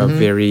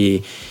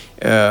 very,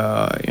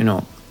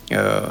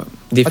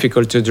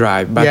 difficult to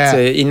drive. But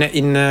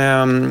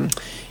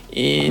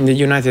in the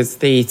United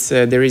States,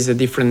 there is a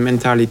different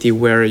mentality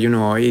where,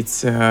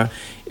 it's...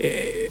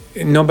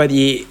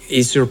 nobody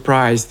is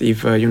surprised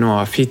if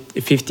a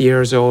 50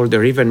 years old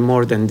or even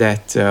more than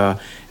that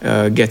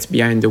gets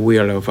behind the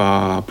wheel of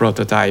a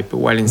prototype.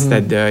 While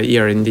instead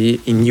here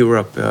in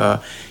Europe,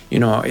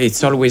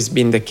 it's always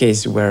been the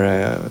case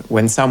where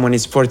when someone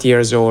is 40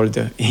 years old,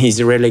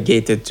 he's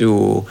relegated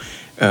to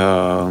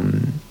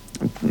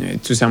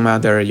some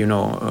other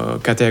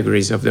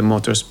categories of the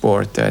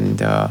motorsport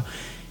and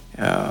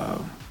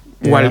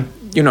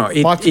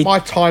my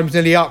time's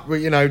nearly up,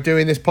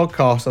 doing this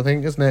podcast, I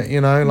think, isn't it?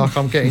 Like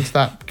I'm getting to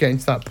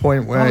that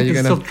point where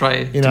you're going to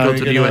try to go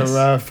to the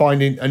US.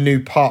 Finding a new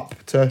pup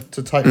to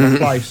take my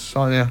place,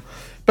 aren't you?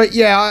 But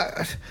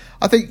yeah,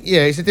 I think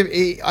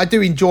I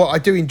do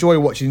enjoy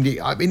watching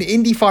Indy. I mean,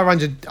 Indy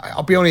 500.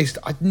 I'll be honest,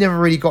 I never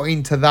really got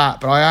into that,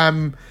 but I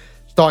am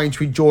starting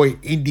to enjoy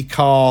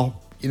IndyCar.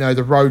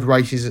 The road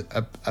races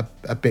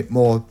a bit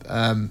more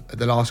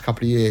the last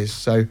couple of years.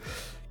 So.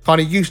 Kind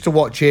of used to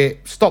watch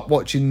it, stopped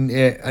watching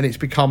it, and it's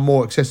become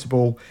more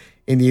accessible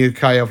in the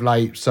UK of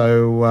late.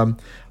 So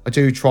I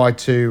do try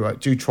to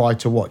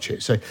watch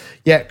it. So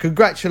yeah,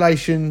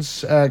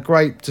 congratulations,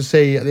 great to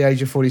see at the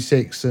age of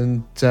 46,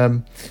 and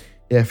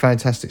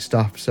fantastic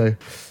stuff. So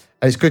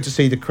it's good to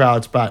see the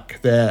crowds back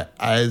there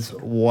as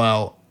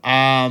well.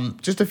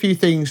 Just a few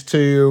things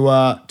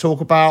to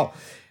talk about.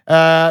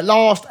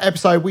 Last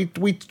episode, we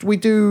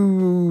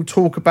do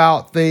talk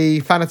about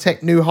the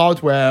Fanatec new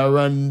hardware,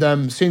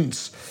 and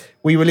since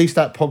we released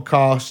that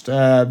podcast,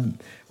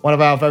 one of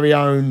our very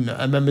own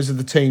members of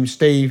the team,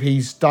 Steve,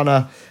 he's done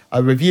a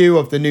review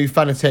of the new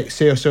Fanatec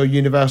CSL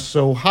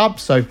Universal Hub.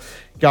 So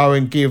go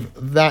and give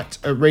that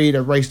a read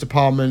at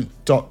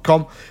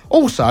racedepartment.com.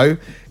 Also,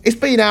 it's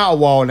been out a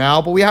while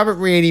now, but we haven't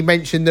really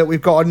mentioned that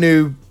we've got a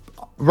new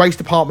Race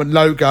Department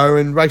logo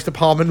and Race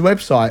Department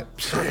website.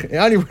 It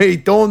only really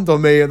dawned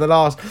on me in the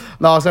last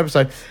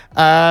episode.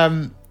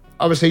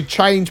 Obviously,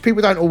 change.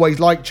 People don't always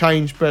like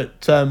change,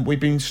 but we've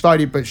been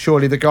slowly but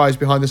surely, the guys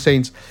behind the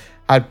scenes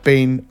had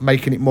been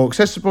making it more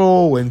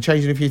accessible and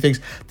changing a few things.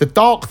 The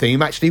dark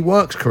theme actually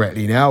works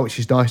correctly now, which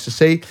is nice to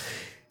see.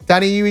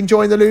 Danny, you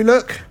enjoying the new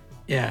look?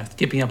 Yeah,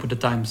 keeping up with the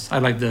times. I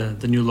like the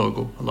new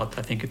logo a lot.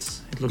 I think it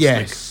looks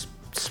slick.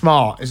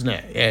 Smart, isn't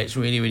it? Yeah, it's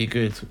really, really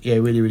good. Yeah,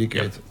 really, really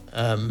good.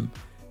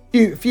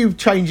 Few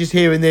changes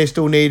here and there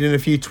still needing a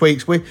few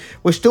tweaks.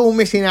 We're still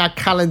missing our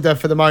calendar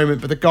for the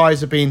moment, but the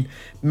guys have been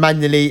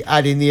manually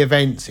adding the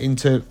events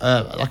into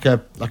like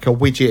a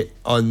widget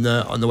on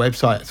the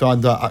website, so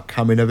under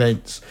upcoming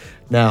events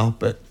now.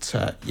 But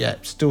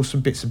still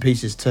some bits and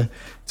pieces to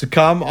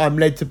come. I'm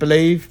led to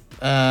believe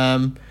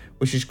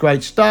which is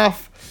great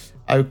stuff.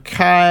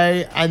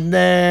 Okay, and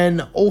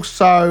then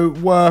also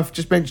worth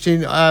just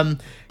mentioning, a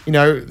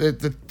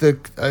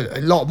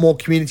lot more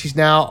communities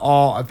now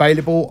are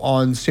available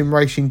on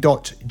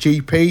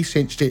simracing.gp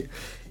since it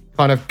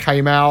kind of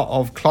came out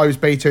of closed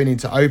beta and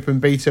into open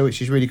beta,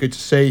 which is really good to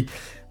see.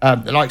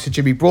 The likes of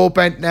Jimmy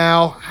Broadbent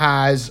now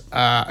has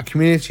a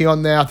community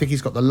on there. I think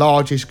he's got the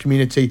largest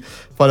community,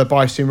 followed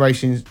by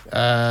SimRacing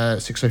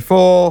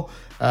 604,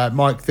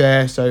 Mike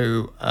there.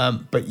 So,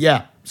 but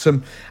yeah,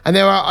 and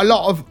there are a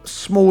lot of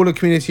smaller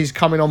communities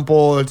coming on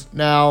board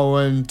now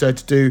and to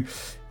do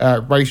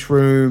Race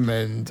Room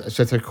and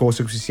Assetto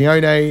Corsa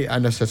Quisione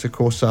and Assetto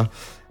Corsa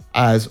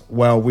as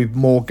well, with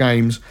more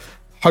games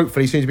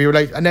hopefully soon to be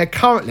released. And they're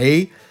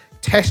currently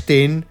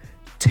testing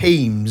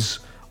teams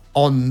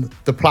on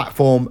the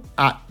platform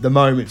at the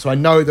moment. So I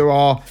know there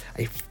are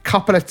a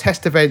couple of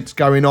test events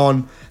going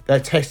on. They're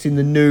testing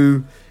the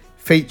new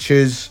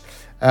features.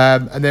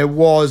 And there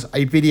was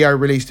a video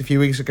released a few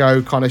weeks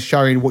ago kind of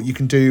showing what you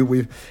can do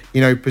with,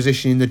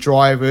 positioning the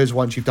drivers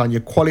once you've done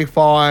your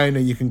qualifying,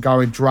 and you can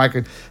go and drag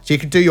it. So you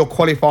can do your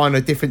qualifying on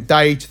a different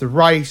day to the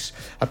race,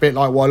 a bit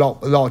like what a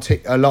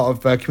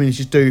lot of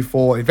communities do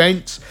for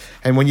events.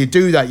 And when you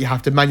do that, you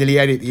have to manually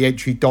edit the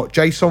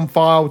entry.json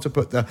file to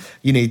put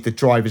you need the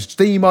driver's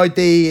Steam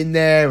ID in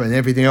there and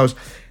everything else.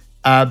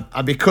 And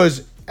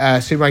because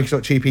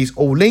simracing.gp is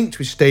all linked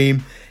with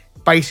Steam,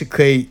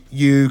 basically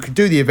you can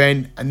do the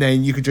event and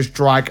then you can just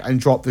drag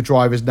and drop the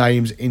drivers'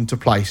 names into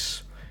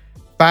place.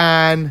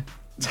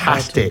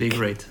 Fantastic. That would be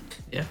great.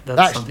 Yeah,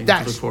 that's something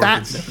to look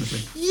forward to,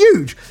 definitely.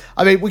 Huge.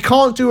 I mean, we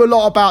can't do a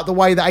lot about the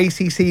way that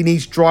ACC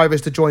needs drivers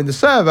to join the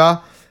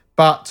server,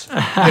 but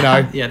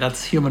yeah,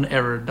 that's human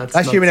error.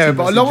 That's human error.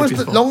 But as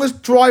long as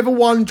driver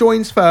one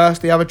joins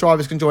first, the other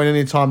drivers can join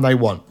anytime they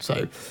want.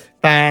 So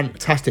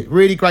fantastic.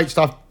 Really great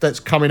stuff that's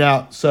coming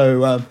out.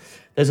 So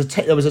there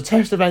was a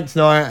test event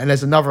tonight, and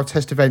there's another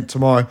test event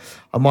tomorrow.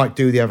 I might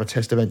do the other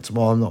test event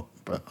tomorrow.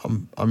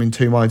 I'm in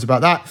two minds about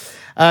that.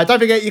 Don't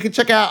forget, you can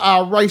check out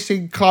our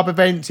racing club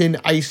events in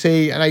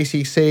AC and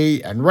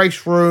ACC and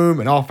Race Room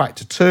and R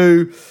Factor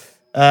 2,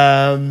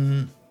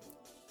 all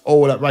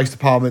at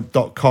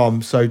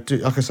racedepartment.com. So,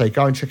 like I say,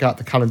 go and check out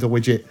the calendar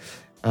widget,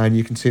 and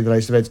you can see the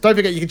latest events. Don't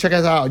forget, you can check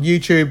us out on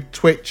YouTube,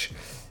 Twitch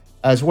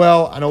as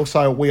well, and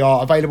also we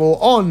are available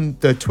on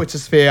the Twitter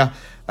sphere,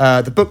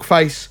 the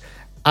Bookface,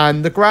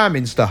 and the Gram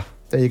Insta.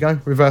 There you go.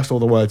 Reversed all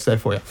the words there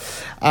for you.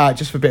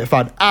 Just for a bit of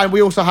fun. And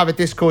we also have a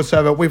Discord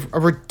server with a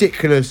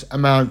ridiculous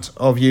amount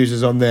of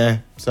users on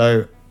there.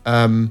 So,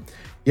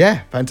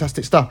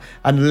 fantastic stuff.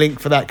 And the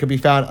link for that can be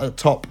found at the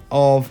top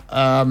of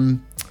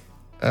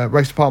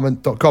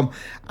racedepartment.com.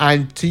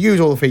 And to use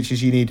all the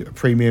features, you need a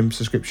premium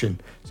subscription.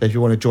 So if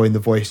you want to join the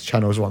voice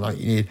channels or whatnot,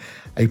 you need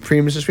a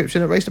premium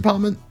subscription at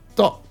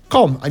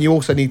racedepartment.com. And you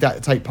also need that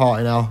to take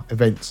part in our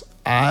events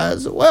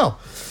as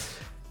well.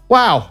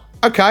 Wow.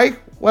 Okay,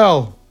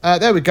 well,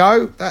 there we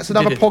go. That's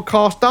another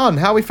podcast done.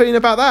 How are we feeling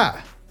about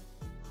that?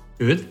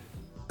 Good.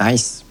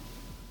 Nice.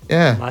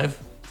 Yeah. Live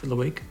till the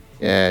week.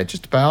 Yeah,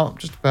 just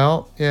about.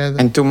 Yeah.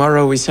 And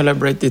tomorrow we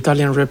celebrate the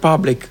Italian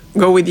Republic.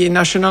 Go with the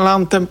national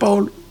anthem,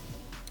 Paul.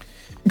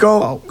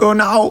 Go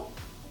now.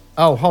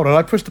 Oh, hold on.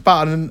 I pushed the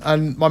button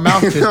and my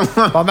mouse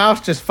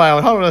just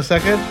failed. Hold on a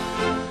second.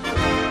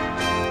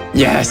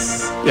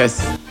 Yes.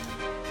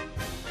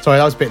 Sorry,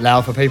 that was a bit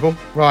loud for people.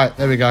 Right,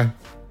 there we go.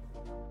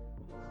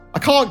 I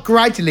can't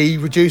gradually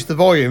reduce the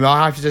volume.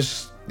 I have to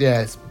just,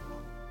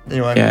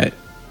 anyway. Yeah.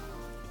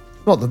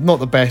 Not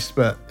the best,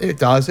 but it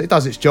does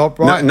its job,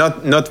 right?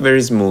 Not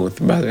very smooth,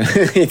 but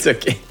it's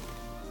okay.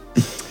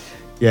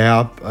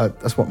 Yeah,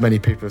 that's what many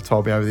people have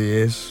told me over the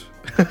years.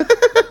 What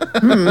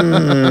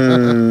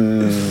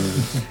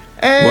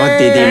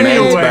did he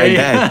mean by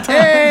that?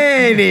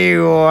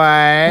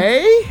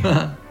 Anyway,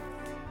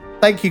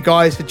 thank you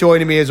guys for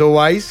joining me as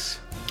always.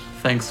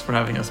 Thanks for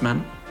having us,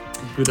 man.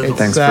 Good as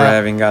Thanks for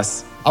having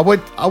us. I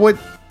would,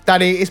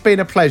 Danny. It's been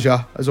a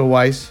pleasure as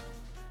always.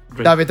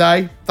 Great.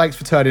 Davide, thanks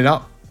for turning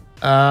up.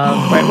 Wait.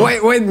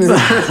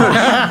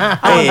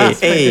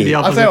 hey.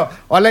 I'll tell you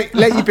what. I'll let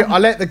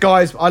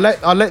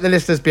the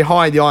listeners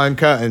behind the Iron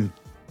Curtain.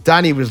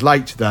 Danny was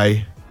late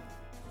today.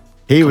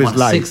 He was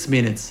late. 6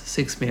 minutes.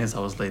 6 minutes.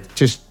 I was late.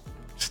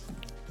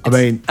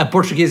 A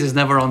Portuguese is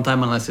never on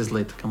time unless he's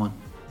late. Come on.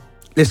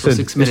 Listen, so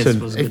 6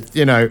 minutes was good.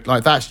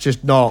 that's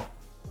just not.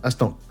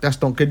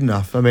 That's not good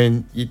enough. I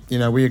mean,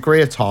 we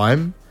agree a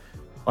time.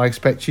 I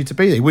expect you to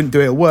be there. You wouldn't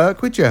do it at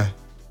work, would you?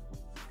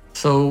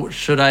 So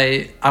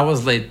I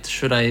was late.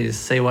 Should I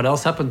say what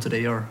else happened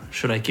today, or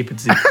should I keep it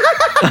zip?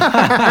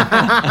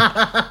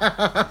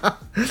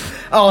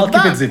 I'll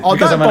keep it zip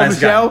because I'm a nice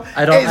guy.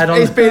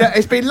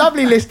 It's been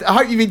lovely listening. I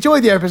hope you've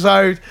enjoyed the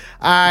episode.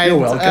 And, you're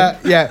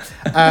welcome.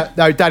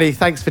 No, Danny,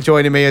 thanks for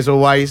joining me as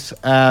always.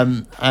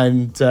 And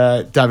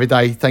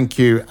Davide, thank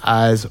you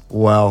as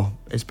well.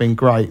 It's been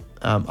great.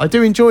 I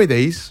do enjoy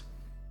these.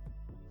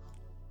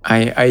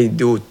 I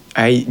do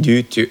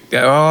too.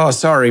 Oh,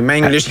 sorry, my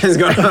English has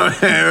gone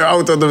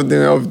out of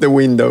the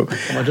window.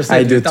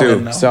 I do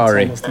too.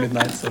 Sorry. It's almost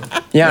midnight, so.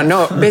 Yeah,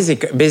 no.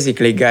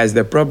 Basically, guys,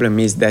 the problem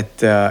is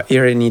that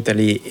here in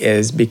Italy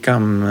has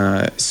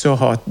become so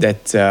hot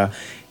that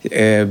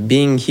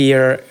being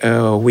here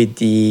with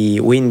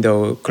the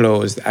window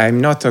closed, I'm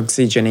not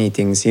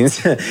oxygenating since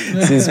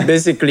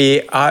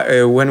basically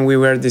when we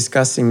were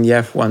discussing the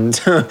F1,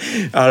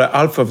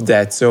 half of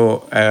that.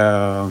 So.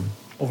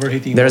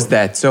 Overheating. There's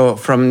that. So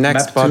from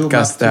next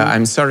podcast,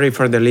 I'm sorry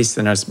for the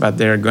listeners, but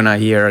they're gonna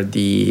hear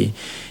the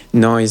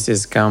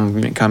noises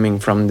coming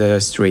from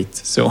the street.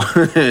 So.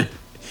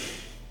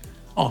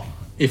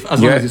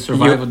 As long as you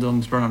survive and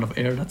don't run out of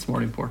air, that's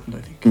more important,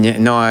 I think. Yeah,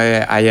 no,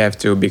 I have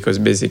to, because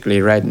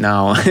basically right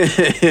now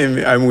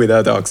I'm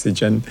without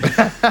oxygen.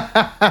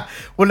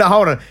 Well, no,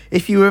 hold on.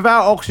 If you were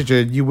without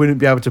oxygen, you wouldn't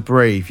be able to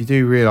breathe. You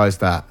do realise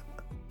that.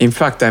 In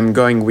fact, I'm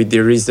going with the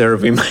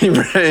reserve in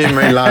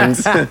my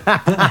lungs.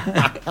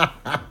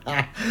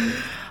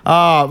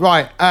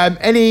 Right.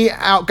 Any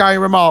outgoing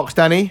remarks,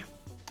 Danny?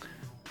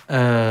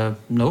 No,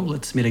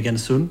 let's meet again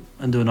soon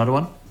and do another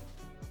one.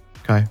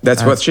 Okay.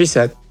 That's what she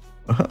said.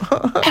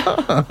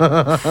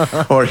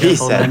 Or he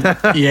said.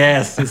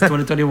 Yes, it's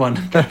 2021.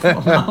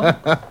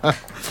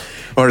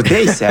 Or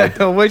they said.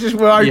 We're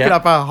opening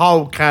up a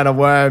whole can of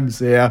worms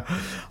here.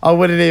 I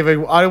wouldn't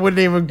even walk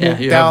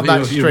down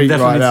that street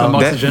right now.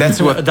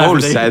 That's what Paul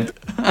said.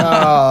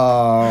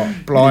 Oh,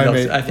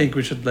 blimey. I think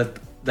we should let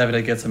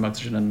Davide get some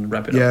oxygen and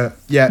wrap it up.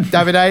 Yeah.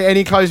 Davide,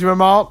 any closing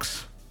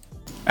remarks?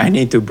 I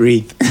need to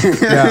breathe.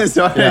 Yeah.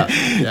 Sorry.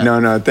 Yeah.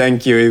 No,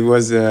 thank you.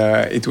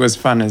 It was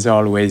fun as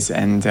always,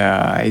 and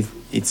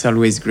it's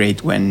always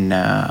great when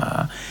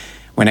I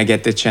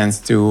get the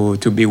chance to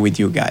be with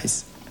you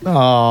guys.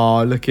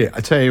 Oh, look it!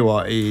 I tell you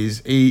what,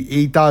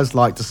 he does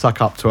like to suck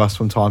up to us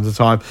from time to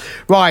time.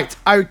 Right,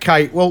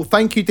 okay. Well,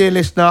 thank you, dear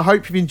listener. I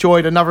hope you've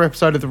enjoyed another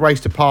episode of the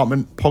Race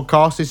Department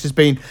podcast. This has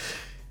been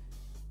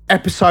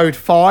episode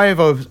 5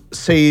 of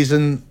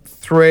season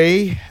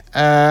 3.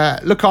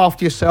 Look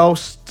after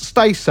yourselves.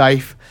 Stay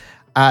safe.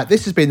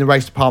 This has been the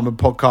Race Department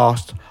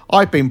podcast.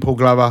 I've been Paul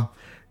Glover.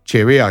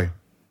 Cheerio.